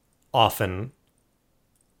out often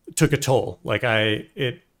took a toll. Like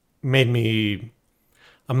it made me,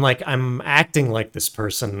 I'm acting like this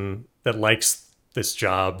person that likes this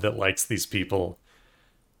job, that likes these people.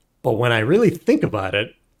 But when I really think about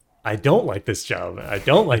it, I don't like this job. I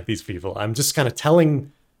don't like these people. I'm just kind of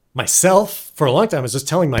telling myself for a long time. I was just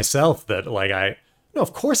telling myself that like, no,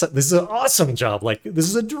 of course this is an awesome job. Like this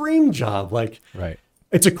is a dream job. Like Right.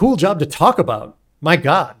 it's a cool job to talk about. My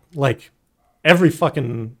God, like every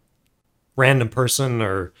fucking random person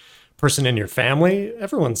or person in your family,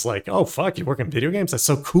 everyone's like, oh, fuck, you work in video games? That's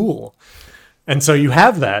so cool. And so you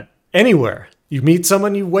have that anywhere. You meet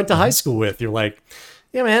someone you went to high school with. You're like,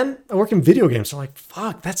 yeah, man, I work in video games. They're like,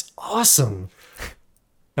 fuck, that's awesome.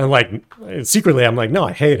 And like, secretly, I'm like, no,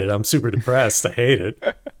 I hate it. I'm super depressed. I hate it.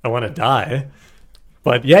 I want to die.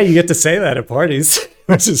 But yeah, you get to say that at parties,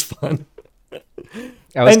 which is fun.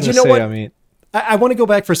 I was And going you to know say, what? I mean, I want to go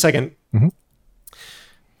back for a second. Mm-hmm.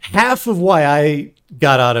 Half of why I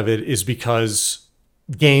got out of it is because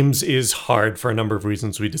games is hard for a number of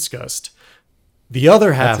reasons we discussed. The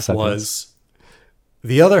other half was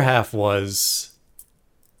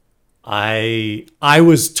I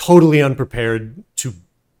was totally unprepared to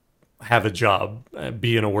have a job,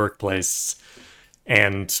 be in a workplace,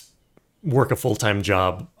 and work a full-time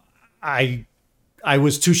job. I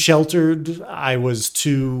was too sheltered. I was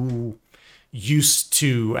too used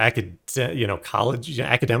to college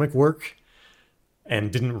academic work,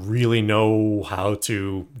 and didn't really know how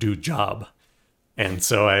to do job. And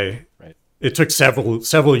so it took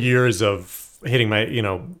several years of hitting my,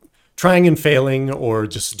 trying and failing, or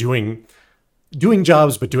just doing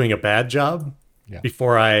jobs but doing a bad job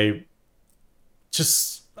before I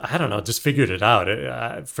don't know, just figured it out.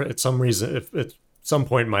 At some reason, at some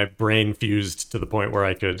point, my brain fused to the point where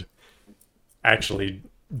I could actually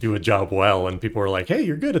do a job well, and people were like, "Hey,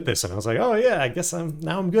 you're good at this," and I was like, "Oh yeah, I guess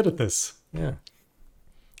I'm good at this." Yeah.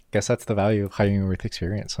 Guess that's the value of hiring with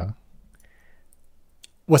experience, huh?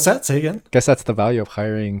 What's that? Say again? Guess that's the value of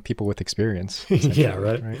hiring people with experience. Yeah,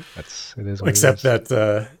 right. It is. What Except it is.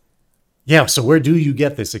 that, yeah. So where do you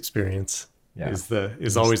get this experience? Yeah.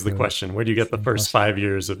 Is always the question. Where do you get the first 5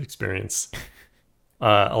 years of experience?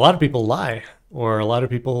 A lot of people lie, or a lot of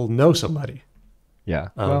people know somebody. Yeah.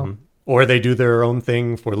 Or they do their own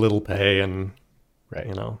thing for little pay and, right.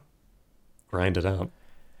 Grind it out.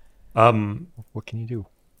 What can you do?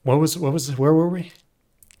 Where were we?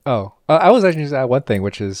 Oh, I was actually just at one thing,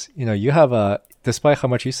 which is, you have despite how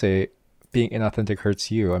much you say being inauthentic hurts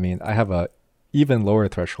you, I mean, I have a even lower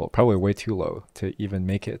threshold, probably way too low to even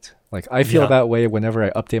make it. Like, I feel that way whenever I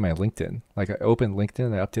update my LinkedIn. Like, I open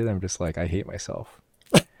LinkedIn, I update it, I'm just like, I hate myself.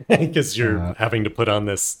 Because you're having to put on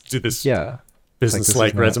this business-like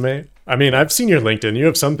like resume. I mean, I've seen your LinkedIn. You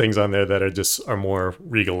have some things on there that are more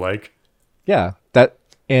Regal-like. Yeah,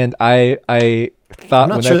 and I thought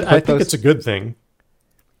I'm not sure. I think it's a good thing.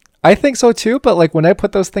 I think so too, but like when I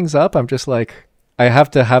put those things up, I'm just like, I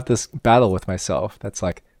have to have this battle with myself. That's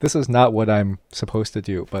like, this is not what I'm supposed to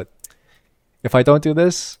do. But if I don't do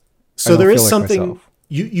this, so there is something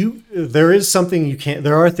there is something you can't.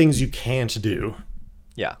 There are things you can't do.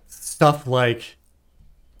 Yeah, stuff like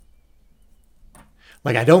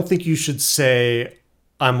I don't think you should say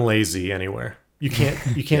I'm lazy anywhere. You can't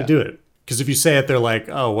do it. Because if you say it, they're like,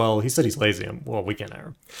 oh, well, he said he's lazy. Well, we can't hire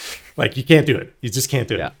him. Like, you can't do it. You just can't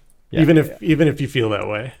do it. Yeah, even if you feel that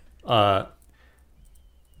way.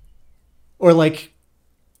 Or like,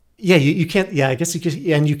 yeah, you can't. Yeah, I guess you could.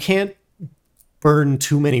 And you can't burn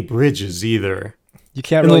too many bridges either. You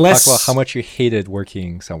can't really talk about how much you hated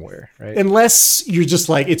working somewhere, right? Unless you're just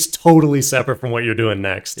like, it's totally separate from what you're doing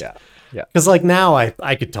next. Yeah. Because like now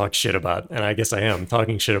I could talk shit about, and I guess I am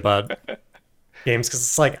talking shit about games, because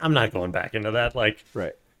it's like, I'm not going back into that. Like,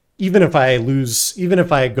 right. Even if I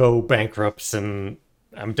go bankrupt and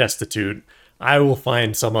I'm destitute, I will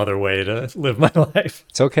find some other way to live my life.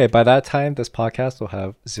 It's okay. By that time, this podcast will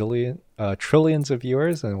have trillions of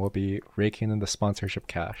viewers, and we'll be raking in the sponsorship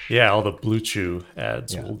cash. Yeah, all the Blue Chew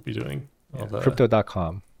ads we'll be doing.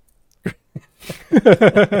 Crypto.com.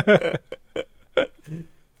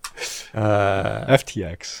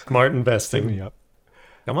 FTX. Smart investing. Hit me up.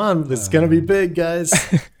 Come on, this is gonna be big, guys.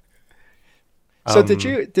 So did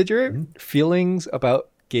your feelings about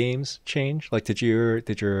games change? Like, did your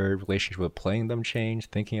relationship with playing them change?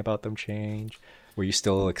 Thinking about them change? Were you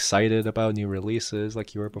still excited about new releases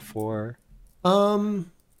like you were before?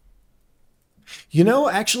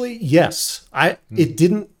 Actually, yes. It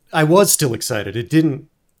didn't. I was still excited. It didn't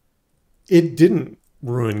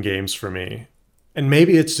ruin games for me. And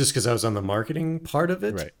maybe it's just because I was on the marketing part of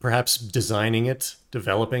it, Right. perhaps designing it,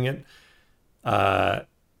 developing it. I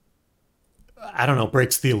don't know,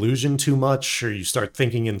 breaks the illusion too much, or you start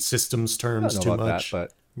thinking in systems I don't terms know too about that, much.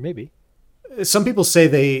 but maybe. Some people say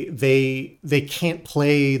they can't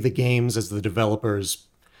play the games as the developers.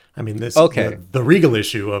 I mean, Okay. the regal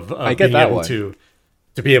issue of I get being that able one. to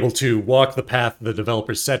be able to walk the path the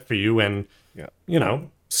developers set for you, and Yeah.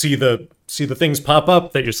 see the things pop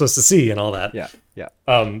up that you're supposed to see and all that. Yeah. Yeah.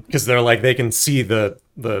 Because they're like, they can see the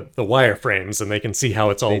wireframes, and they can see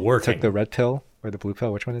how it's all They working. took the red pill or the blue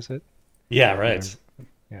pill. Which one is it? Yeah, right.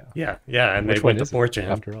 Yeah. Yeah, and Which they one went to is it, 4chan.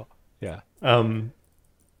 after all? Yeah. Um,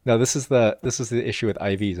 No, this is the issue with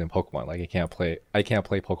IVs in Pokemon. Like I can't play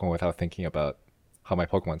Pokemon without thinking about how my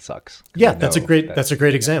Pokemon sucks. 'Cause yeah, I that's a know great that- that's a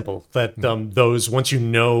great example. That those, once you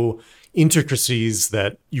know intricacies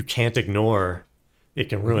that you can't ignore, it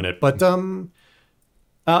can ruin it. But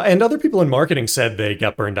and other people in marketing said they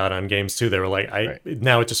got burned out on games too. They were like, Right.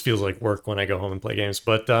 now it just feels like work when I go home and play games.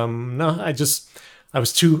 But no, I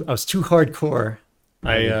was too hardcore.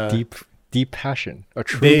 deep passion, a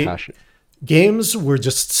true They- passion. Games were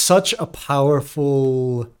just such a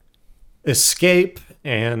powerful escape,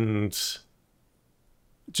 and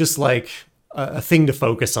just like a thing to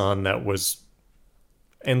focus on that was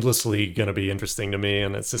endlessly going to be interesting to me.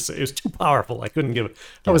 And it was too powerful. I wasn't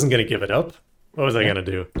going to give it up. What was I going to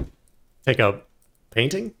do? Take up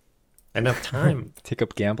painting? Enough time. Take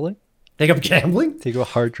up gambling. Take up gambling? Take up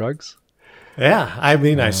hard drugs. Yeah, I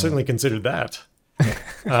mean, I certainly considered that.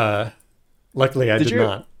 Luckily, I did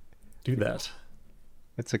not do that.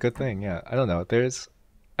 It's a good thing. Yeah. I don't know.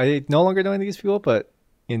 I no longer know any of these people, but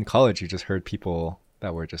in college, you just heard people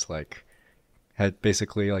that were just like, had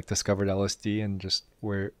basically like discovered LSD and just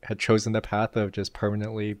had chosen the path of just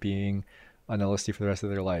permanently being on LSD for the rest of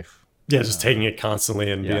their life. Yeah, just taking it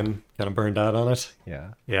constantly and yeah. being kind of burned out on it.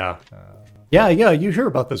 Yeah. Yeah. Yeah. You hear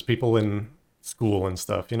about those people in school and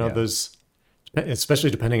stuff. Yeah. There's, especially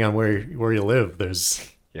depending on where you live,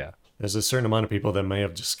 there's a certain amount of people that may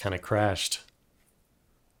have just kind of crashed.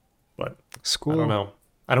 But School. I don't know.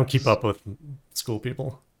 I don't keep up with school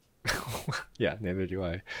people. Yeah, neither do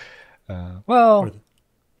I. Well,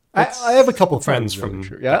 I have a couple friends really from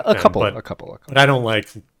true. Yeah, back a couple. then, but I don't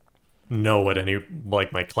know what any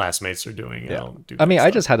my classmates are doing. Yeah. I mean, I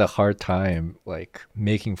just had a hard time like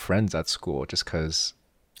making friends at school just because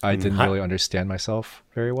I didn't really understand myself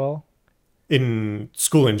very well. In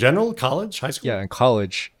school in general, college, high school? Yeah, in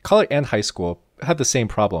college and high school had the same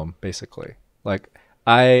problem basically. Like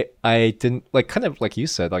I didn't, like, kind of like you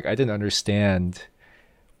said, like I didn't understand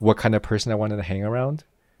what kind of person I wanted to hang around.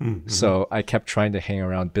 Mm-hmm. So I kept trying to hang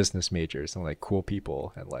around business majors and like cool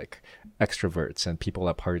people and like extroverts and people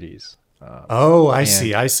at parties. I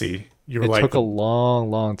see. It took a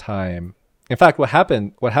long time. In fact, what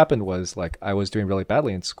happened was like I was doing really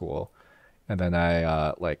badly in school, and then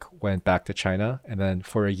I like went back to China, and then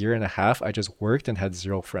for a year and a half I just worked and had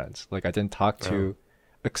zero friends. Like I didn't talk to,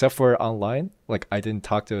 except for online. Like I didn't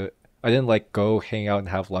like go hang out and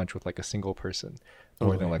have lunch with like a single person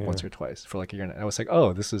more than like once or twice for like a year. And I was like,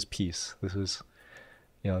 oh, this is peace. This is,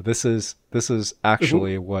 this is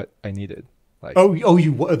actually what I needed. Like,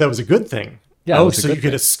 that was a good thing. Yeah. So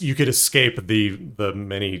you could escape the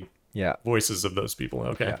many voices of those people.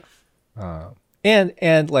 Okay. Yeah.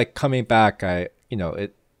 And like coming back, that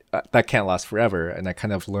can't last forever. And I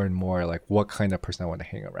kind of learned more like what kind of person I want to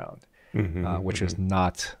hang around, which is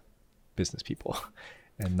not business people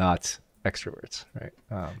and not extroverts. Right.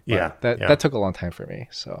 That took a long time for me.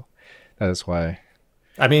 So that is why.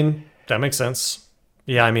 I mean, that makes sense.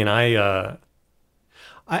 Yeah. I mean, I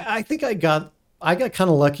think I got kind of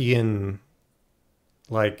lucky in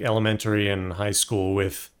like elementary and high school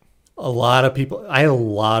with a lot of people. I had a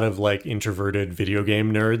lot of like introverted video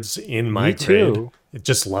game nerds in my grade. Too.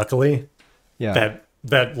 Just luckily, yeah,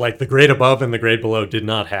 that like the grade above and the grade below did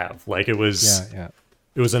not have. Like it was,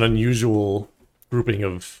 it was an unusual grouping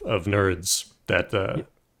of nerds that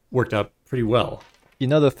worked out pretty well.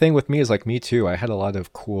 The thing with me is like me too. I had a lot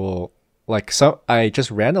of cool, like I just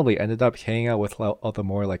randomly ended up hanging out with all the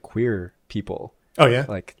more like queer people. Oh yeah,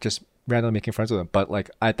 like just randomly making friends with them. But like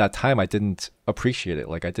at that time, I didn't appreciate it.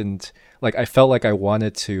 Like I felt like I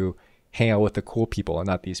wanted to hang out with the cool people and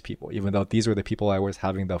not these people, even though these were the people I was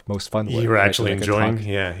having the most fun with. You were actually enjoying,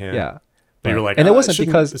 yeah. But you were like, and it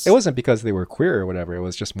wasn't because they were queer or whatever. It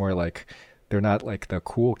was just more like they're not like the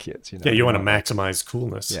cool kids. Yeah, you want to maximize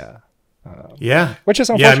coolness. Yeah. Which is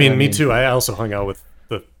unfortunate. Yeah, I mean, me too. I also hung out with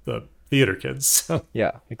the theater kids. So.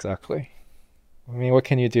 Yeah, exactly. I mean, what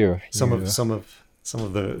can you do? Some of some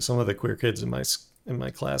of the queer kids in my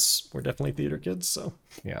class were definitely theater kids. So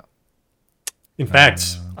Yeah. in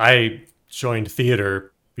fact, I joined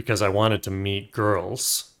theater because I wanted to meet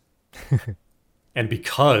girls, and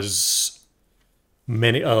because a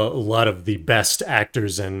lot of the best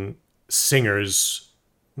actors and singers,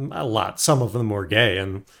 some of them were gay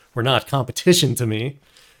and were not competition to me.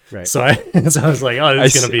 Right. So I was like, oh,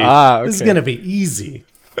 this is gonna be easy.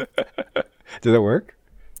 Did it work?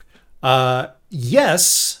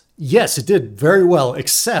 Yes, it did very well.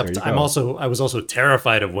 Except I was also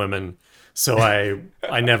terrified of women, so I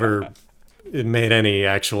never made any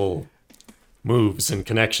actual moves and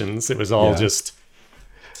connections. It was all just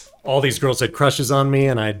all these girls had crushes on me,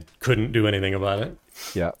 and I couldn't do anything about it.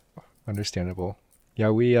 Yeah, understandable. Yeah,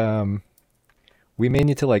 we may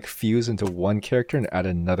need to like fuse into one character and add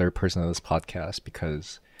another person on this podcast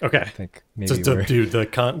because I think maybe to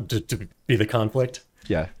be the conflict.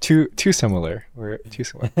 Yeah, too similar. We're too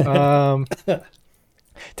similar.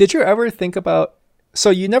 Did you ever think about? So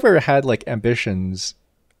you never had like ambitions,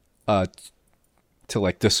 to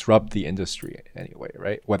like disrupt the industry anyway,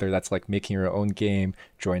 right? Whether that's like making your own game,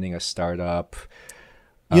 joining a startup.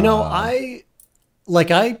 I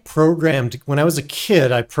programmed when I was a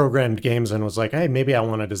kid. I programmed games and was like, hey, maybe I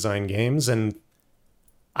want to design games. And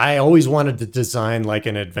I always wanted to design like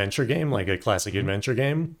an adventure game, like a classic adventure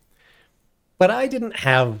game. But I didn't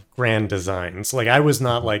have grand designs. Like I was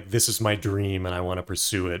not like, this is my dream and I want to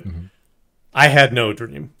pursue it. Mm-hmm. I had no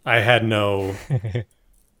dream. There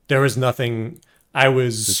was nothing.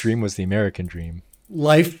 The dream was the American dream.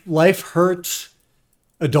 Life hurt.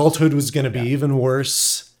 Adulthood was going to be even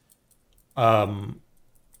worse. I'm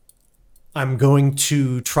going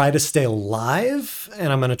to try to stay alive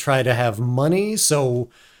and I'm going to try to have money. So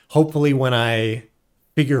hopefully when I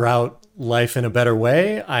figure out life in a better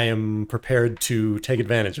way, I am prepared to take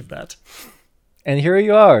advantage of that. And here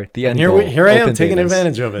you are, the end goal. Here I am taking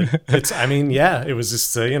advantage of it. It was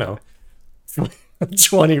just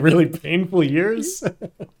 20 really painful years.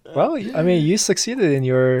 Well, I mean, you succeeded in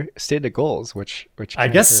your stated goals, which I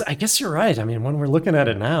guess you're right. I mean, when we're looking at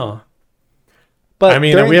it now, but I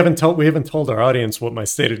mean, we haven't told our audience what my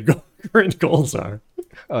stated current goals are.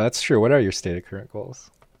 Oh, that's true. What are your stated current goals?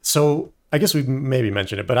 So I guess we maybe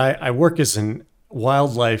mentioned it, but I work as an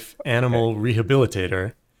wildlife animal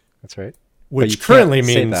rehabilitator. That's right. Which currently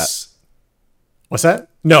means what's that?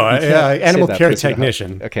 No, animal care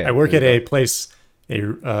technician. Okay. I work at a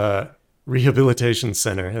rehabilitation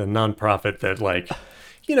center, a nonprofit that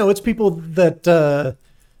it's people that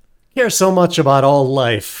care so much about all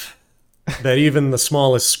life that even the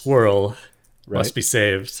smallest squirrel must be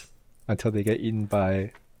saved. Until they get eaten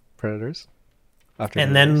by predators.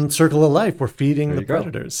 Then circle of life, we're feeding the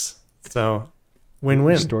predators. So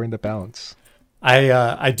win-win. Restoring the balance.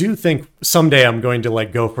 I do think someday I'm going to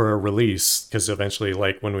go for a release, because eventually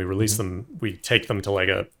when we release them, we take them to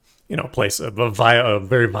a place, a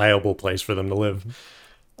very viable place for them to live.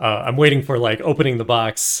 I'm waiting for Mm-hmm. opening the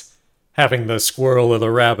box, having the squirrel or the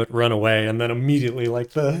rabbit run away, and then immediately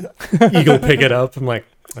the eagle pick it up. I'm like,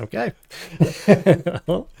 okay.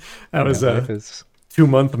 Well, that was a 2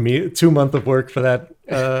 month of work for that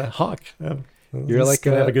hawk. You're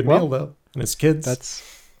gonna have a good meal though, and his kids.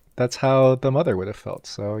 That's how the mother would have felt.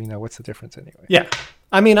 So what's the difference anyway? Yeah,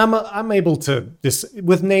 I mean, I'm able to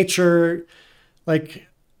with nature,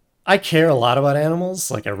 I care a lot about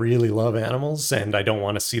animals. I really love animals, and I don't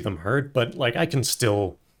want to see them hurt. But I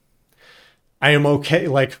am okay.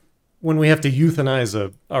 When we have to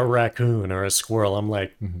euthanize a raccoon or a squirrel, I'm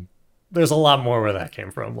like, mm-hmm. There's a lot more where that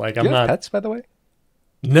came from. Do you have pets, by the way?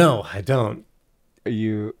 No, I don't.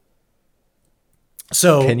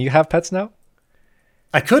 So can you have pets now?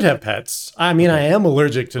 I could have pets. I mean, I am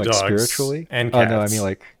allergic to dogs. Spiritually? And cats. Oh, no, I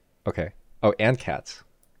mean okay. Oh, and cats.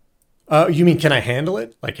 You mean, can I handle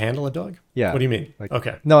it? Handle a dog? Yeah. What do you mean?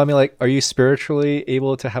 Okay. No, I mean, are you spiritually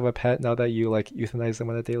able to have a pet now that you euthanize them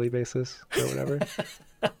on a daily basis or whatever?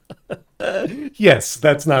 Yes,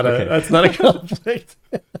 that's not a conflict.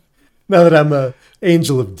 Now that I'm an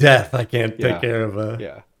angel of death, I can't take care of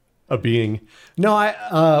a being. No,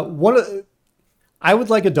 I would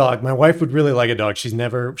like a dog. My wife would really like a dog. She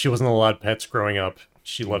wasn't allowed pets growing up.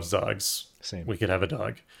 She loves dogs. Same. We could have a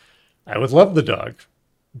dog. I would love the dog.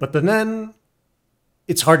 But then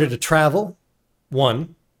it's harder to travel,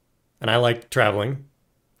 one, and I like traveling.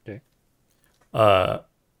 Okay.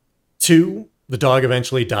 2, the dog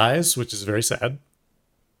eventually dies, which is very sad.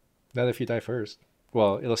 Not if you die first.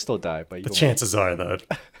 Well, it'll still die, but the chances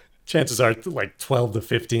are 12 to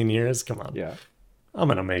 15 years. Come on. Yeah. I'm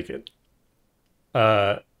going to make it.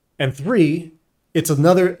 And 3, it's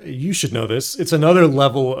another, you should know this, it's another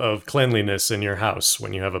level of cleanliness in your house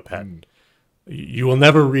when you have a pet. You will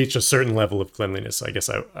never reach a certain level of cleanliness, I guess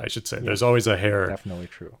I should say. There's always a hair. Definitely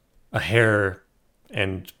true. A hair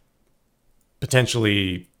and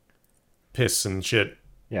potentially piss and shit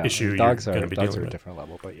issue. Dogs you're are going to be dogs dealing are a with. different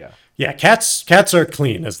level, but yeah. Yeah, cats are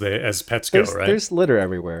clean as pets go, right? There's litter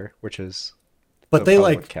everywhere, which is but they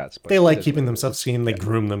like cats. But they like keeping themselves clean. They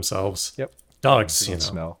groom themselves. Yep. Dogs, you know,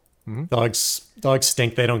 smell. Dogs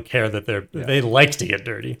stink. They don't care that they like to get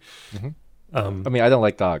dirty. I mean, I don't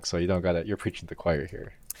like dogs, so you're preaching to the choir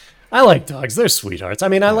here. I like dogs. They're sweethearts. I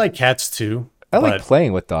mean, I like cats too. I like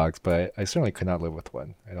playing with dogs, but I certainly could not live with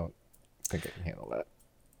one. I don't think I can handle that.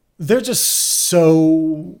 They're just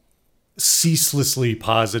so ceaselessly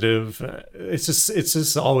positive. It's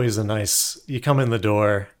just always a nice, you come in the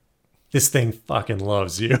door, this thing fucking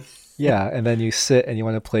loves you. Yeah, and then you sit and you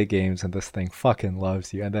want to play games and this thing fucking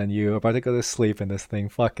loves you. And then you're about to go to sleep and this thing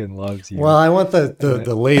fucking loves you. Well, I want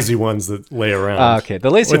the lazy ones that lay around. Okay, the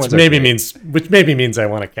lazy ones which maybe means I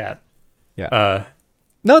want a cat. Yeah.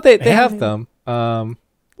 No, they have them.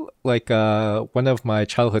 Like one of my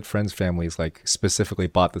childhood friends' families like specifically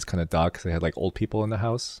bought this kind of dog because they had like old people in the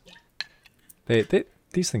house.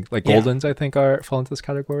 These things like Goldens, I think, fall into this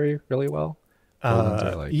category really well.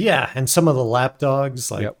 Yeah, and some of the lap dogs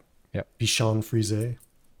like Bichon Frise.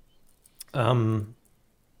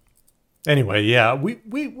 Anyway, yeah,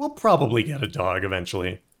 we'll probably get a dog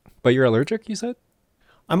eventually. But you're allergic, you said?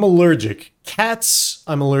 I'm allergic. Cats,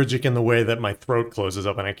 I'm allergic in the way that my throat closes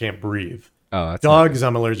up and I can't breathe. Oh, dogs,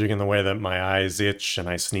 I'm allergic in the way that my eyes itch and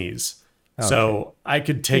I sneeze. Okay. So I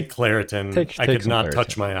could take Claritin. I could not Claritin.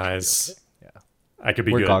 Touch my eyes. Okay. Yeah, I could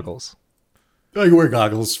be wear good. Goggles. I wear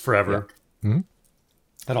goggles forever. Yeah.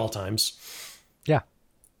 At all times. Yeah.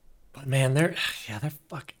 But man, they're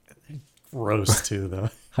fucking gross too, though.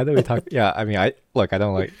 How do we talk? Yeah, I mean, I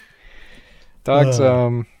don't like dogs.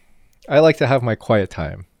 I like to have my quiet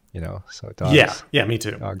time, you know. So dogs. Yeah, me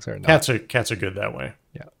too. Dogs are not. Cats are good that way.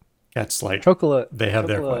 Yeah. Cats like Chocolate. They have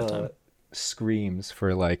their quiet time. Screams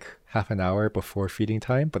for like half an hour before feeding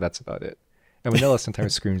time, but that's about it. And Manila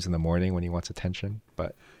sometimes screams in the morning when he wants attention,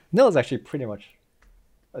 but Manila's actually pretty much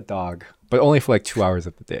a dog, but only for like 2 hours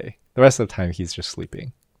of the day. The rest of the time he's just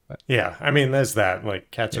sleeping. But, yeah, I mean, there's that. Like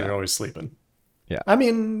cats are always sleeping. Yeah. I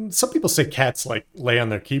mean, some people say cats like lay on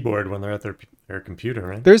their keyboard when they're at their computer,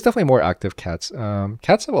 right? There's definitely more active cats.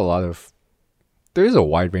 Cats have there is a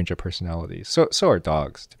wide range of personalities. So are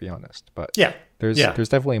dogs, to be honest. But there's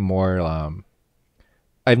definitely more.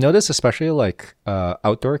 I've noticed, especially like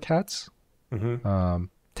outdoor cats,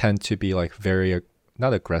 tend to be like very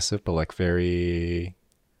not aggressive, but like very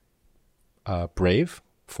brave,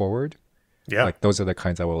 forward. Yeah, like those are the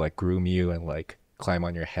kinds that will like groom you and like climb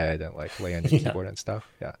on your head and like lay on your keyboard and stuff.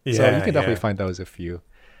 Yeah, so you can definitely find those if you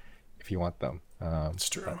want them. It's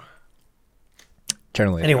true.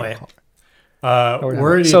 Generally, anyway. We're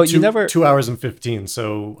already so 2 hours and 15.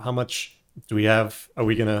 So how much do we have? Are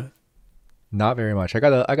we gonna? Not very much. I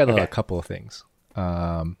got a couple of things.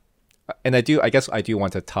 And I guess I do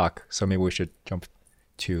want to talk. So maybe we should jump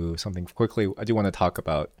to something quickly. I do want to talk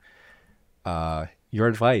about your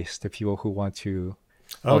advice to people who want to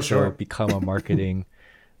become a marketing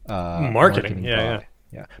marketing. Yeah.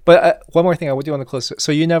 But one more thing, I would do want to close.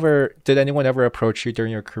 So did anyone ever approach you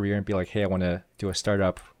during your career and be like, "Hey, I want to do a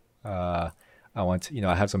startup. I want to,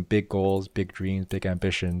 I have some big goals, big dreams, big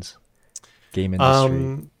ambitions, game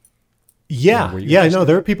industry." No,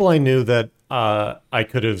 there are people I knew that I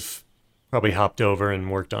could have probably hopped over and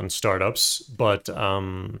worked on startups, but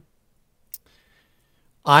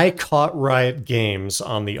I caught Riot Games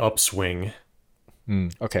on the upswing.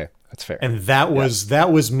 Okay, that's fair. And that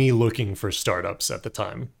was me looking for startups at the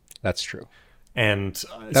time. That's true. And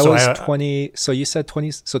that was 20. So you said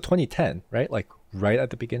 20. So 2010, right? Like right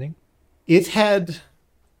at the beginning. It had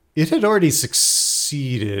already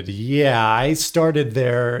succeeded. Yeah, I started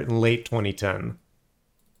there in late 2010.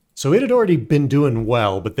 So it had already been doing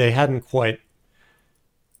well, but they hadn't grown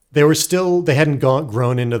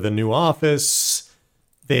into the new office.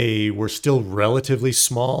 They were still relatively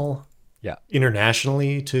small. Yeah.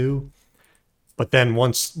 Internationally too. But then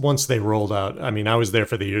once they rolled out, I mean, I was there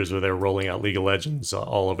for the years where they were rolling out League of Legends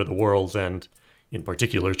all over the world, and in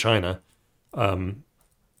particular China.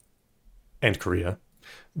 And Korea,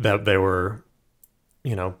 that they were,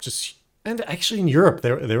 and actually in Europe,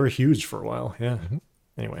 they were huge for a while. Yeah. Mm-hmm.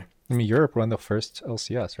 Anyway. I mean, Europe ran the first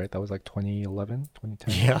LCS, right? That was like 2011,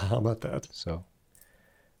 2010. Yeah, how about that? So,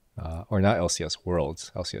 or not LCS,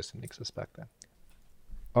 Worlds. LCS didn't exist back then.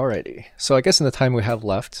 Alrighty. So I guess in the time we have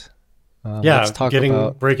left, let's talk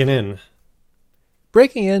about breaking in,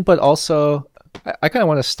 but also I kind of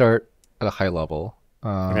want to start at a high level.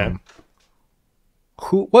 Okay.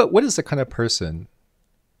 What is the kind of person?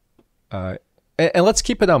 And let's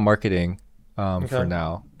keep it on marketing for Okay.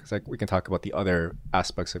 now, because like we can talk about the other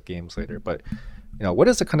aspects of games later. But what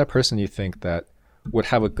is the kind of person you think that would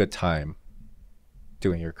have a good time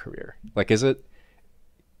doing your career? Like, is it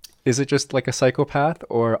just like a psychopath,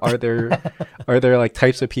 or are there like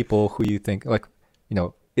types of people who you think like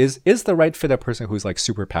is the right fit a person who's like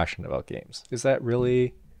super passionate about games? Is that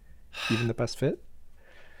really even the best fit?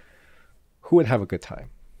 Who would have a good time?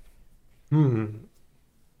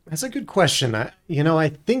 That's a good question. I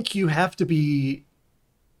think you have to be,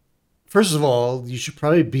 first of all, you should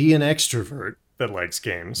probably be an extrovert that likes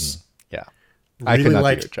games. Yeah, I could Really not do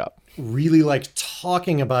your like, job. really like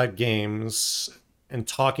talking about games and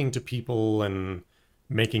talking to people and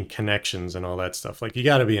making connections and all that stuff. Like, you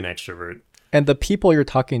got to be an extrovert. And the people you're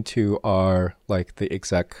talking to are like the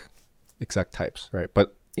exec types, right?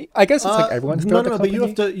 But I guess it's like everyone No, throughout no, the no,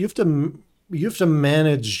 but company. you have to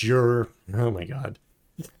manage your, oh my God.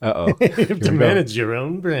 Uh-oh. You have Here to we go. manage your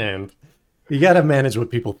own brand. You got to manage what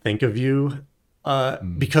people think of you.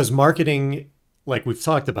 Because marketing, like we've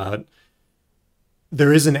talked about,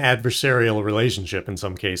 there is an adversarial relationship in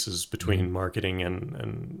some cases between marketing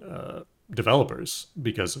and developers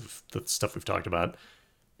because of the stuff we've talked about.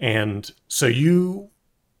 And so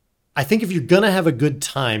I think if you're going to have a good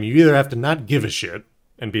time, you either have to not give a shit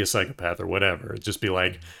and be a psychopath or whatever. Just be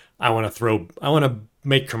like, I want to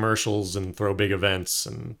make commercials and throw big events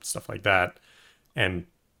and stuff like that. And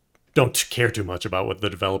don't care too much about what the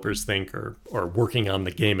developers think or working on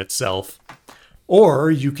the game itself. Or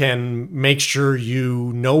you can make sure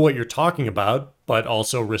you know what you're talking about, but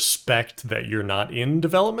also respect that you're not in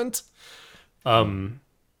development.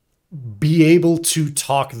 Be able to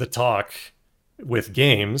talk the talk with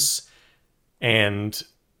games. And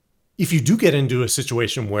if you do get into a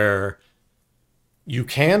situation where you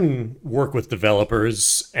can work with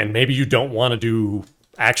developers and maybe you don't want to do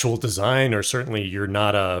actual design, or certainly you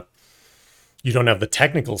don't have the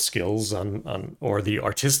technical skills on or the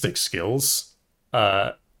artistic skills,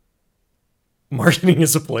 marketing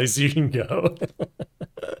is a place you can go.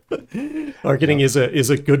 Marketing Yeah. is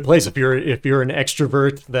a good place if you're an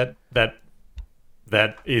extrovert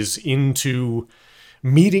that is into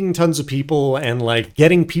meeting tons of people and like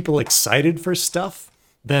getting people excited for stuff.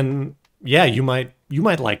 Then yeah, you might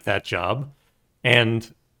like that job.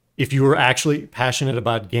 And if you are actually passionate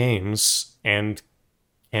about games and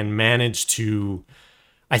manage to,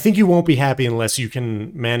 I think you won't be happy unless you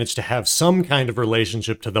can manage to have some kind of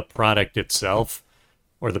relationship to the product itself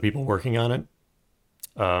or the people working on it.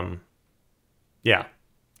 Yeah,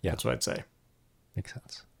 Yeah, that's what I'd say. makes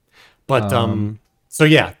sense. But so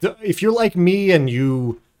yeah, if you're like me and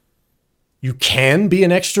you can be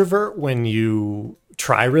an extrovert when you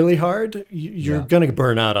try really hard, you're Yeah. gonna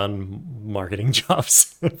burn out on marketing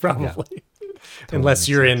jobs probably. Totally Unless makes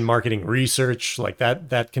you're in sense. marketing research, like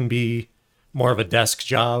that can be more of a desk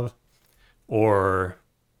job, or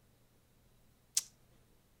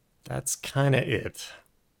that's kind of it.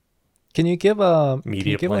 Can you Media give like a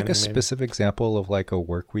planning, maybe. specific example of like a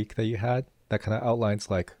work week that you had that kind of outlines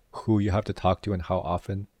like who you have to talk to and how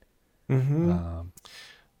often? Um,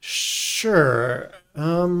 Sure.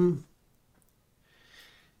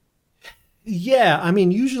 Yeah, I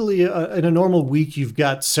mean, usually in a normal week, you've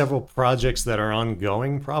got several projects that are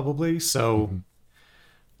ongoing, probably. So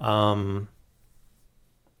mhm.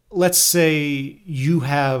 let's say you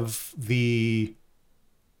have the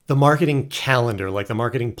marketing calendar, like the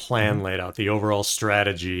marketing plan Mhm. laid out, the overall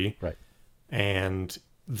strategy, Right. and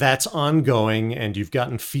that's ongoing. And you've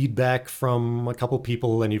gotten feedback from a couple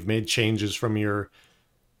people, and you've made changes from your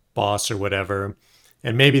boss or whatever.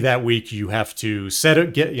 And maybe that week you have to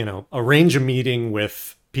arrange a meeting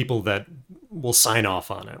with people that will sign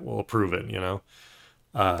off on it, will approve it, These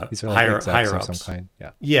are like higher execs of some ups. kind. Yeah.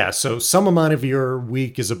 Yeah, so some amount of your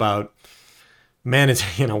week is about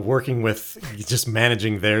managing, working with just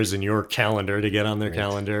managing theirs in your calendar to get on their Right.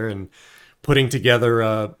 calendar, and putting together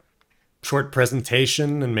a short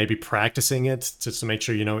presentation and maybe practicing it just to make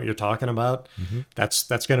sure you know what you're talking about. Hmm. That's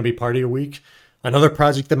going to be part of your week. Another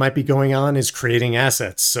project that might be going on is creating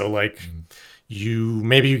assets. So like you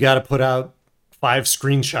got to put out 5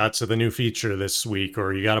 screenshots of the new feature this week,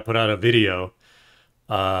 or you got to put out a video.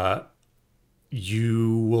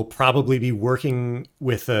 You will probably be working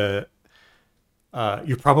with you're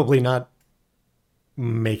probably not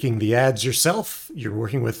making the ads yourself. You're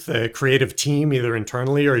working with a creative team, either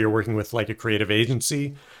internally or you're working with like a creative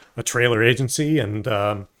agency, a trailer agency. And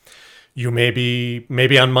you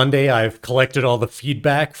maybe on Monday, I've collected all the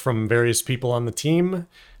feedback from various people on the team,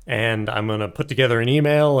 and I'm going to put together an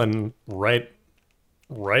email and write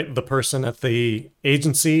the person at the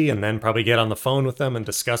agency, and then probably get on the phone with them and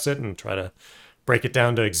discuss it and try to break it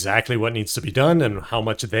down to exactly what needs to be done and how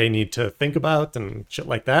much they need to think about and shit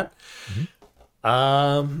like that.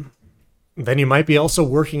 Then you might be also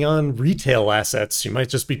working on retail assets. You might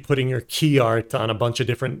just be putting your key art on a bunch of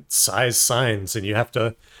different size signs, and you have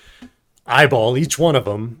to eyeball each one of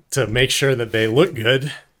them to make sure that they look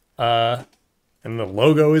good, and the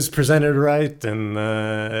logo is presented right, and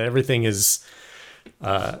everything is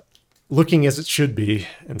looking as it should be,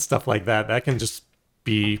 and stuff like that. That can just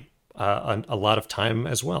be a lot of time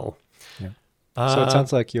as well. Yeah. So it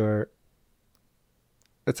sounds like you're.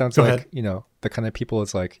 It sounds Go like ahead. you know the kind of people.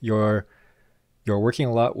 It's like you're working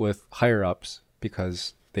a lot with higher ups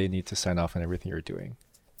because they need to sign off on everything you're doing.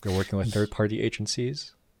 You're working with third party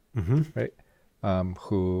agencies, right?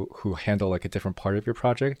 Who handle like a different part of your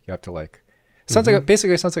project. You have to like. Sounds like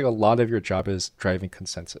basically it sounds like a lot of your job is driving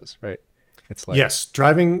consensus, right? It's like Yes,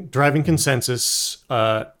 driving consensus.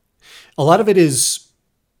 A lot of it is.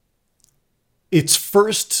 It's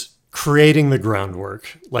first creating the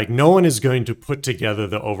groundwork. Like, no one is going to put together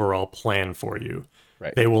the overall plan for you.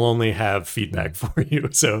 right, They will only have feedback for you.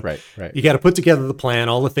 So right. you got to put together the plan,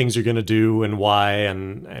 all the things you're going to do and why,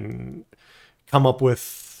 and come up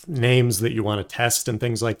with names that you want to test and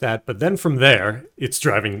things like that. But then from there, it's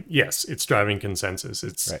driving consensus.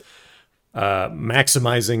 It's Right.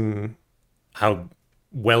 Maximizing how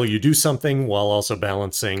well you do something while also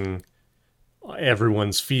balancing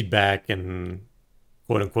everyone's feedback and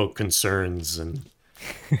quote unquote concerns and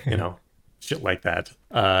shit like that.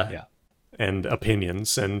 Yeah. And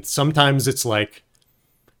opinions. And sometimes it's like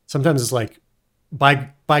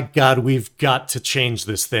by God, we've got to change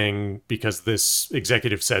this thing because this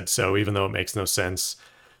executive said so, even though it makes no sense.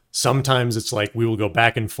 Sometimes it's like we will go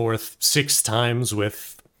back and forth 6 times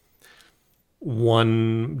with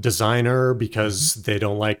one designer because they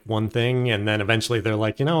don't like one thing, and then eventually they're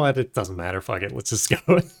like, you know what, it doesn't matter, fuck it, let's just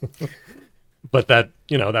go. But that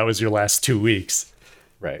was your last 2 weeks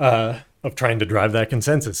Right. of trying to drive that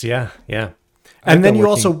consensus. Yeah. I've And then been you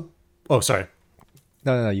working- also sorry.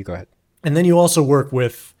 No, you go ahead. And then you also work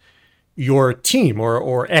with your team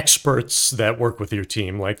or experts that work with your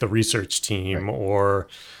team, like the research team or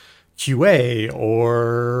QA,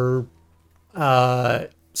 or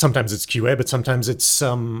sometimes it's QA, but sometimes it's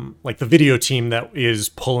like the video team that is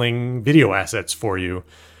pulling video assets for you.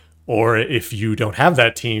 Or if you don't have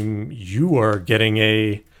that team, you are getting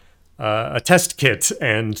a test kit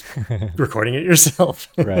and recording it yourself.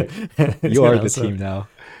 Right. You are the team now.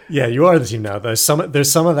 Yeah, you are the team now. There's some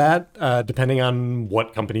of that, depending on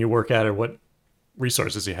what company you work at or what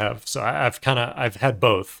resources you have. So I've had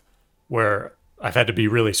both, where I've had to be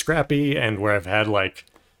really scrappy and where I've had like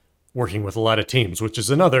working with a lot of teams, which is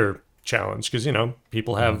another challenge because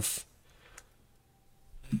people have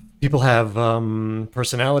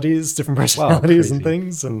personalities, different personalities and crazy.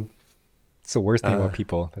 things, and It's the worst thing about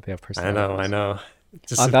people that they have personalities. I know.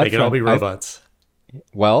 Just On if that they could all front, be robots.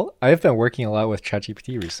 Well, I've been working a lot with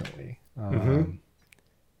ChatGPT recently.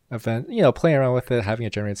 I've been, playing around with it, having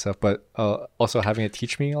it generate stuff, but also having it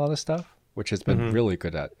teach me a lot of stuff, which has been really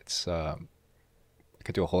good at. It's I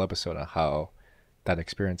could do a whole episode on how that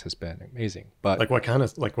experience has been amazing. But Like what kind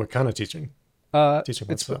of teaching? Teaching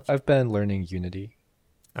what stuff? I've been learning Unity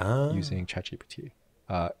using ChatGPT.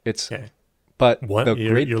 But the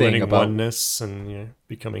great you're thing learning about oneness and you're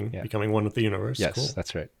becoming one with the universe. yes, Cool.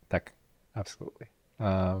 that's right. That absolutely.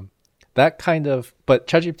 That kind of, but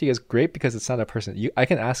ChatGPT is great because it's not a person. I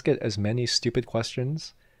can ask it as many stupid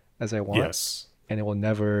questions as I want, Yes. and it will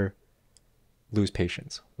never lose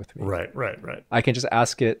patience with me. Right. I can just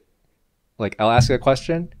ask it, like I'll ask it a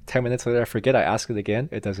question, 10 minutes later I forget, I ask it again,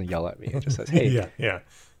 it doesn't yell at me. It just says, hey, yeah.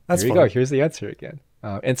 That's here you fun. go, here's the answer again.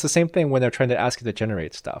 And it's the same thing when they're trying to ask it to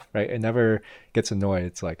generate stuff, right? It never gets annoyed.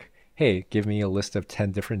 It's like, hey, give me a list of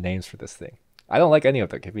 10 different names for this thing. I don't like any of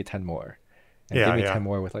them. Give me 10 more. And give me 10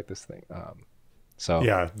 more with like this thing. So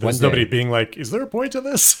Yeah, one there's day, nobody being like, is there a point to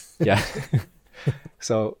this? yeah.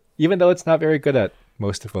 So even though it's not very good at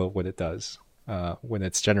most of what it does, when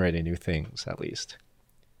it's generating new things, at least.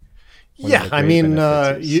 Yeah, I mean,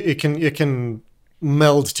 it can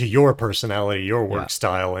meld to your personality, your work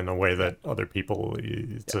style in a way that other people,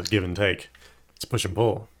 it's a give and take. It's push and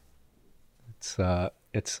pull.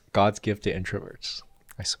 It's God's gift to introverts,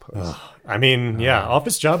 I suppose. I mean,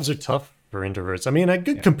 office jobs are tough for introverts. I mean, a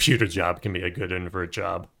good computer job can be a good introvert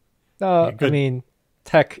job. I mean,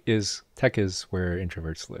 tech is where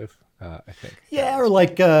introverts live, I think. Yeah, or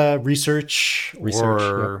like research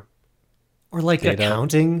or like data.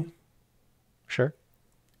 accounting. Sure.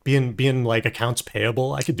 being like accounts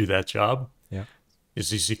payable. I could do that job. Yeah.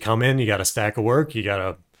 Is you come in, you got a stack of work, you got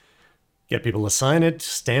to get people to sign it,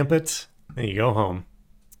 stamp it, and you go home.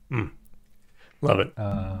 Love it.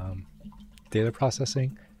 Data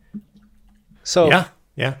processing. So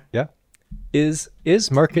yeah.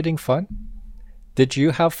 Is marketing fun? Did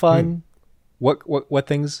you have fun? What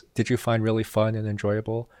things did you find really fun and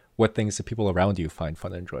enjoyable? What things did people around you find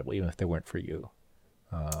fun and enjoyable, even if they weren't for you?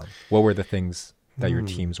 What were the things that your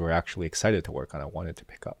teams were actually excited to work on and wanted to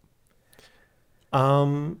pick up?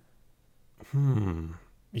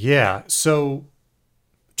 Yeah. So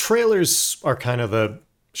trailers are kind of the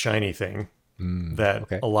shiny thing that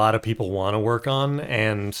a lot of people want to work on.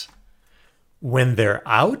 And when they're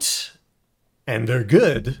out and they're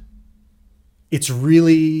good, it's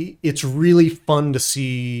really fun to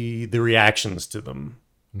see the reactions to them.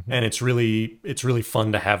 And it's really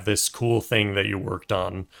fun to have this cool thing that you worked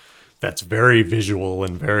on that's very visual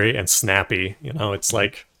and snappy. You know, it's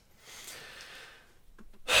like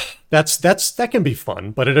that can be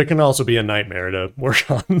fun, but it can also be a nightmare to work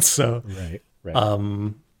on. So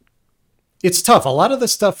Right. It's tough. A lot of the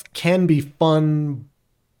stuff can be fun,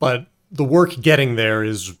 but the work getting there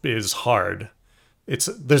is hard.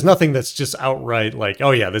 There's nothing that's just outright like,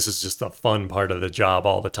 oh yeah, this is just the fun part of the job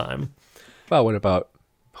all the time. Well, what about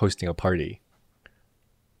hosting a party?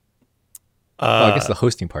 Well, I guess the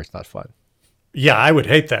hosting part's not fun. Yeah, I would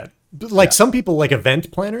hate that. Like some people, like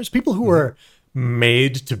event planners, people who are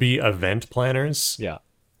made to be event planners,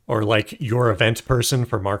 or like your event person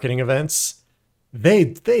for marketing events,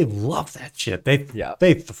 they love that shit.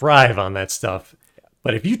 They thrive on that stuff.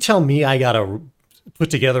 But if you tell me I gotta put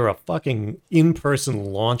together a fucking in-person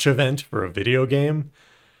launch event for a video game,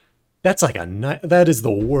 that's like that is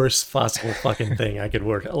the worst possible fucking thing I could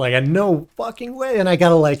work. Like, no fucking way. And I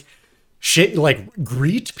gotta like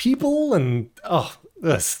greet people and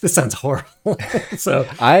this sounds horrible. So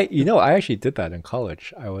I actually did that in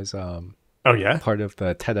college. I was part of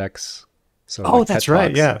the TEDx. So that's TED right.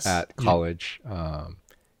 Talks Yes. at college.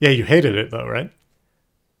 Yeah, you hated it though, right?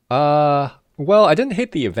 Well, I didn't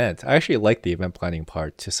hate the event. I actually liked the event planning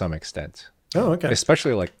part to some extent. Oh, okay.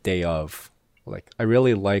 Especially like day of. Like I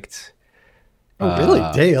really liked. Oh, really?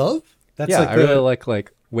 Day of? That's I really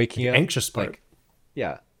like waking up. Anxious part.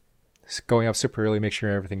 Just going up super early, make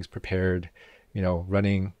sure everything's prepared. You know,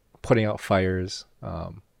 putting out fires.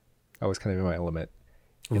 I was kind of in my element.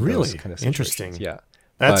 Really? Kind of interesting. Yeah.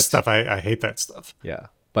 That stuff, I hate that stuff. Yeah.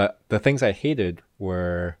 But the things I hated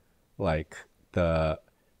were like the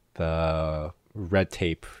red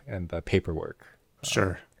tape and the paperwork.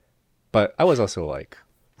 Sure. But I was also like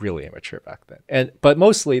really immature back then. But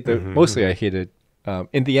mostly I hated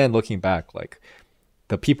in the end, looking back, like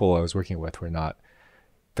the people I was working with were not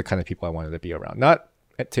the kind of people I wanted to be around. Not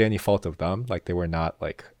to any fault of them. Like they were not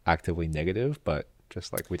like actively negative, but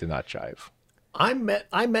just like we did not jive. I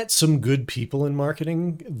met some good people in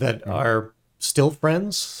marketing that are still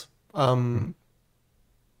friends. But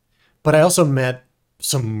I also met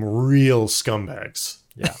some real scumbags.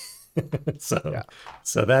 Yeah. So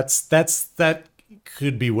that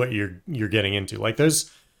could be what you're getting into. Like there's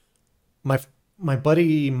my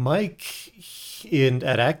buddy Mike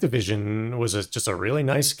at Activision was just a really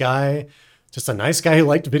nice guy, just a nice guy who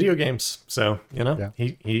liked video games. So, you know,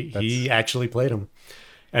 he actually played them.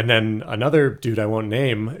 And then another dude I won't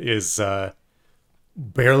name is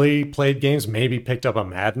barely played games, maybe picked up a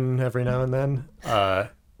Madden every now and then.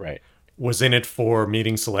 Right. Was in it for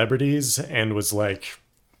meeting celebrities and was like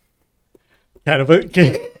kind of a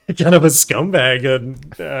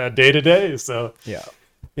scumbag day to day. So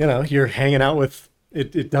you know, you're hanging out with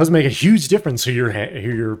it does make a huge difference who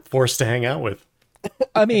you're forced to hang out with.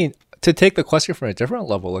 I mean, to take the question from a different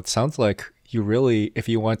level, it sounds like you really, if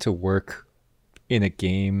you want to work in a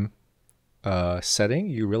game setting,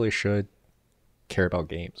 you really should care about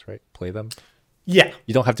games, right? Play them. Yeah.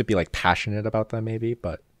 You don't have to be like passionate about them maybe,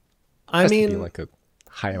 but I mean, to be like a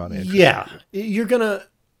high amount of interest. Yeah. You're gonna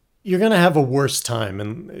have a worse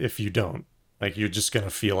time if you don't. Like you're just gonna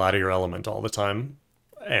feel out of your element all the time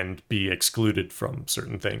and be excluded from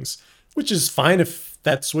certain things, which is fine if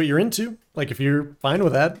that's what you're into. Like if you're fine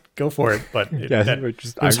with that, go for it. But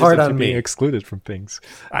it's hard on me. Being excluded from things.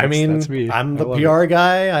 I mean, that's me. I'm the PR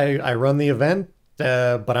guy. I run the event,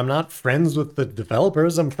 but I'm not friends with the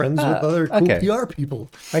developers. I'm friends with other cool PR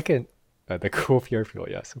people. I can the cool PR people.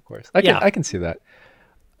 Yes, of course. I can see that.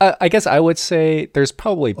 I guess I would say there's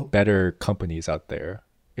probably better companies out there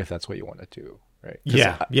if that's what you want to do, right?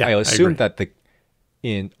 I assume that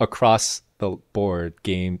across the board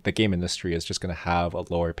the game industry is just going to have a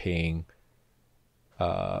lower paying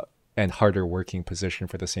and harder working position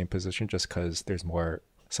for the same position just because there's more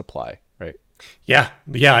supply, right? Yeah,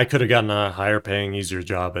 I could have gotten a higher paying, easier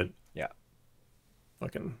job at Yeah,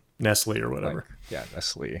 fucking Nestle or whatever.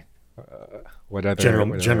 Nestle. What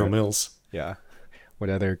other General Mills. Yeah, what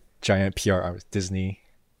other giant PR arms? Disney.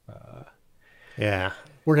 Yeah,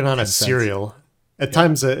 working on a cereal. At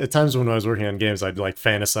times when I was working on games, I'd like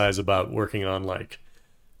fantasize about working on like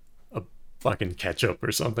a fucking ketchup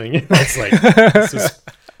or something. It's like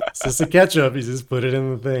it's just a ketchup. You just put it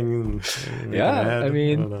in the thing. And I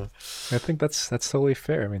mean, I think that's totally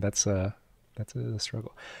fair. I mean, that's a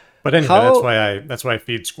struggle. But anyway, that's why I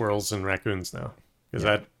feed squirrels and raccoons now,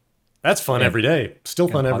 because that's fun every day. Still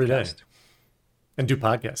fun every day. And do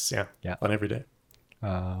podcasts. Yeah, fun every day.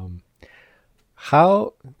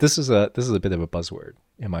 How this is a bit of a buzzword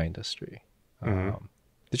in my industry.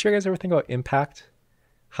 Did you guys ever think about impact?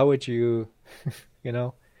 How would you,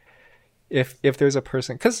 if there's a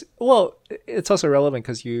person, because it's also relevant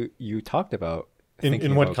because you talked about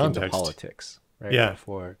in what context politics, right? Yeah,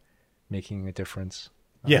 for making a difference.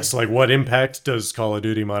 Yes, like what impact does Call of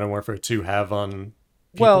Duty Modern Warfare 2 have on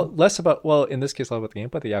people? In this case, less about the game,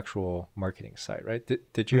 but the actual marketing side, right?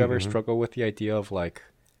 Did you ever struggle with the idea of like,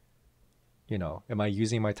 am I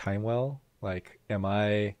using my time well? Like, am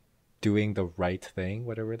I doing the right thing,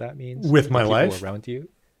 whatever that means? With my life? Around you?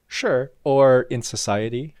 Sure. Or in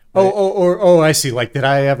society? Right? I see. Like, did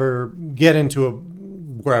I ever get into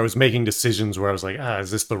where I was making decisions where I was like,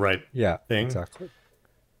 is this the right thing? Exactly.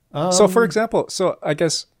 So for example, I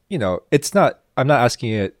guess, it's not, I'm not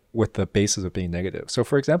asking it with the basis of being negative. So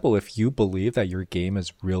for example, if you believe that your game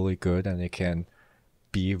is really good and it can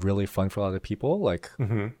be really fun for a lot of people, like,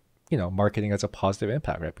 marketing has a positive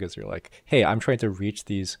impact, right? Because you're like, hey, I'm trying to reach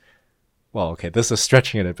these, this is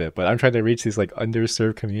stretching it a bit, but I'm trying to reach these like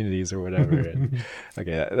underserved communities or whatever. And,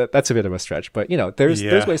 okay, that's a bit of a stretch, but there's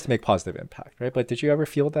ways to make positive impact, right? But did you ever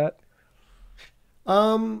feel that?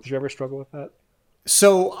 Did you ever struggle with that?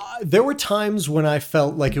 So there were times when I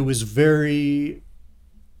felt like it was very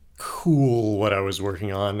cool what I was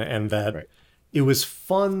working on, and that it was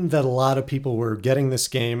fun that a lot of people were getting this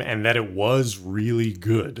game and that it was really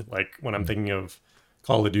good. Like when I'm thinking of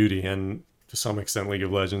Call of Duty and to some extent League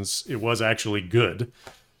of Legends, it was actually good.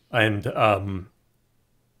 And that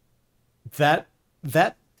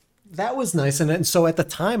was nice. And so at the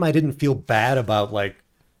time I didn't feel bad about like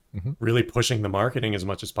really pushing the marketing as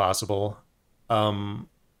much as possible.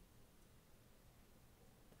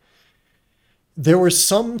 There were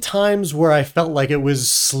some times where I felt like it was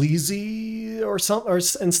sleazy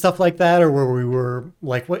and stuff like that, or where we were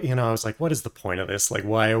like, I was like, what is the point of this? Like,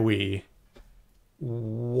 why are we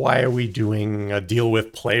doing a deal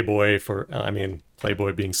with Playboy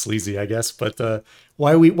Playboy being sleazy, I guess, but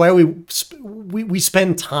why we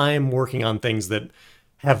spend time working on things that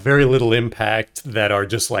have very little impact, that are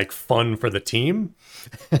just like fun for the team.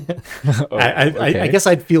 I guess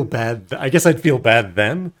I'd feel bad. I guess I'd feel bad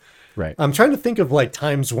then. Right. I'm trying to think of like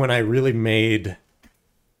times when I really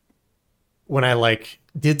when I like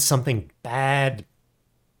did something bad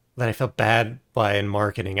that I felt bad by in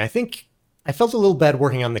marketing. I think I felt a little bad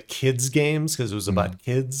working on the kids games because it was about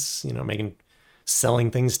kids, selling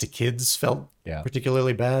things to kids felt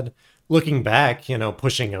particularly bad. Looking back,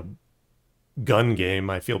 pushing a gun game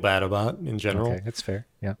I feel bad about in general. Okay, that's fair.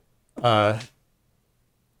 Yeah.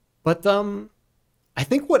 But I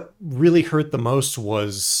think what really hurt the most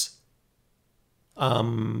was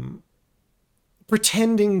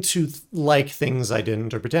pretending to like things I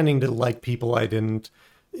didn't, or pretending to like people I didn't.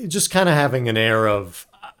 Just kind of having an air of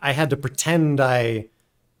I had to pretend I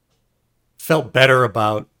felt better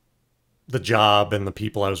about the job and the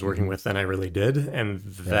people I was working with than I really did, and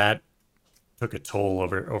that took a toll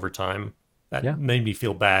over time. That made me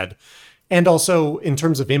feel bad. And also in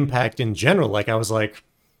terms of impact in general, like I was like,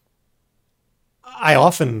 I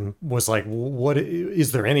often was like, what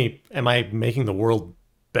is there any, am I making the world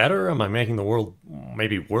better? Am I making the world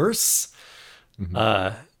maybe worse?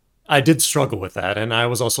 I did struggle with that. And I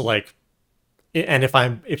was also like, and if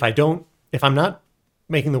I'm not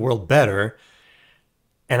making the world better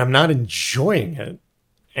and I'm not enjoying it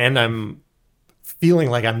and I'm feeling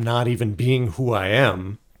like I'm not even being who I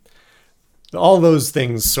am, all those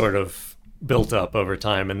things sort of built up over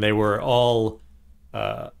time, and they were all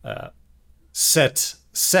set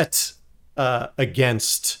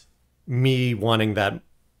against me wanting that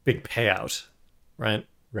big payout, right?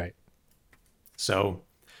 Right. So,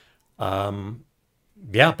 and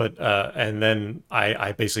then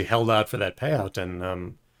I basically held out for that payout,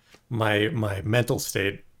 and my mental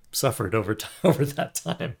state suffered over that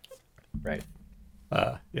time. Right.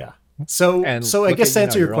 Yeah. So I guess to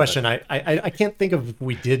answer your question, I can't think of if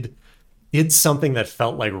we did something that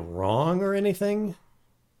felt like wrong or anything.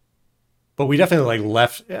 but we definitely like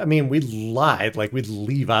left. I mean, we lied, like we'd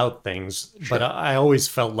leave out things, Sure. but I always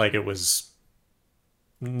felt like it was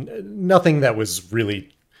nothing that was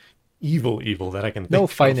really evil that I can think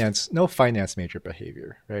of. No finance major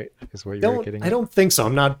behavior, right? Is what you're getting I at? don't think so.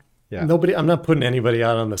 I'm not Yeah. nobody. I'm not putting anybody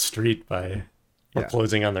out on the street by Yeah.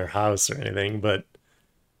 foreclosing on their house or anything. But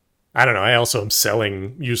I don't know. I also am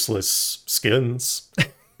selling useless skins.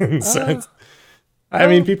 So I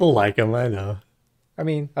mean, people like them. I know. I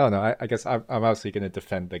mean, I don't know. I guess I'm obviously going to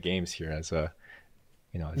defend the games here as a,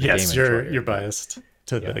 as a Yes, game enjoyer. you're biased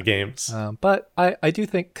to the games. But I do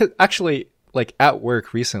think, 'cause actually, like at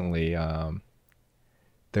work recently,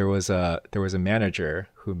 there was a manager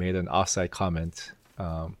who made an offside comment.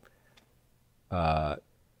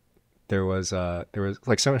 There was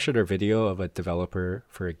like someone showed a video of a developer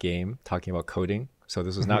for a game talking about coding. So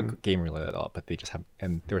this was not game related at all, but they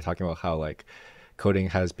were talking about how like coding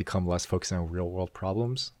has become less focused on real world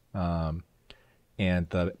problems. And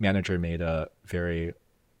the manager made a very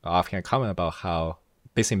offhand comment about how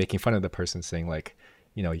basically making fun of the person, saying like,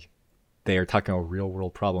 they are talking about real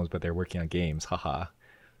world problems, but they're working on games. Haha,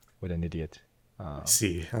 what an idiot.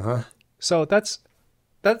 See, So that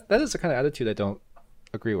is the kind of attitude I don't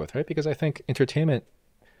agree with, right? Because I think entertainment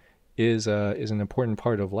is an important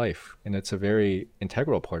part of life, and it's a very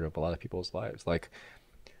integral part of a lot of people's lives. Like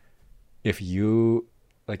if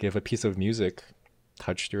a piece of music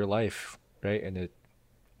touched your life, right, and it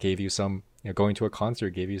gave you some, going to a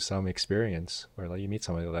concert gave you some experience, or like you meet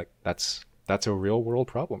somebody, like that's a real world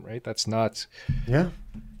problem, right? That's not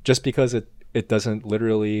just because it doesn't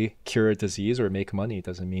literally cure a disease or make money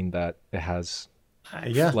doesn't mean that it has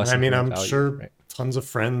less I mean, I'm value, sure right? tons of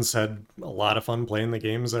friends had a lot of fun playing the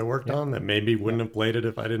games I worked on that maybe wouldn't have played it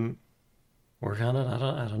if I didn't work on it.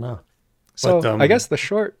 I don't know. So But I guess the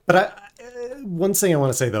short, but one thing I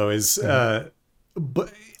want to say though is,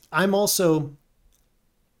 but I'm also,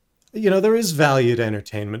 there is value to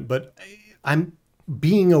entertainment, but I'm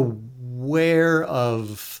being aware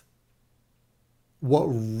of what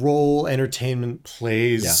role entertainment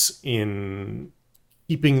plays in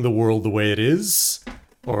keeping the world the way it is,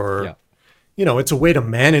 or it's a way to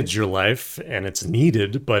manage your life and it's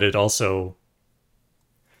needed, but it also,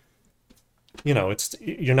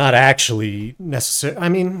 you're not actually necessary. I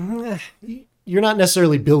mean, you're not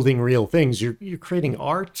necessarily building real things. You're creating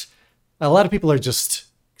art. A lot of people are just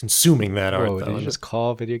consuming that art. did you just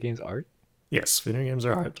call video games art? Yes, video games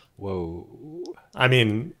are art. Whoa. I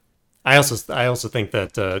mean, I also think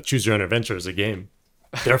that Choose Your Own Adventure is a game,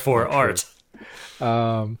 therefore art.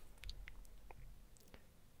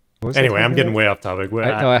 Anyway, I'm getting way off topic.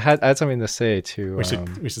 I had something to say too.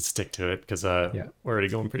 We should stick to it because we're already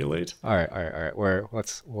going pretty late. All right.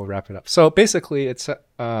 We'll wrap it up. So basically, it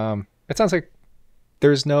sounds like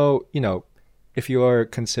there's no, if you are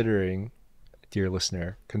considering, dear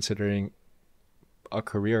listener, considering a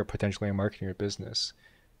career potentially in marketing or business,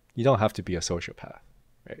 you don't have to be a sociopath,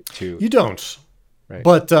 right? You don't, right?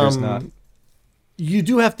 But you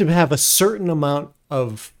do have to have a certain amount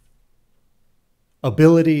of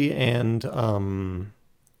ability, and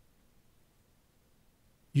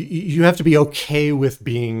you have to be okay with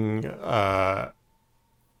being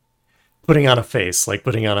putting on a face, like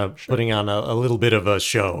putting on a little bit of a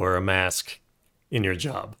show or a mask in your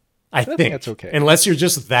job. I think that's okay, unless you're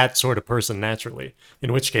just that sort of person naturally,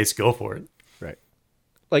 in which case go for it. Right.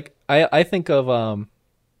 Like I think of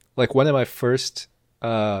like one of my first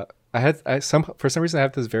for some reason I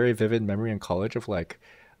have this very vivid memory in college of like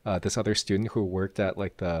this other student who worked at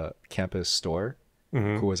like the campus store,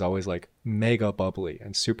 who was always like mega bubbly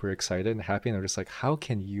and super excited and happy, and I'm just like, how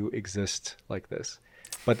can you exist like this?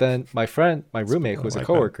 But then my roommate, who was a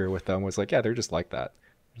coworker with them, was like, yeah, they're just like that.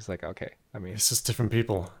 Just like, okay, I mean, it's just different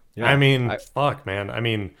people. Yeah, I mean, fuck, man. I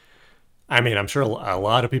mean, I'm sure a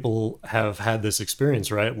lot of people have had this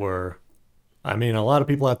experience, right? Where, I mean, a lot of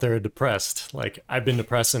people out there are depressed. Like I've been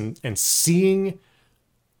depressed, and seeing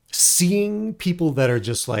people that are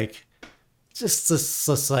just like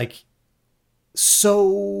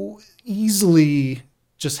so easily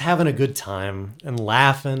just having a good time and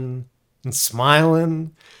laughing and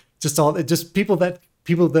smiling, people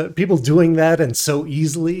doing that, and so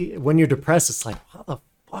easily. When you're depressed, it's like, how the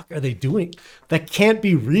fuck are they doing? That can't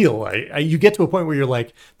be real. You get to a point where you're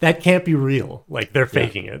like, that can't be real. Like they're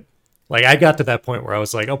faking it. Like I got to that point where I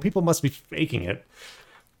was like, oh, people must be faking it,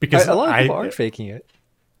 because a lot of people aren't faking it.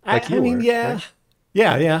 Like right?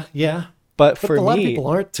 Yeah. But for a lot of people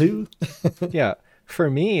aren't too. Yeah, for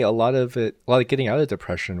me, a lot of getting out of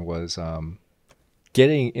depression was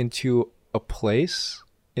getting into a place,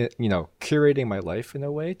 curating my life in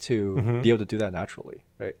a way to be able to do that naturally,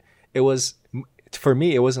 right? It was for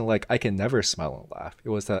me, it wasn't like I can never smile and laugh. It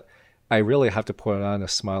was that I really have to put on a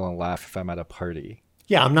smile and laugh if I'm at a party.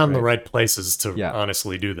 Yeah, I'm not in the right places to Yeah.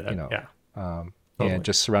 honestly do that. You know, Yeah. And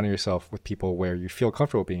just surrounding yourself with people where you feel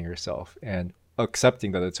comfortable being yourself and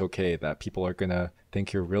accepting that it's okay that people are going to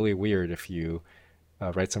think you're really weird if you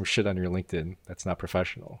write some shit on your LinkedIn that's not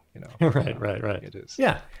professional, you know. Right. It is.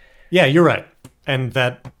 Yeah, you're right. And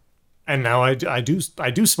now I do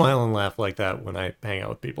smile and laugh like that when I hang out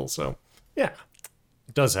with people. So yeah,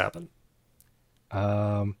 it does happen.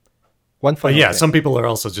 One But yeah, thing. some people are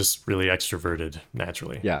also just really extroverted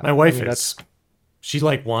naturally. Yeah. My wife is. She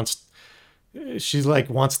wants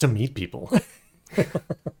to meet people.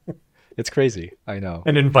 It's crazy. I know.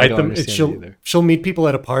 And invite them. She'll meet people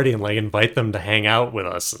at a party and like invite them to hang out with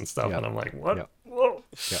us and stuff. Yep. And I'm like, what? Yep. Whoa.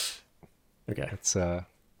 Yeah. Okay. It's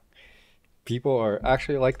people are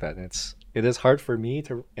actually like that. And it is hard for me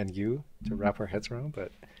and you to wrap our heads around,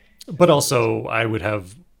 but also I would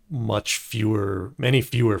have many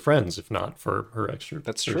fewer friends if not for her extra.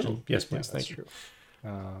 That's true. Yes, please. Thank you.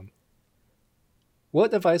 True.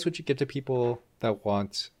 What advice would you give to people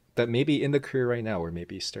that maybe in the career right now or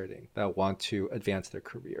maybe starting that want to advance their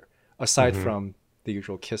career aside from the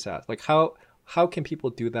usual kiss ass? Like how can people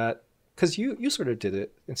do that? Because you sort of did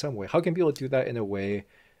it in some way. How can people do that in a way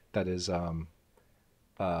that is what's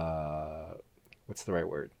the right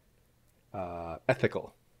word?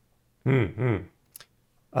 Ethical.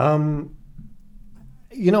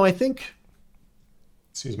 I think,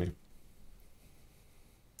 excuse me.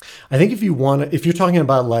 I think if you're talking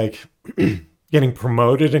about like getting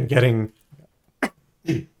promoted and getting,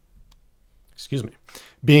 excuse me,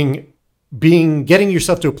 getting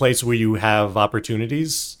yourself to a place where you have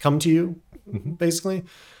opportunities come to you, basically,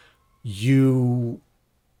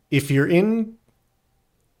 if you're in,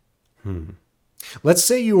 let's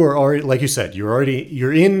say you are already, like you said, you're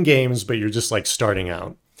in games, but you're just like starting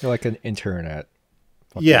out. You're like an intern at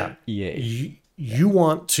EA. You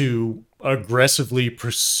want to aggressively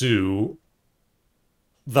pursue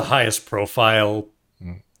the highest profile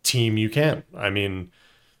team you can. I mean,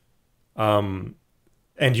 and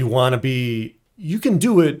you want to you can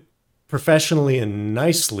do it professionally and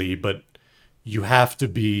nicely, but you have to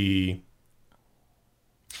be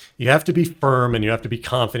firm and you have to be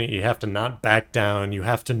confident. You have to not back down. You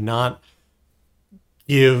have to not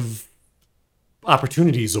give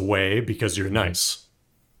opportunities away because you're nice.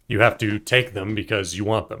 You have to take them because you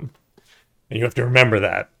want them. And you have to remember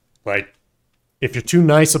that. Like, if you're too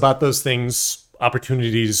nice about those things,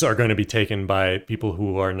 opportunities are going to be taken by people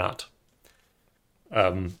who are not.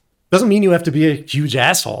 Doesn't mean you have to be a huge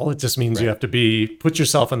asshole. It just means you have to put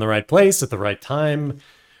yourself in the right place at the right time.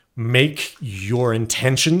 Make your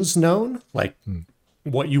intentions known, like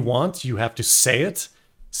what you want. You have to say it.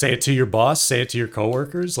 Say it to your boss. Say it to your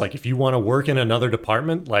coworkers. Like, if you want to work in another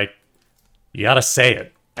department, like, you got to say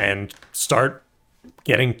it and start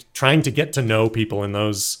trying to get to know people in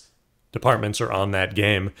those departments or on that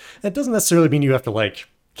game. That doesn't necessarily mean you have to like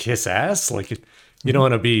kiss ass. Like, you don't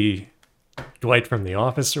want to be Dwight from The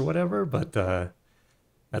Office or whatever, but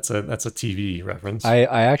that's a TV reference. I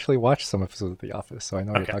actually watched some episodes of The Office, so I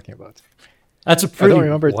know what you're talking about. That's a pretty. I don't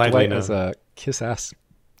remember Dwight known as a kiss ass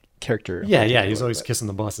character. Yeah, he's always kissing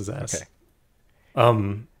the boss's ass.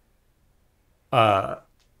 Okay.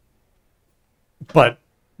 But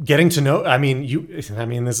getting to know, I mean, this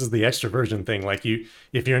is the extroversion thing. Like,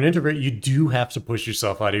 if you're an introvert, you do have to push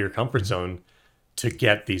yourself out of your comfort zone to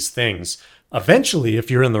get these things. Eventually,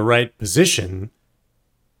 if you're in the right position,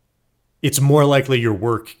 it's more likely your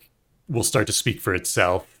work will start to speak for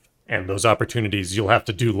itself, and those opportunities, you'll have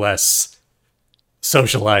to do less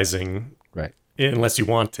socializing, right? Unless you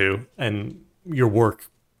want to, and your work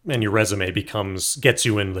and your resume gets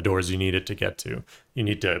you in the doors you need it to get to. You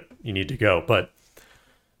need to go, but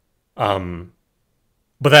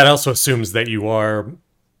that also assumes that you are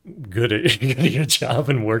good at your job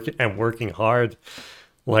and working hard.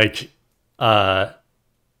 Like,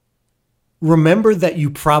 remember that you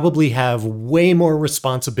probably have way more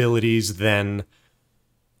responsibilities than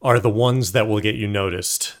are the ones that will get you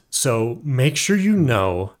noticed. So make sure you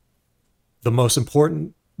know the most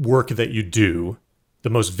important work that you do, the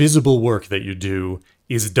most visible work that you do,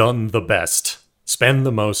 is done the best. Spend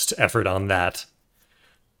the most effort on that.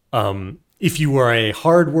 If you are a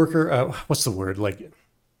hard worker, what's the word? Like,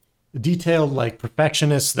 detailed, like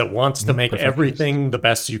perfectionist that wants to make everything the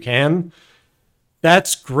best you can,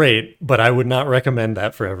 that's great, but I would not recommend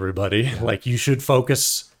that for everybody. Yeah. Like, you should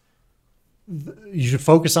focus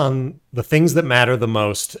on the things that matter the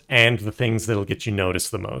most and the things that'll get you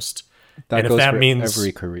noticed the most. That goes for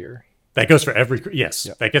every career. That goes for every, yes,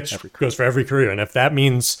 yep. Goes for every career. And if that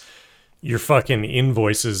means your fucking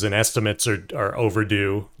invoices and estimates are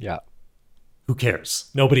overdue. Yeah. Who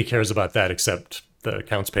cares? Nobody cares about that except the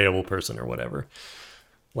accounts payable person or whatever.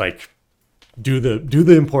 Like, do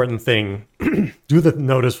the important thing, do the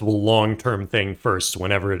noticeable long-term thing first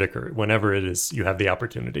whenever it is you have the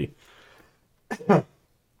opportunity.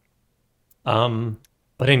 But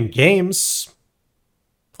in games,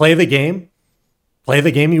 play the game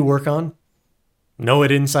you work on, know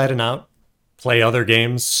it inside and out, play other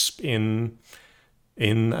games in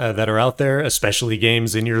that are out there, especially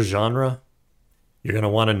games in your genre. You're going to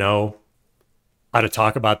want to know how to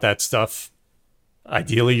talk about that stuff.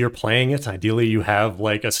 Ideally, you're playing it. Ideally, you have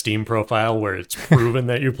like a Steam profile where it's proven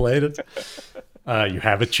that you played it. You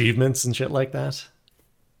have achievements and shit like that.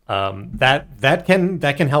 That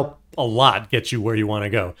can help a lot get you where you want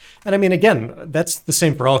to go. And I mean, again, that's the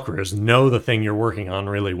same for all careers. Know the thing you're working on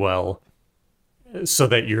really well, so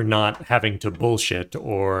that you're not having to bullshit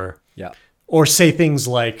or say things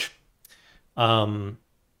like, yeah,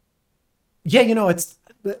 you know,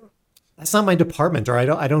 that's not my department, or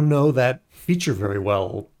I don't know that feature very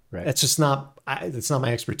well. Right. It's just not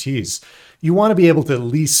my expertise. You want to be able to at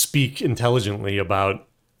least speak intelligently about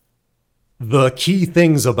the key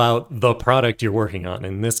things about the product you're working on.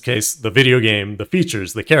 In this case, the video game, the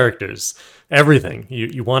features, the characters, everything.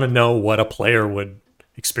 You want to know what a player would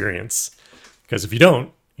experience. Because if you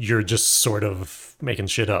don't, you're just sort of making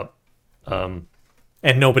shit up. And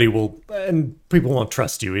people won't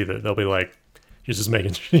trust you either. They'll be like, you're just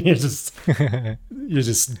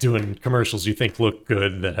doing commercials you think look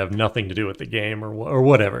good that have nothing to do with the game or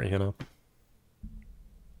whatever, you know.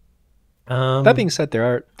 That being said,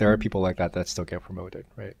 there are people like that still get promoted,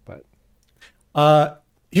 right? But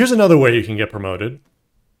here's another way you can get promoted: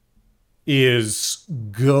 is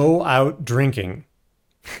go out drinking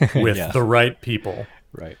with the right people.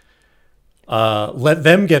 Right. Let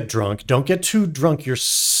them get drunk. Don't get too drunk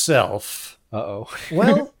yourself. Uh-oh.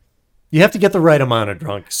 Well, you have to get the right amount of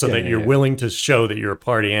drunk so that you're willing to show that you're a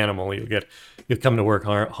party animal. You'll come to work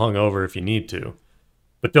hungover if you need to.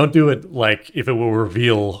 But don't do it like if it will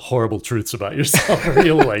reveal horrible truths about yourself, or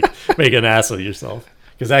you'll like make an ass of yourself,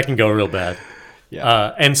 because that can go real bad.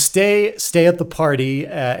 Yeah. And stay at the party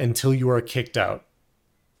until you are kicked out.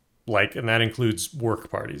 And that includes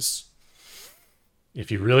work parties.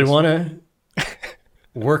 If you really want to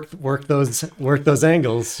work those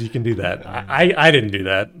angles, you can do that. I didn't do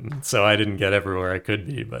that, so I didn't get everywhere I could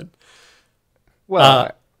be. But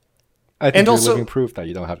I think you're living proof that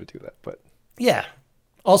you don't have to do that. But yeah.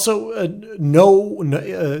 Also, know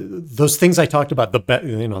those things I talked about,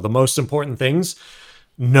 the most important things.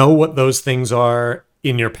 Know what those things are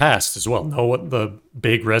in your past as well. Know what the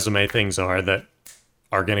big resume things are that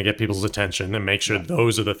are going to get people's attention, and make sure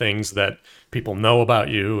those are the things that people know about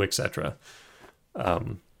you, etc.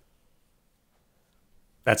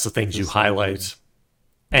 That's the things you highlight.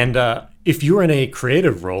 And if you're in a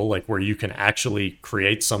creative role, like where you can actually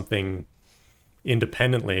create something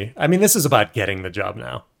independently. I mean, this is about getting the job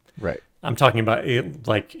now. Right. I'm talking about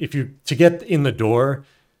like to get in the door,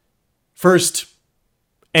 first,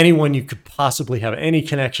 anyone you could possibly have any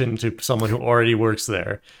connection to someone who already works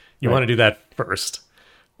there. You want to do that first.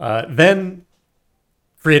 Then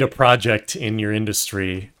create a project in your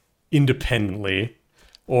industry independently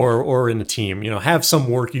or in a team. Have some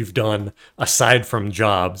work you've done aside from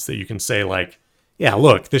jobs that you can say like, yeah,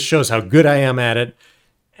 look, this shows how good I am at it.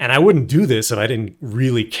 And I wouldn't do this if I didn't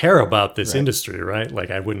really care about this industry, right? Like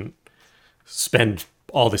I wouldn't spend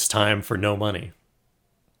all this time for no money.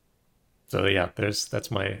 So yeah, that's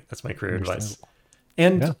my career advice.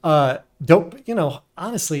 And don't,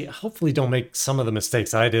 honestly, hopefully don't make some of the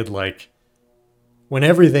mistakes I did, like when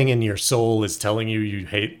everything in your soul is telling you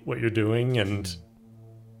hate what you're doing and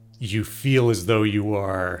you feel as though you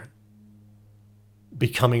are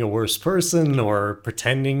becoming a worse person or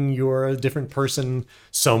pretending you're a different person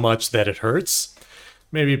so much that it hurts.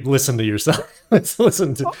 Maybe listen to yourself.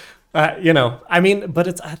 Listen to, I mean, but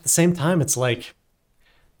it's at the same time, it's like,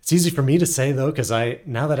 it's easy for me to say though, because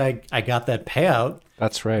now that I got that payout,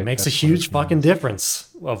 that's right. It makes a huge fucking difference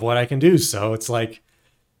of what I can do. So it's like,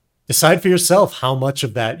 decide for yourself how much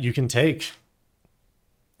of that you can take,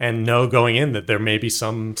 and know going in that there may be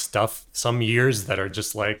some years that are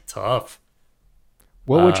just like tough.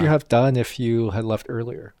 What would you have done if you had left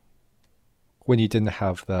earlier, when you didn't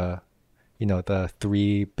have the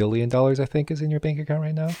 $3 billion I think is in your bank account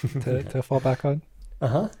right now to fall back on?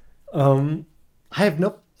 I have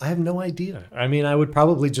no idea. I mean, I would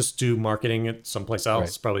probably just do marketing at someplace else,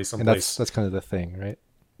 right. Probably someplace. And that's kind of the thing, right?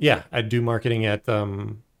 Yeah, I'd do marketing at. I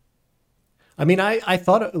mean, I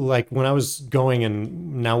thought like when I was going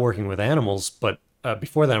and now working with animals, but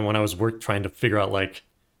before then, when I was trying to figure out like,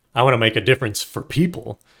 I want to make a difference for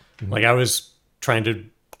people. Mm-hmm. Like I was trying to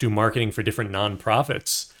do marketing for different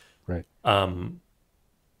nonprofits. Right.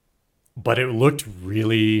 But it looked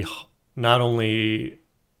really not only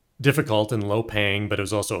difficult and low paying, but it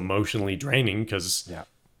was also emotionally draining because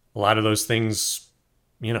a lot of those things,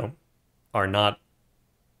 you know, are not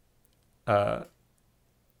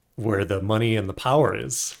where the money and the power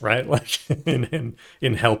is, right? Like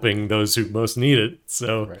in helping those who most need it.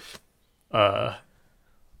 So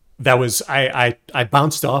that was I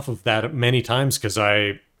bounced off of that many times because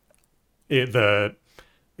it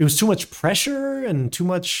was too much pressure and too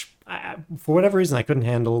much for whatever reason I couldn't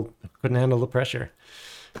handle the pressure.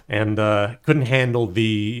 And couldn't handle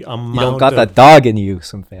the amount. You don't got that dog in you,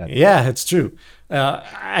 Swimfan. Yeah, it's true.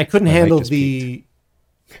 I couldn't handle the.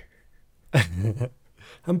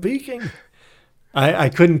 I'm peeking. I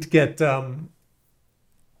couldn't get. I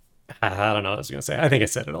don't know what I was gonna say. I think I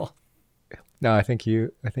said it all. No, I think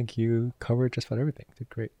you covered just about everything. Did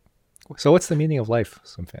great. So, what's the meaning of life,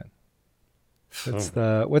 Swimfan? What's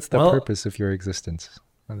the purpose of your existence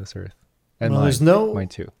on this earth? And mine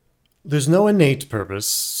too. There's no innate purpose,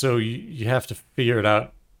 so you have to figure it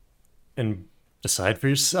out and decide for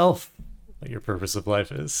yourself what your purpose of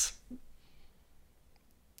life is.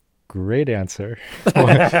 Great answer.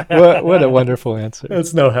 What a wonderful answer.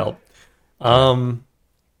 It's no help.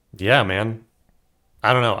 Yeah, man.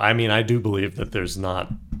 I don't know. I mean, I do believe that there's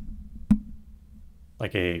not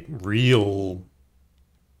like a real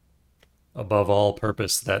above all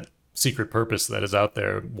purpose, that secret purpose that is out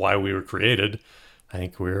there, why we were created. I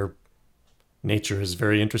think nature is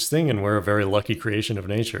very interesting, and we're a very lucky creation of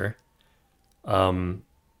nature. I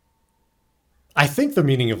think the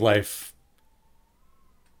meaning of life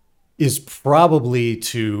is probably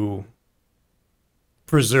to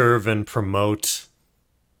preserve and promote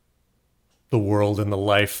the world and the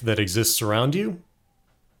life that exists around you.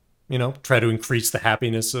 You know, try to increase the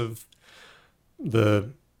happiness of the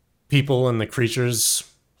people and the creatures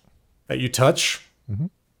that you touch. Mm-hmm.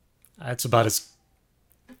 That's about as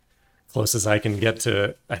close as I can get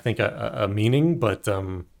to, I think, a meaning. But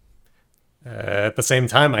at the same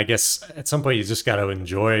time, I guess at some point you just got to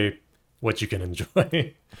enjoy what you can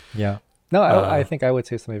enjoy. Yeah. No, I think I would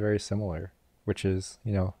say something very similar, which is,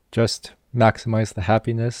 you know, just maximize the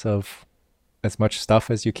happiness of as much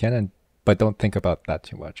stuff as you can, but don't think about that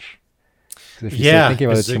too much. Because if you start thinking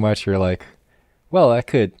about it too much, you're like, well, I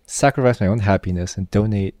could sacrifice my own happiness and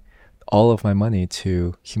donate all of my money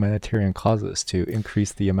to humanitarian causes to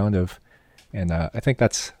increase the amount of, and I think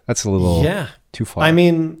that's a little too far. I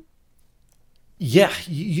mean, yeah,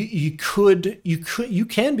 you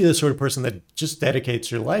can be the sort of person that just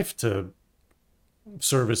dedicates your life to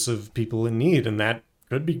service of people in need, and that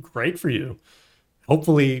could be great for you.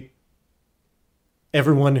 Hopefully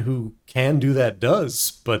everyone who can do that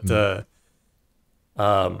does, but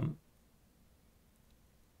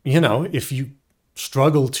you know, if you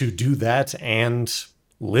struggle to do that and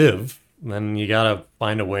live, then you gotta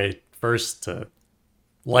find a way first to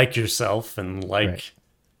like yourself and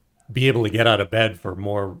be able to get out of bed for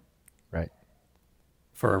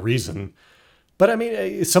a reason. But I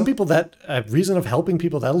mean, some people, that a reason of helping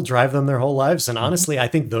people, that'll drive them their whole lives. And honestly, I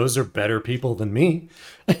think those are better people than me.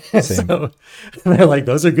 So they're like,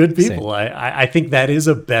 those are good people. I think that is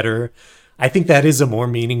I think that is a more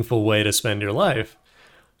meaningful way to spend your life.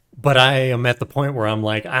 But I am at the point where I'm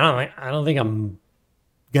like, I don't think I'm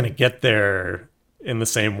going to get there in the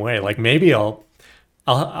same way. Like maybe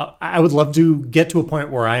I would love to get to a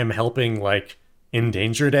point where I am helping like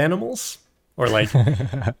endangered animals, or like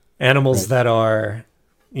animals that are,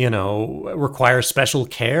 you know, require special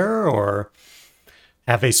care or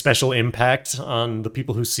have a special impact on the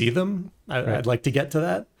people who see them. I'd like to get to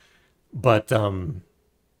that. But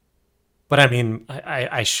I mean,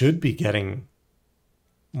 I should be getting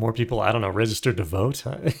more people, I don't know, registered to vote.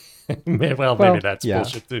 Maybe that's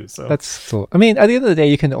bullshit too. So that's so. I mean, at the end of the day,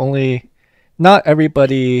 you can only. Not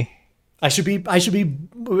everybody. I should be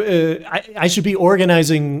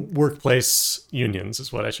organizing workplace unions.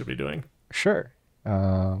 Is what I should be doing. Sure,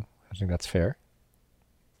 I think that's fair.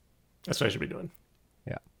 That's what I should be doing.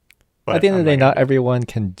 Yeah. But at the end of the day, not everyone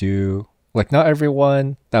can do. Like, not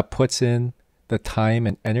everyone that puts in the time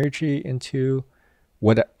and energy into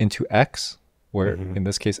X, where in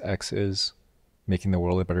this case X is making the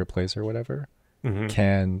world a better place or whatever,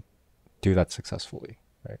 can do that successfully,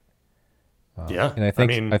 right? And I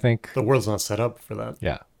think the world's not set up for that.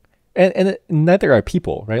 Yeah, and neither are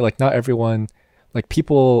people, right? Like, not everyone, like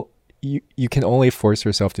people, you can only force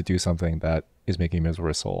yourself to do something that is making you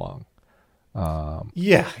miserable so long.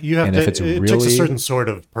 Yeah, you have And to. if it's It takes a really, certain sort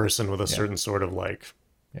of person with a yeah, certain sort of like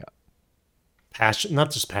yeah, passion,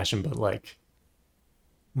 not just passion, but like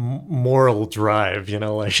moral drive. You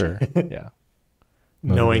know, like sure, yeah,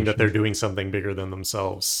 knowing that they're motivation. doing something bigger than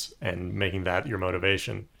themselves and making that your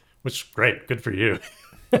motivation. Which great, good for you.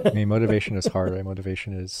 I mean, motivation is hard, right?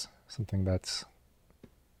 Motivation is something that's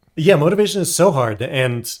Yeah, motivation is so hard,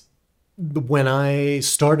 and when I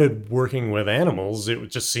started working with animals, it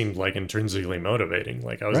just seemed like intrinsically motivating.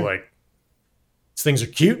 Like I was right. like, these things are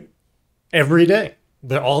cute every day.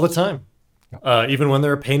 They're all the time. Yep. Even when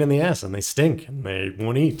they're a pain in the ass and they stink and they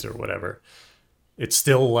won't eat or whatever. It's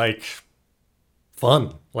still like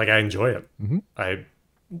fun. Like I enjoy it. Mm-hmm. I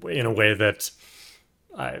in a way that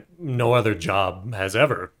no other job has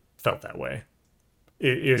ever felt that way.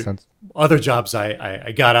 Sounds Other jobs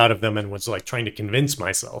I got out of them and was like trying to convince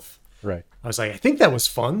myself. right. I was like, I think that was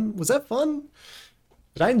fun. Was that fun?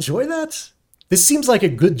 Did I enjoy that? This seems like a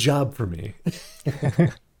good job for me.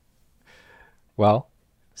 Well,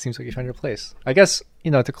 seems like you found your place. I guess,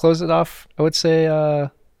 to close it off, I would say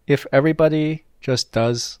if everybody just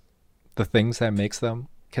does the things that makes them,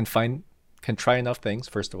 can try enough things,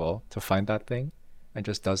 first of all, to find that thing, and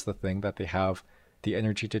just does the thing that they have the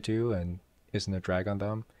energy to do and isn't a drag on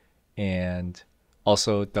them, and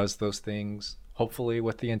also does those things, hopefully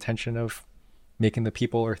with the intention of making the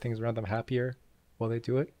people or things around them happier while they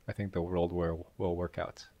do it, I think the world will work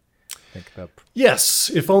out. I think that Yes,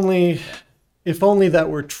 if only that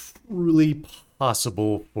were truly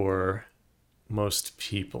possible for most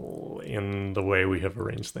people in the way we have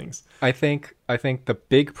arranged things. I think the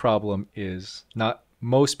big problem is not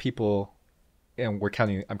most people, and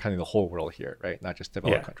I'm counting the whole world here, right? Not just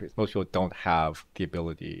developed Yeah. countries. Most people don't have the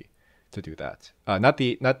ability to do that. Not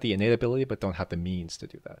the innate ability, but don't have the means to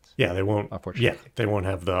do that. Yeah, they won't. Yeah, Unfortunately. they won't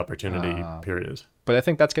have the opportunity. Period. But I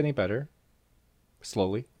think that's getting better,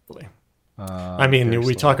 slowly. I mean, Very we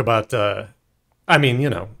slowly. talk about. I mean,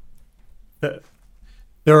 the,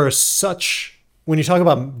 there are such when you talk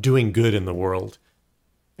about doing good in the world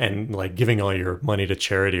and like giving all your money to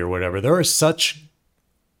charity or whatever. There are such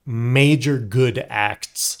major good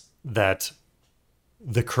acts that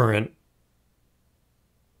the current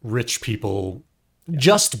rich people,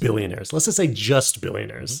 just billionaires, let's just say just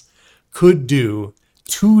billionaires, could do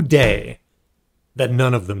today that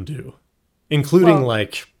none of them do, including Well,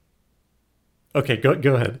 like, okay,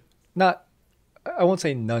 go ahead. not I won't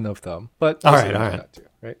say none of them, but All most right, of them all do right. not do,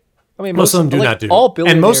 right? I mean, Most of them do like, not do. all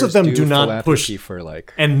billionaires And most of them do not philanthropy push, for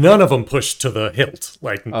like. and none of them push to the hilt.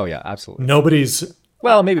 Like, Oh yeah, absolutely. nobody's.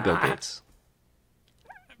 Well, maybe Bill Gates.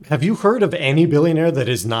 Have you heard of any billionaire that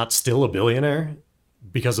is not still a billionaire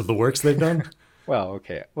because of the works they've done? Well,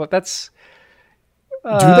 okay. Well, that's Do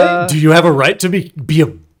they? Do you have a right to be a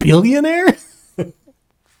billionaire?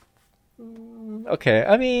 okay.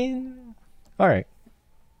 I mean, all right.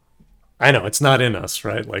 I know it's not in us,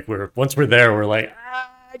 right? Like once we're there, we're like,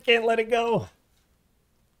 I can't let it go.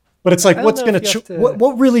 But it's like, I don't what's know gonna if you have to.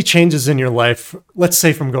 what really changes in your life? Let's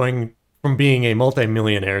say from going from being a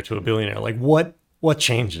multimillionaire to a billionaire, like what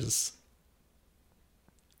changes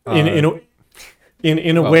in a,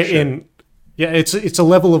 in a Well, way? sure. Yeah, it's a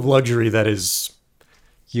level of luxury that is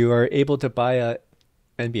You are able to buy a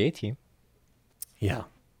NBA team. yeah.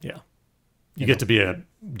 You get to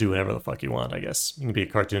do whatever the fuck you want. I guess you can be a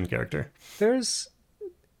cartoon character. There's,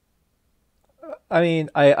 I mean,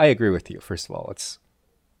 I agree with you. First of all, it's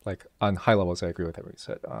like on high levels, I agree with everything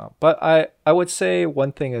you said. But I would say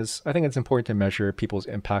one thing is I think it's important to measure people's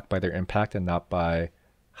impact by their impact and not by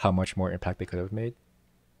how much more impact they could have made.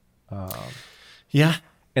 Yeah,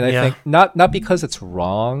 And I think not because it's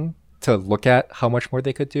wrong to look at how much more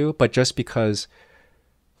they could do, but just because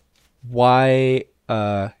why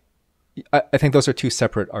I think those are two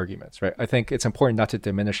separate arguments, right? I think it's important not to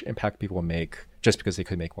diminish impact people make just because they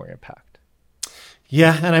could make more impact.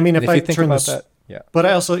 Yeah, and I mean, And if if I you think turn about this, that, yeah. but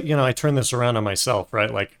I also, I turn this around on myself,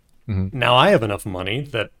 right? Like now I have enough money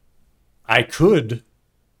that I could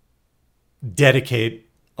dedicate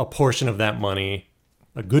a portion of that money,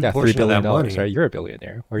 a good Yeah, $3 portion of billion, that money. right? You're a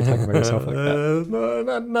billionaire. Why are you talking about yourself like that?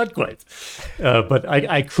 No, not quite. But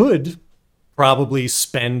I could probably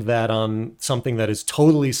spend that on something that is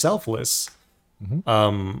totally selfless.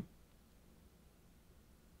 But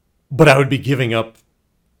I would be giving up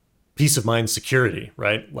peace of mind, security,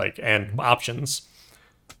 right? Like, and options.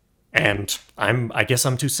 And I guess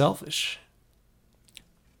I'm too selfish.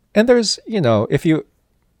 And there's, we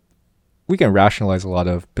can rationalize a lot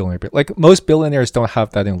of billionaire, like most billionaires don't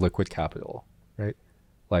have that in liquid capital, right?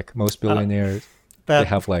 Like most billionaires, they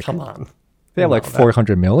have like, come on. they have like No,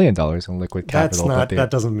 $400 million in liquid That's capital. not. But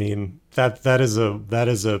That doesn't mean that is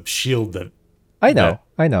a shield that I know,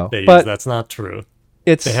 they but use. That's not true.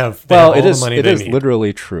 It's they have it all is the money it they is need.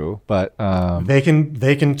 literally true, but they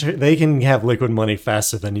can have liquid money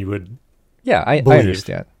faster than you would. Yeah, I believe.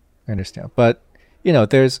 I understand, but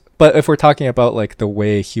but if we're talking about like the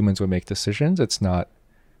way humans would make decisions, it's not,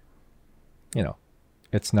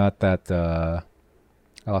 it's not that.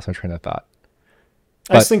 I lost my train of thought.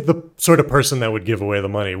 I just think the sort of person that would give away the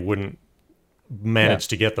money wouldn't manage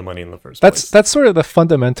to get the money in the first place. That's sort of the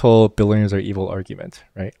fundamental billionaires are evil argument,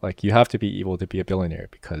 right? Like you have to be evil to be a billionaire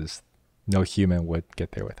because no human would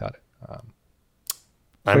get there without it.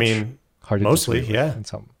 I mean, hard to mostly, yeah, in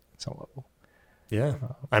some level. Yeah,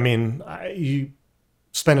 I mean, you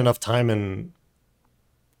spend enough time in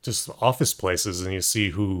just office places and you see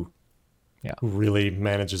who really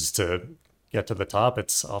manages to get to the top.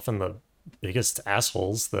 It's often the biggest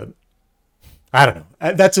assholes that, I don't know.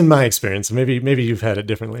 That's in my experience. Maybe you've had it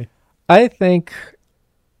differently. I think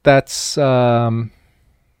that's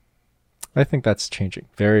changing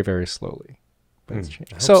very, very slowly, but it's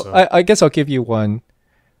changing. So I guess I'll give you one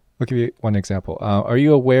example. Are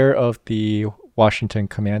you aware of the Washington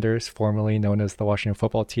Commanders, formerly known as the Washington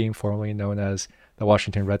Football Team, formerly known as the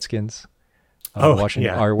Washington Redskins?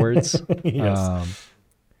 Washington R-words. Yes.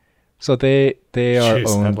 So they are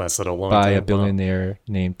owned by a billionaire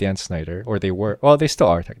named Dan Snyder, or they were. Well, they still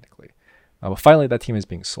are technically. But finally, that team is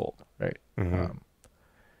being sold, right? Mm-hmm.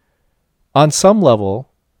 On some level,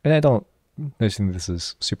 and I don't think this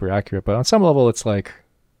is super accurate, but on some level, it's like,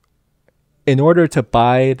 in order to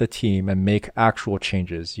buy the team and make actual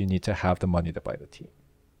changes, you need to have the money to buy the team,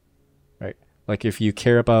 right? Like if you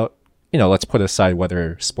care about, let's put aside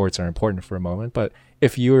whether sports are important for a moment, but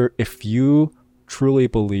if you truly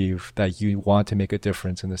believe that you want to make a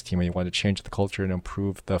difference in this team and you want to change the culture and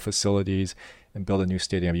improve the facilities and build a new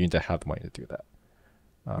stadium, you need to have the money to do that.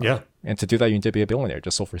 And to do that, you need to be a billionaire.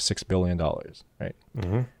 Just sold for $6 billion, right?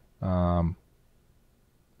 Mm-hmm.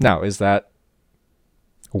 Now, is that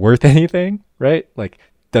worth anything, right? Like,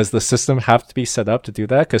 does the system have to be set up to do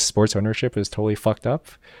that? Because sports ownership is totally fucked up.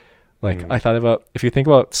 Like, I thought about, if you think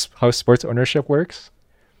about how sports ownership works,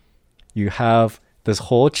 you have this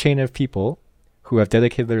whole chain of people who have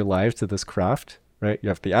dedicated their lives to this craft, right? You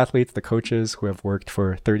have the athletes, the coaches who have worked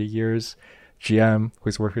for 30 years, GM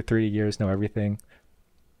who's worked for 30 years, know everything.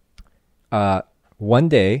 One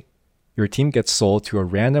day, your team gets sold to a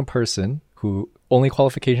random person who only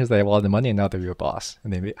qualifications, they have a lot of money and now they're your boss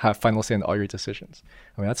and they have final say in all your decisions.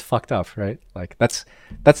 I mean, that's fucked up, right? Like that's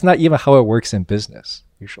not even how it works in business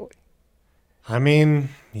usually. I mean,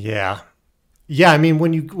 yeah. I mean,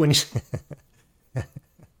 when you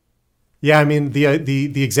yeah, I mean,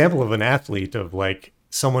 the example of an athlete, of like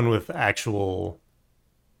someone with actual,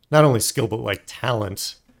 not only skill, but like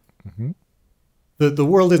talent. Mm-hmm. The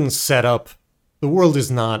world isn't set up. The world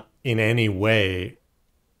is not in any way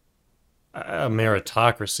a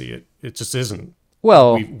meritocracy. It just isn't.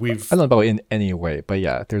 Well, we've I don't know about in any way, but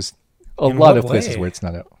yeah, there's a lot of places where it's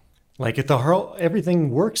not out. Like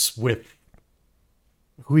everything works with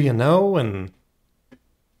who you know and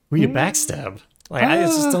who you backstab. Like I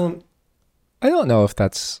just don't. I don't know if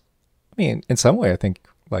that's. I mean, in some way, I think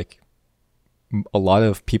like a lot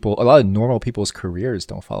of normal people's careers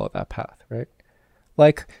don't follow that path, right?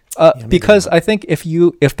 Like, because I think if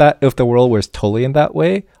the world was totally in that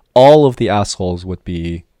way, all of the assholes would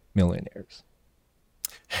be millionaires.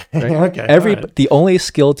 Right? Okay. The only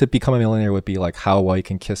skill to become a millionaire would be like how well you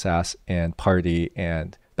can kiss ass and party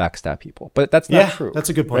and backstab people. But that's not true. That's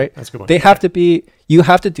a good point. Right? That's a good point. They have to be. You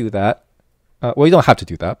have to do that. Well, you don't have to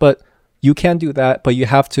do that, but you can do that. But you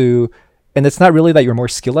have to. And it's not really that you're more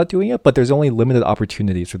skilled at doing it, but there's only limited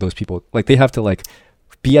opportunities for those people. Like they have to like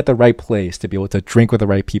be at the right place to be able to drink with the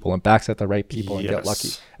right people and backstab the right people and get lucky.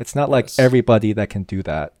 It's not like everybody that can do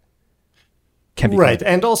that can be right.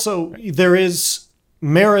 And also there is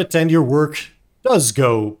merit, and your work does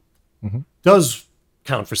count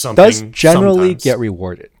for something. Does generally get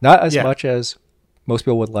rewarded. Not as much as most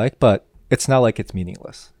people would like, but it's not like it's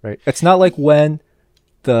meaningless, right? It's not like when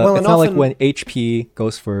like when HP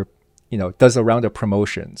goes for, does a round of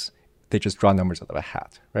promotions, they just draw numbers out of a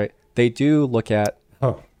hat, right? They do look at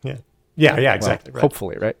exactly. Well,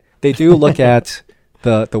 hopefully, right? They do look at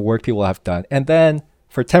the work people have done, and then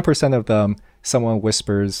for 10% of them, someone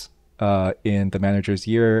whispers in the manager's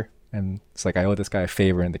ear, and it's like, I owe this guy a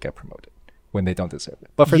favor, and they get promoted when they don't deserve it.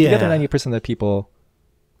 But for the other 90% of the people,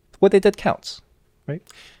 what they did counts, right?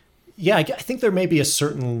 Yeah, I think there may be I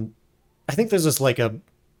think there's this like a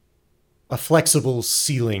flexible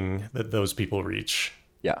ceiling that those people reach.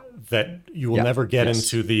 Yeah. That you will never get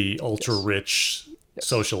into the ultra rich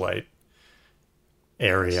socialite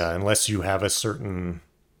area unless you have a certain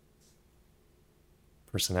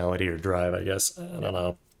personality or drive, I guess. I don't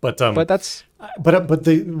know. But that's but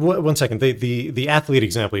the one second, the athlete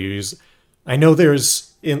example you use, I know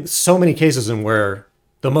there's in so many cases in where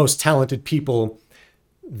the most talented people,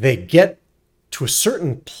 they get to a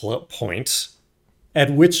certain point,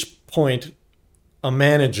 at which point a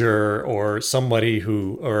manager or somebody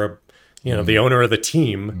who, or the owner of the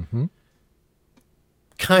team,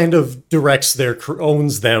 kind of directs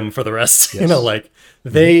owns them for the rest. Yes. Like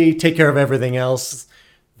they take care of everything else.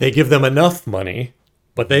 They give them enough money,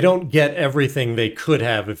 but they don't get everything they could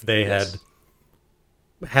have if they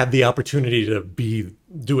had the opportunity to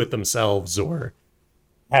do it themselves, or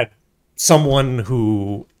had someone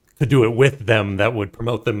who could do it with them that would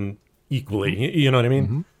promote them equally. You know what I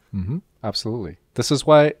mean? Absolutely. This is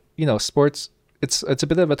why, sports, it's a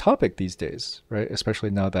bit of a topic these days, right?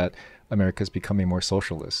 Especially now that America's becoming more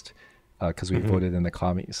socialist, because we voted in the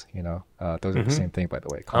commies, those are the same thing, by the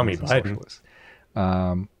way. Commies and socialists.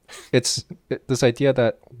 It's this idea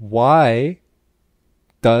that why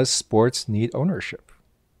does sports need ownership?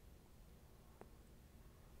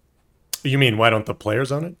 You mean, why don't the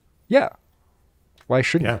players own it? Yeah. Why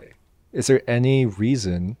shouldn't they? Is there any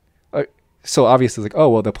reason? So obviously, like, oh,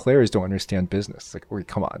 well, the players don't understand business. It's like, wait,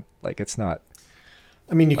 come on. Like, it's not.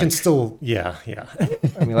 I mean, you can still, yeah.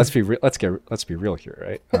 I mean, let's be real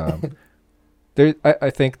here, right? I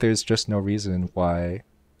think there's just no reason why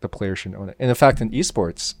the players shouldn't own it. And in fact, in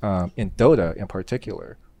esports, in Dota in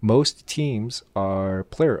particular, most teams are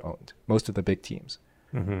player owned. Most of the big teams,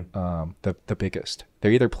 the biggest,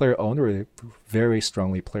 they're either player owned or they're very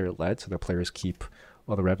strongly player led. So the players keep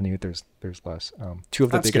all the revenue. There's less. Two of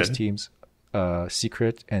the biggest teams,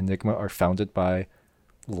 Secret and Enigma, are founded by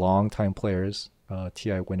longtime players,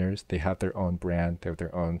 TI winners. They have their own brand. They have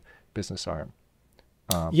their own business arm.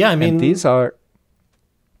 I mean, and these are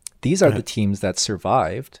the teams that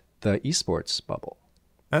survived the esports bubble.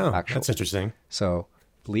 Oh, actually. That's interesting. So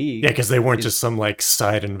League, because they weren't just some like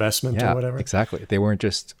side investment or whatever. Exactly. They weren't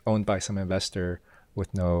just owned by some investor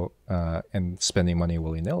with no and spending money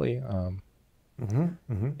willy nilly.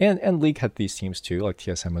 And League had these teams too, like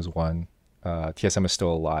TSM is one. TSM is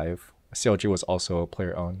still alive. CLG was also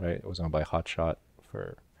player owned, right? It was owned by Hotshot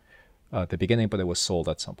for the beginning, but it was sold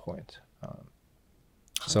at some point.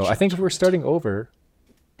 So I think if we're starting over,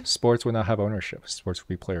 sports would not have ownership. Sports would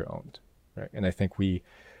be player owned, right? And I think we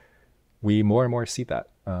more and more see that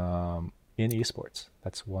in esports.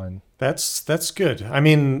 That's one. That's good. I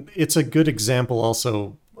mean, it's a good example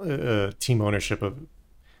also, team ownership of.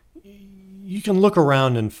 You can look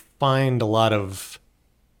around and find a lot of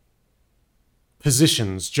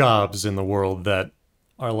positions, jobs in the world that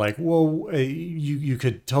are like, well, you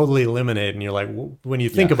could totally eliminate, and you're like, well, when you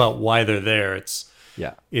think about why they're there, it's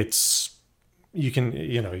you can,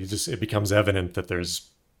 it becomes evident that there's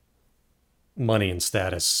money and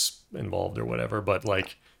status involved or whatever. But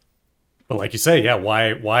like you say,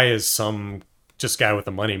 why is some just guy with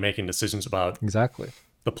the money making decisions about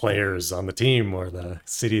the players on the team or the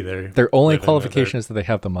city their only qualification is that they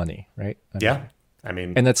have the money, right? I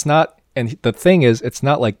mean, and it's not, and the thing is, it's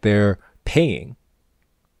not like they're paying,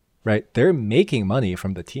 right? They're making money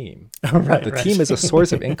from the team. The team is a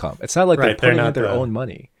source of income. It's not like they're putting in their own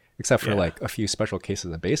money, except for like a few special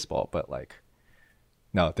cases in baseball. But like,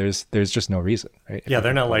 no, there's just no reason, right?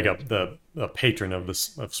 They're not like the patron of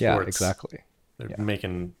sports. Yeah, exactly. They're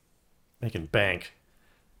making bank.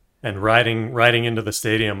 And riding into the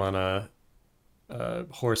stadium on a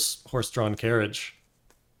horse-drawn carriage.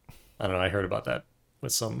 I don't know. I heard about that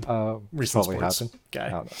with some recent sports guy.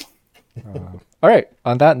 I don't know. All right.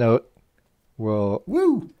 On that note,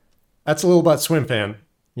 that's a little about Swimfan.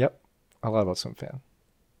 Yep, a lot about Swimfan.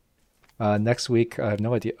 Next week, I have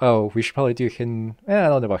no idea. Oh, we should probably do Hidden. I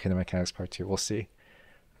don't know about Hidden Mechanics Part 2. We'll see.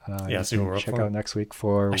 See what we're check out next week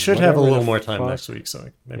for. I should have a little more time next week, so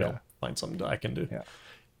maybe I'll find something I can do. Yeah.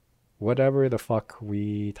 Whatever the fuck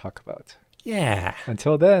we talk about. Yeah.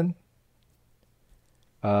 Until then,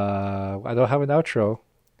 I don't have an outro.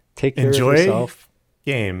 Take care of yourself.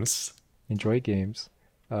 Enjoy games.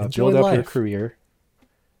 Build up your career.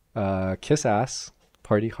 Kiss ass.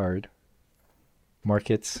 Party hard.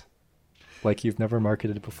 Market like you've never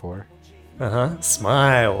marketed before.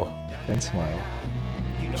 Smile. And smile.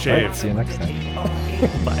 Shave. Right, see you next time.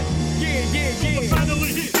 Bye.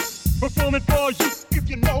 Performing for you. If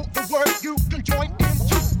you know the word, you can join in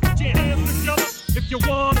too. Put your hands together if you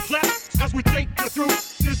want to clap as we take you through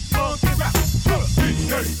this funky rap.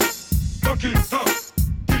 DJ, Funky Tough.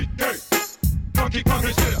 DJ, Funky Tough.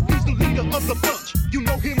 He's the leader of the bunch. You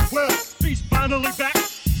know him well. He's finally back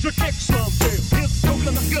to kick some tail. His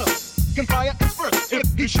coconut gun can fire its first.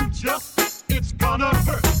 If he shoots ya, it's gonna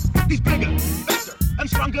hurt. He's bigger, faster, and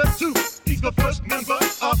stronger too. He's the first member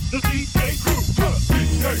of the CK crew.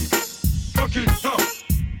 CK, funky town.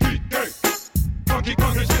 CK, funky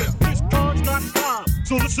here. This car's not fine,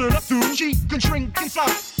 so listen up to. She can shrink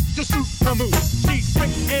inside to suit her mood. She's quick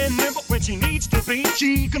and nimble when she needs to be.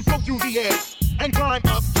 She can float through the air and climb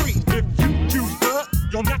up trees. If you choose her,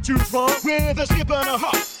 you'll not choose wrong. With a skip and a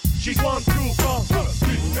hop, she's one cool song.